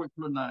យក៏អត់រួចខ្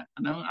លួនដែរ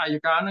អាហ្នឹងអាយ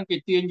កាហ្នឹងគេ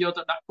ទាញយក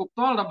ទៅដាក់គុក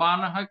តលតែបាន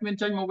ហើយគ្មាន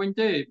ចេញមកវិញ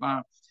ទេបា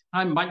ទ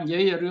ហើយមិនបាច់និយា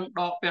យរឿង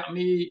ដកពាក់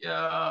មី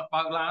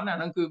បើកឡានអា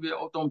ហ្នឹងគឺវា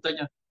អូតូម៉ាទិក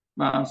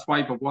បាទស្វ័យ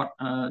ប្រវត្តិ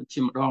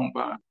ជាម្ដង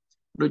បាទ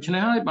ដូច្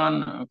នេះហើយបាន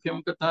ខ្ញុំ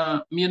គិតថា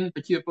មានប្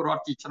រជាពលរដ្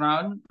ឋជាច្រើ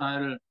នដែ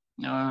ល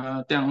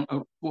ទាំង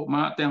ពួក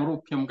ម៉ាទាំងរូប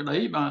ខ្ញុំក្តី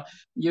បាទ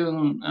យើង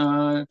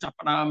ចាប់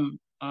ផ្ដើម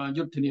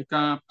យុទ្ធនា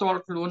ការផ្ទាល់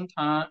ខ្លួន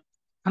ថា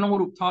ក្នុង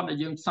រូបថតដែល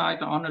យើងផ្សាយ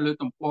ទៅអស់នៅលើ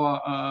ទំព័រ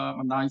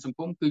បណ្ដាញសង្គ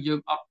មគឺយើង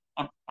អ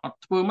ត់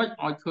ធ្វើម៉េច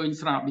ឲ្យឃើញ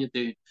ស្រាបៀរ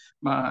ទេ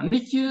បាទ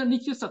នេះ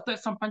ជាសតិ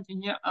សម្ប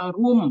ញ្ញៈ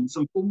រួមស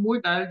ង្គមមួយ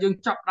ដែលយើង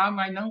ចាប់ដើមថ្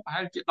ងៃហ្នឹងប្រ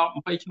ហែលជា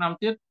10-20ឆ្នាំ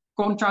ទៀត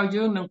កូនចៅ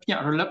យើងនឹងភ្ញា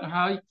ក់រលឹក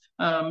ហើយ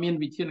មាន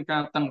វិធានកា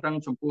រតឹងរឹង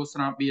ចំពោះស្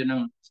រាបៀរហ្នឹ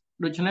ង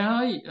ដូច្នេះ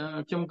ហើយ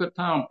ខ្ញុំគិត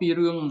ថាអំពី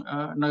រឿង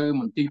នៅ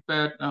មន្ទីរពេ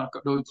ទ្យក៏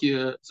ដូចជា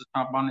ស្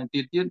ថាប័នឯ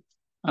ទៀត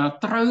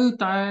ត្រូវ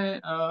តែ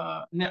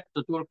អ្នកទ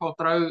ទួលខុស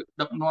ត្រូវ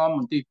ដឹកនាំម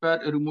ន្ទីរពេទ្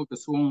យឬមួយក្រ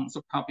សួង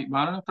សុខាភិ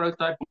បាលត្រូវ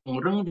តែព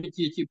ង្រឹងវិជ្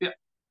ជាជីវៈ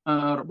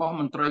របស់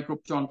មន្ត្រីគ្រ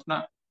ប់ជាន់ថ្នា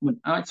ក់មិន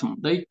អាចសម្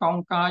ដីកោង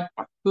កាច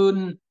ប៉ះពើន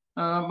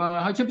បាទ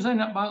ហើយជាពិសេស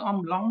អ្នកបើកអំ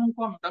ឡុងហ្នឹង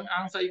គាត់មិនដឹង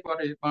អាងស្អីគាត់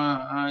ទេបាទ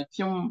ខ្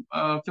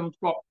ញុំ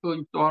ធ្លាប់ឃើញ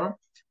ផ្ទាល់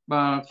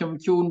បាទខ្ញុំ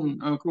ជូន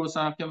គ្រួ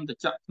សារខ្ញុំទៅ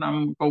ចាក់ថ្នាំ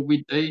កូវី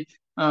ដអី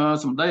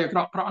សម្ដីអាក្រ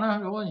ក់ណាស់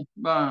អូយ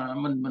បា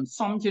ទមិនស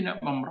មជាអ្នក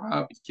បម្រើ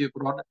ប្រជាពល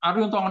រដ្ឋ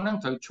រឿងទាំងហ្នឹង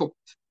ត្រូវឈប់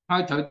ហើ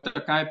យត្រូវតែ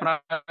កែប្រែ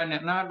អ្ន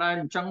កណាដែល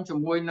អញ្ចឹងជា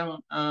មួយនឹង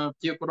ប្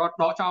រជាពលរដ្ឋ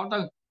ដកចោលទៅ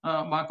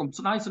បាទកុំ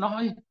ស្ដាយស្នោះ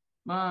អី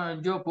បា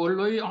ទយកពល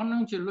លុយអស់ហ្នឹ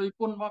ងជាលុយ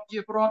ពន្ធរបស់ប្រជា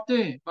ពលរដ្ឋទេ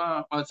បា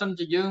ទបើសិន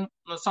ជាយើង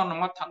សន្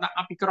មត់ថាដាក់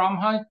អភិក្រម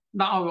ហើយ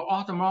ដាក់ឲ្យអ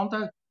ស់តែម្ដងទៅ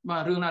បា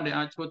ទរឿងណាដែល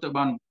អាចធ្វើទៅ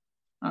បាន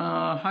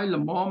ហើយ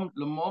ល្ម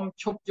ម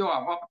ឈប់យកអ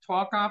វប្បធ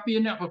ម៌ការពារ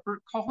អ្នកប្រព្រឹ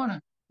ត្តខុសណា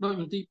ដោយ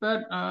មន្ទីរពេទ្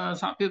យ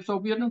សហភាពសូ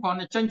វៀតហ្នឹងគ្រាន់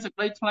តែចេញសេច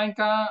ក្តីថ្លែង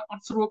ការណ៍អ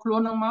ត់ស្រួលខ្លួ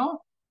នហ្នឹងមក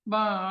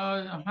បាទ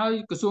ហើយ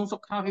ក្រសួងសុ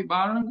ខាភិ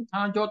បាលហ្នឹង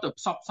ថាយកទៅ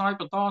ផ្សព្វផ្សាយ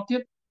បន្តទៀ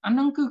តអាហ្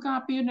នឹងគឺការ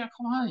ពារអ្នក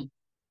ខុសហើយ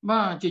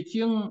បាទជា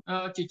ជា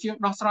ង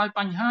ដោះស្រាយប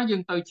ញ្ហាយើ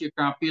ងទៅជា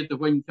ការពារទៅ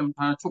វិញខ្ញុំ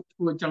ថាឈប់ធ្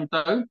វើអញ្ចឹង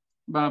ទៅ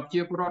បាទប្រ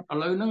ជាពលរដ្ឋឥ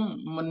ឡូវហ្នឹង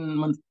មិន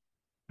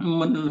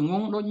ល្ង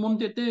ងដូចមុន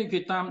ទៀតទេគេ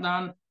តាមដា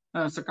ន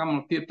សកម្ម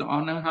ភាពទាំងអ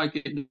ស់ហ្នឹងហើយ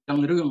គេដឹង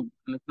រឿង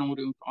នៅក្នុង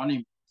រឿងទាំងអស់នេះ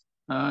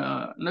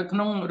នៅក្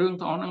នុងរឿង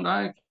ទាំងអស់ហ្នឹងដែ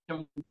រខ្ញុំ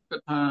គិ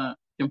តថា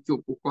ខ្ញុំជួប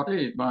ពួកគាត់ទេ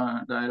បា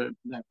ទដែ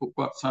លពួក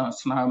គាត់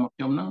ស្នើមក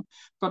ខ្ញុំហ្នឹង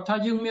គាត់ថា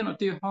យើងមានឧ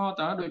ទាហរណ៍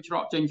តើដោយច្រ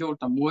កចេញចូល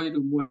តែមួយ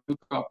ឬមួយ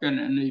ក៏កណ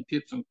ន័យភា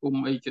ពសង្គម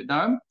អីជា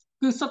ដើម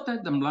គឺសុទ្ធតែ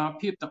តម្លា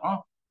ភាពទាំងអ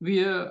ស់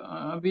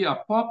វាអ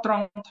ភ័ព្វត្រ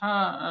ង់ថា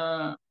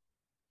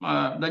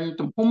ដេញ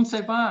ទំហំ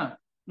សេវា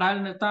ដែល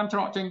នៅតាមច្រ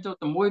កចេញចូល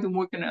ទៅមួយឬ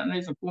មួយគណនី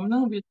សង្គមហ្នឹ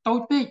ងវាតូច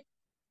ពេក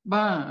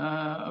បា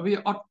ទវា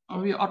អ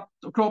ត់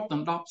គ្របដ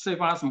ណ្ដប់សេ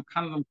វាសំខា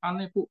ន់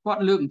នេះពួកគា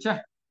ត់លើកអញ្ចេះ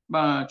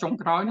បាទចុង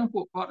ក្រោយហ្នឹង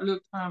ពួកគាត់លើក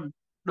ថា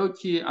ដូច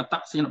ជាអត្ត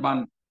សញ្ញាណប័ណ្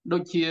ណដូ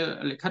ចជា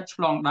លិខិត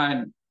ឆ្លងដែន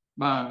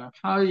បាទ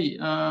ហើយ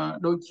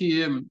ដូចជា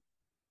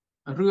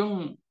រឿង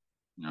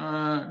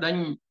ដេញ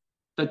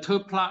ទៅធ្វើ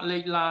ផ្លាកលេ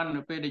ខឡាន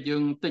នៅពេលដែលយើ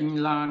ងទិញ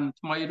ឡាន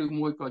ថ្មីឬ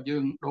មួយក៏យើ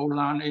ងដូរ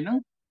ឡានអីហ្នឹង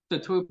ទៅ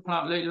ធ្វើផ្លា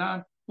កលេខឡាន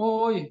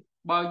អូយ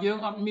បើយើង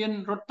អត់មាន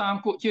រត់តាម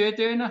ពួកជេរ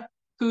ទេណា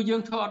គឺយើ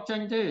ងធ្វើអត់ចេ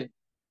ញទេ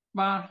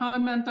បាទហើយ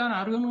មែនតើ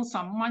អារឿងនឹង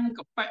សាមញ្ញក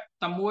ប៉ិ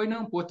តែមួយនឹ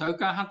ងព្រោះត្រូវ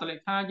ការហត្ថលេ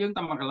ខាយើង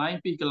តែមួយកន្លែង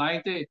ពីរកន្លែង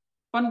ទេ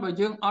ប៉ុន្តែបើ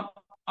យើងអត់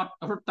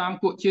រត់តាម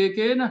ពួកជេរ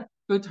គេណា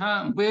គឺថា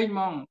វែងហ្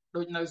មង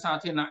ដូចនៅសា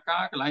ធារណកា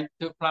រកន្លែង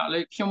ធ្វើផ្លាកលេ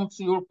ខខ្ញុំ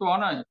ស្រួលផ្ទាល់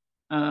ហើយ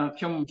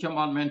ខ្ញុំ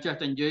អត់មែនចេះ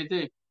តែនិយាយ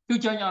ទេគឺ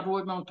ចាញ់អត់រួ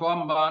ចហ្មងធម្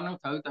មតានឹង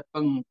ត្រូវតែ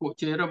ពឹងពួក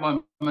ជេរមក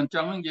មិនអញ្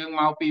ចឹងយើង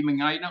មកពីមួយ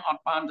ថ្ងៃហ្នឹងអ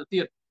ត់បានទៅ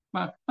ទៀត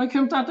បាទហើយខ្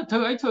ញុំថាទៅធ្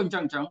វើអីធ្វើអញ្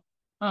ចឹង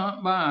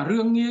បាទរឿ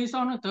ងងាយ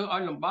សោះនឹងធ្វើឲ្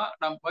យលំបាក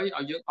ដើម្បី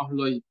ឲ្យយើងអស់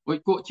លុយព្រោះ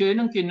ពួកជេរហ្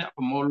នឹងគេអ្នក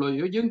ប្រមូលលុយ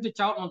យើងទៅ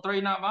ចោទមន្ត្រី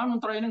ណាបានម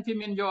ន្ត្រីហ្នឹងគេ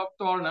មានយកផ្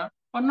ទាល់ណា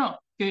ប៉ុណ្ណោះ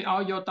គេឲ្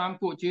យយកតាម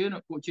ពួកជេរអ្ន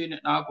ក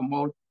ដើរប្រ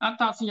មូលអត្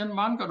តសញ្ញាណ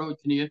ប័ណ្ណក៏ដូច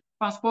គ្នា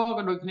ប៉ាសពត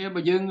ក៏ដូចគ្នា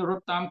បើយើងរ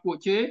ត់តាមពួក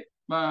ជេរ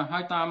បាទហើ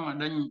យតាម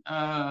ដេញ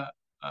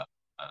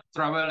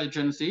travel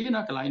agency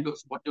ណាកន្លែងលក់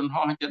សំបុត្រយន្ត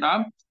ហោះជាដើម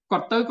គា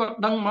ត់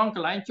ដឹងហ្មងក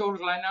ន្លែងចូល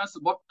កន្លែងណា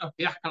សំបុត្រផ្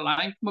ទះកន្លែ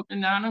ងមុខ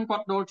ណាហ្នឹងគា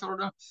ត់ដូរចូល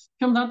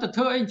ខ្ញុំថាទៅ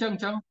ធ្វើអីអញ្ចឹ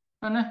ង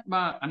ណា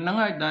បាទអាហ្នឹង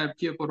ហើយដែល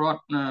ជាពលរដ្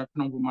ឋក្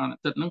នុងប្រមាណអា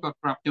ទិត្យហ្នឹងគាត់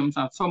ប្រាប់ខ្ញុំ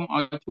ថាសុំ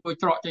ឲ្យធ្វើ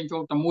ច្រកចេញចូ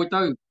លតែមួយ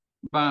ទៅ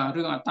បាទ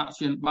រឿងអត្តស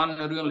ញ្ញាណប័ណ្ណ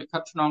រឿងលិខិ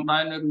តឆ្លងដែ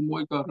នឬមួ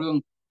យក៏រឿង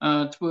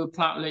ធ្វើផ្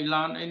លាកលេខ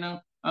ឡានអីហ្នឹង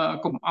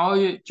កុំឲ្យ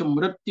ច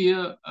ម្រិត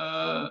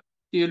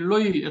ជាលុ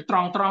យត្រ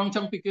ង់អញ្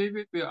ចឹងពីគេ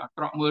វាអា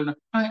ក្រក់មើលណា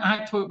ហើយអាច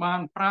ធ្វើបាន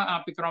ប្រើអ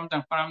ភិក្រម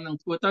ទាំង5នឹង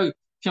ធ្វើទៅ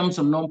ខ្ញុំ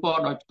សំណូមពរ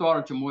ដោយផ្ទាល់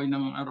ជាមួយនឹ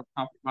ងរដ្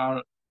ឋាភិបាល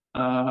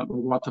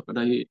រដ្ឋាភិ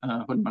បាល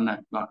ហ៊ុនម៉ាណែត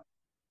បាទ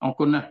អរ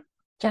គុណណាស់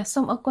ចាសសូ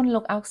មអរគុណ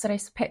លោកអោកស្រី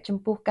សុភ័ក្រចំ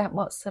ពោះការ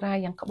បកស្រាយ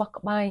យ៉ាងក្បោះ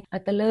ក្បាយ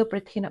ទៅលើប្រ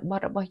ធានបទ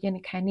របស់យើង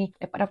នៅខែនេះ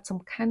ដែលផ្ដោតសំ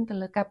ខាន់ទៅ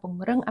លើការព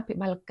ង្រឹងអភិ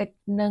បាលកិច្ច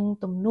និង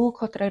ទំនួល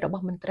ខុសត្រូវរប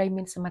ស់មន្ត្រី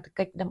មានសមត្ថ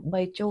កិច្ចដើម្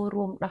បីចូល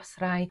រួមដោះ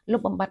ស្រាយលុប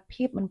បំបាត់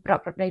ភាពមិនប្រ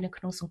ក្រតីនៅ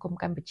ក្នុងសង្គម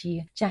កម្ពុជា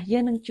ចាសយើ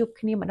ងនឹងជួប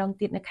គ្នាម្ដង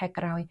ទៀតនៅខែ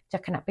ក្រោយចា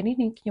សគណៈពេលនេះ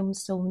នាងខ្ញុំ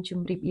សូមជ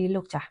ម្រាបលា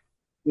លោកចាស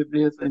ជម្រាប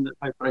លាស្អីទៅ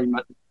ប្រិយមិ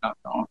ត្តទាំង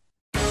អស់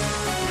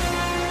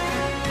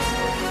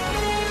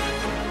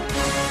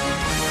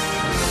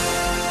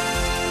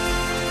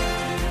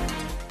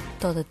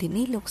តទៅទី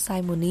នេះលោកសៃ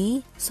មូនី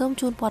សូម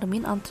ជូនព័ត៌មា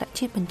នអន្តរ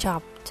ជាតិបញ្ច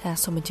ប់ចាស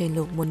សូមអញ្ជើញ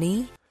លោកមូនី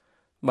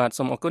បាទ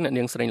សូមអរគុណអ្នក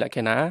នាងស្រីលក្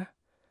ខិណា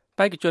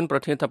បេក្ខជនប្រ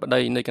ធានាធិប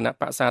តីនៃគណៈ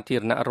បក្សសាធា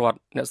រណរដ្ឋ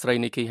អ្នកស្រី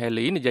Nikki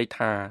Haley និយាយ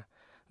ថា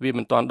វា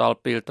មិនទាន់ដល់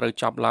ពេលត្រូវ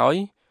ចប់ឡើយ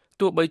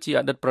ទោះបីជា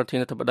អតីតប្រធា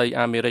នាធិបតី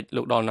អាមេរិក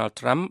លោក Donald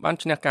Trump បាន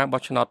ឈ្នះការ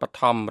បោះឆ្នោតប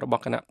ឋមរប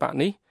ស់គណៈបក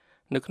នេះ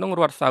នៅក្នុង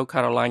រដ្ឋ South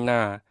Carolina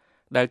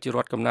ដែលជារ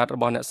ដ្ឋកំណើតរ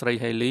បស់អ្នកស្រី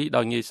Haley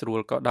ដោយងាយស្រួល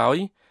ក៏ដោយ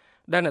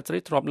ដែលអ្នកស្រី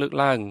ធ្លាប់លើក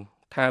ឡើង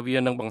ថាវា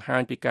នឹងបង្ហា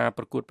ញពីការ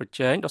ប្រកួតប្រ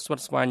ជែងដ៏ស្វិត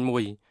ស្វាញមួ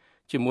យ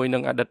ជាមួយនឹ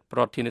ងអតីតប្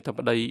រធានាធិប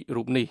តី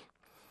រូបនេះ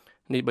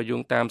បើយោ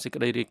ងតាមសេច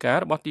ក្តីរាយការ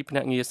ណ៍របស់ទីភ្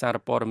នាក់ងារសារ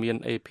ព័ត៌មាន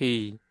AP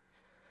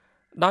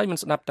ដោយមិន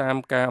ស្ដាប់តាម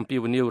ការអំពា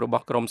វនាវរប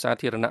ស់ក្រមសា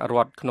ធារណរ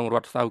ដ្ឋក្នុងរ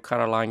ដ្ឋ South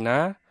Carolina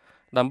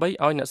ដើម្បី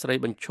ឲ្យអ្នកស្រី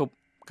បញ្ឈប់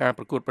ការ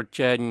ប្រកួតប្រ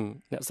ជែង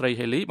អ្នកស្រី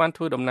Haley បាន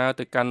ធ្វើដំណើរ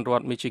ទៅកាន់រ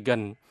ដ្ឋ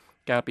Michigan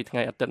កាលពីថ្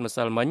ងៃអាទិត្យម្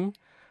សិលមិញ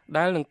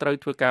ដែលនឹងត្រូវ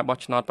ធ្វើការបោះ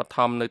ឆ្នោតបឋ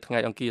មនៅថ្ងៃ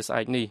អង្គារស្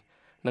អែកនេះ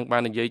នឹងបា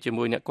ននិយាយជា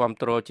មួយអ្នកគាំ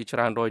ទ្រជាច្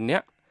រើនរយនា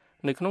ក់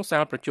នៅក្នុងសា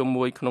លប្រជុំ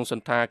មួយក្នុងស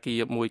ន្តាគា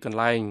រមួយកន្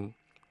លែង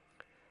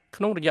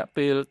ក្នុងរយៈ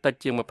ពេលតិច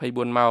ជាង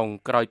24ម៉ោង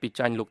ក្រោយពី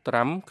ចាញ់លោកត្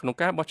រាំក្នុង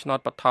ការបោះឆ្នោត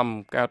បឋម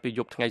កាលពីយ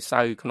ប់ថ្ងៃ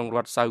សៅរ៍ក្នុងរ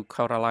ដ្ឋ South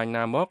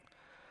Carolina មក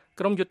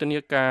ក្រុមយុទ្ធនា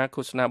ការ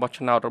ឃោសនាបោះ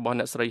ឆ្នោតរបស់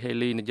អ្នកស្រី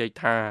Haley និយាយ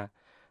ថា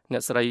អ្ន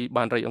កស្រី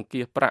បានរៃអង្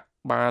គាសប្រាក់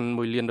បាន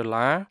$1 លាន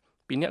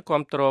ពីអ្នក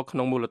គាំទ្រក្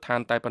នុងមូលដ្ឋាន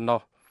តែប៉ុណ្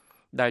ណោះ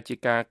ដែលជា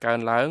ការកើន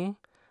ឡើង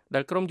ដែ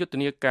លក្រុមយុទ្ធ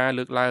នាការ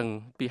លើកឡើង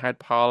ពីហេតុ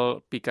ផល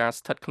ពីការ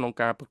ស្ថិតក្នុង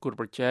ការប្រកួត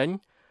ប្រជែង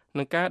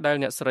នឹងការដែល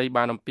អ្នកស្រី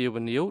បានអំពាវ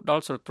នាវដ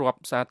ល់ស្រទាប់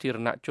សាធារ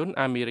ណជន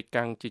អាមេរិក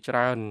កាំងជាច្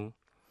រើន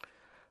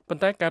ប៉ុ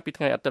ន្តែកាលពី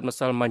ថ្ងៃអាទិត្យម្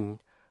សិលមិញ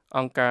អ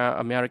ង្គការ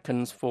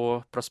Americans for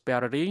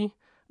Prosperity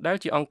ដែល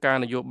ជាអង្គការ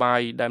នយោបា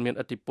យដែលមាន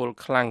ឥទ្ធិពល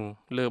ខ្លាំង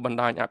លើបណ្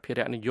ដាញអភិរ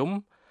ក្សនិយម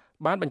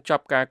បានបញ្ច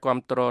ប់ការគាំ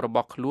ទ្ររប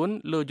ស់ខ្លួន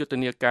លើយុទ្ធ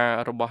នាការ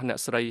របស់អ្នក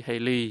ស្រី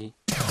Haley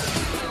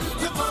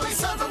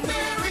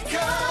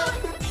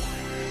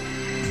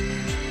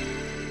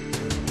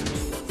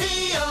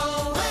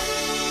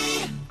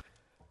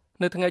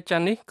នៅថ្ងៃច័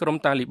ន្ទនេះក្រុម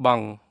តាលីប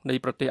ង់នៃ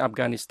ប្រទេសអាហ្វហ្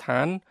គានីស្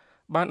ថាន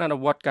បានអនុ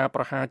វត្តការ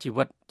ប្រហារជី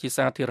វិតជា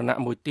សាធារណៈ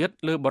មួយទៀត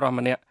លើបុរស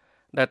ម្នាក់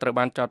ដែលត្រូវ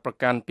បានចោទប្រ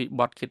កាន់ពី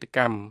បទឃាតក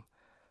ម្ម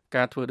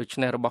ការធ្វើដូច្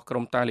នេះរបស់ក្រុ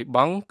មតាលីប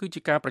ង់គឺ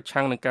ជាការប្រ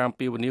ឆាំងនឹងការអំ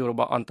ពាវនាវរ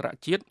បស់អន្តរ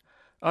ជាតិ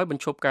ឲ្យប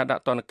ញ្ឈប់ការដា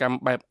ក់ទណ្ឌកម្ម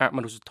បែបអម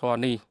នុស្សធម៌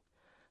នេះ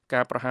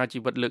ការប្រហារជី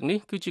វិតលើកនេះ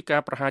គឺជាកា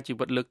រប្រហារជី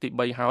វិតលើកទី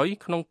3ហើយ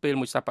ក្នុងពេល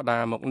មួយសប្តា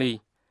ហ៍មកនេះ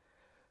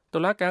តុ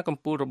លាការកំ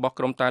ពូលរបស់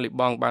ក្រុមតាលី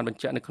បង់បានបញ្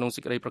ជាក់នៅក្នុងសេ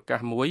ចក្តីប្រកា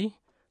សមួយ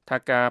ថា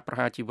ការប្រ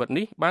ហារជីវិត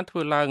នេះបានធ្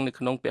វើឡើងនៅ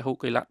ក្នុងពហុ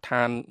កីឡដ្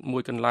ឋានមួ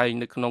យកន្លែង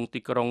នៅក្នុងទី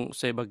ក្រុង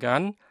សេបាហ្គា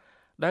ន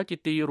ដែលជា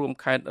ទីរួម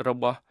ខេត្តរ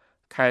បស់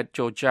ខេត្ត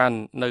ជូចាន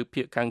នៅ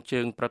ភាគខាងជើ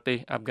ងប្រទេស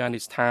អាហ្វហ្គានី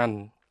ស្ថាន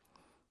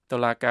តុ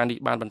លាការនេះ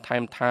បានបន្ថែ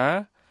មថា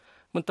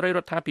មន្ត្រីរ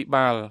ដ្ឋាភិ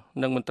បាល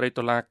និងមន្ត្រី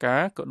តុលាកា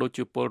រក៏ដូច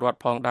ជាពលរដ្ឋ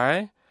ផងដែរ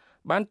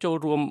បានចូល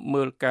រួម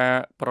មើលការ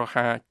ប្រ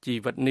ហារជី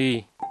វិតនេះ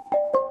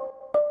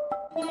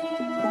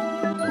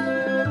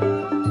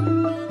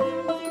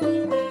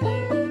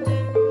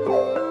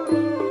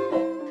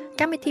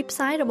កម្មវិធីផ្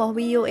សាយរបស់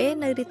VOA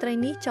នៅរាត្រី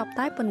នេះចប់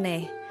តែប៉ុណ្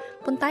ណេះ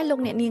ប៉ុន្តែលោក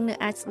អ្នកនាងនៅ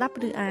អាចស្ដាប់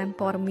ឬអាន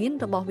ព័ត៌មាន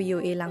របស់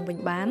VOA ឡើងវិញ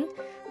បាន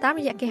តាម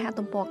រយៈគេហ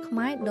ទំព័រ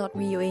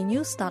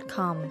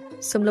khmer.voanews.com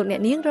សូមលោកអ្នក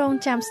នាងរង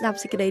ចាំស្ដាប់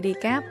សេចក្តីរាយ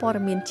ការណ៍ព័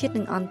ត៌មានជាតិ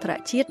និងអន្តរ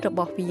ជាតិរប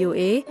ស់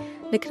VOA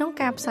នៅក្នុង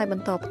ការផ្សាយប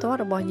ន្តផ្ទាល់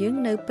របស់យើង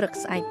នៅព្រឹក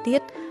ស្អែកទៀ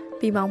ត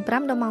ពីម៉ោង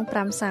 5 ដល់ម៉ោង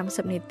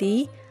 5:30 នាទី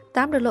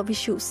តាមរលកវិ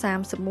ទ្យុ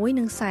 31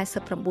 និង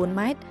 49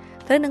 ម៉ែត្រ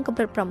ត្រូវនឹងកម្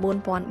រិត 9320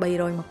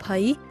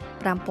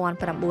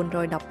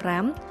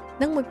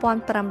 5915 និង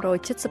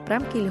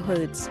 1575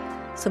 kHz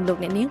សំលោក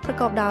អ្នកនាងប្រ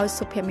កបដោយ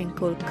សុភមង្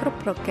គលគ្រប់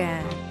ប្រកា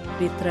រ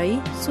រាត្រី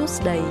សួ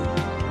ស្តី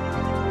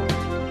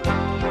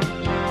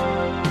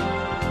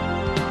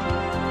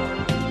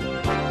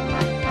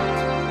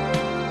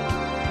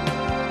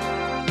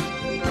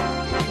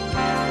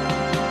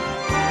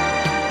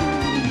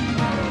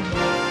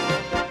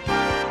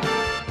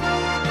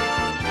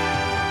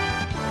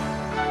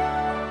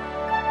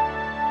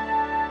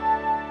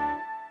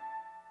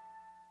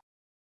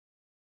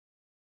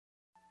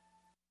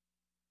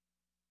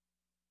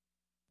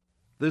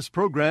This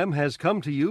program has come to you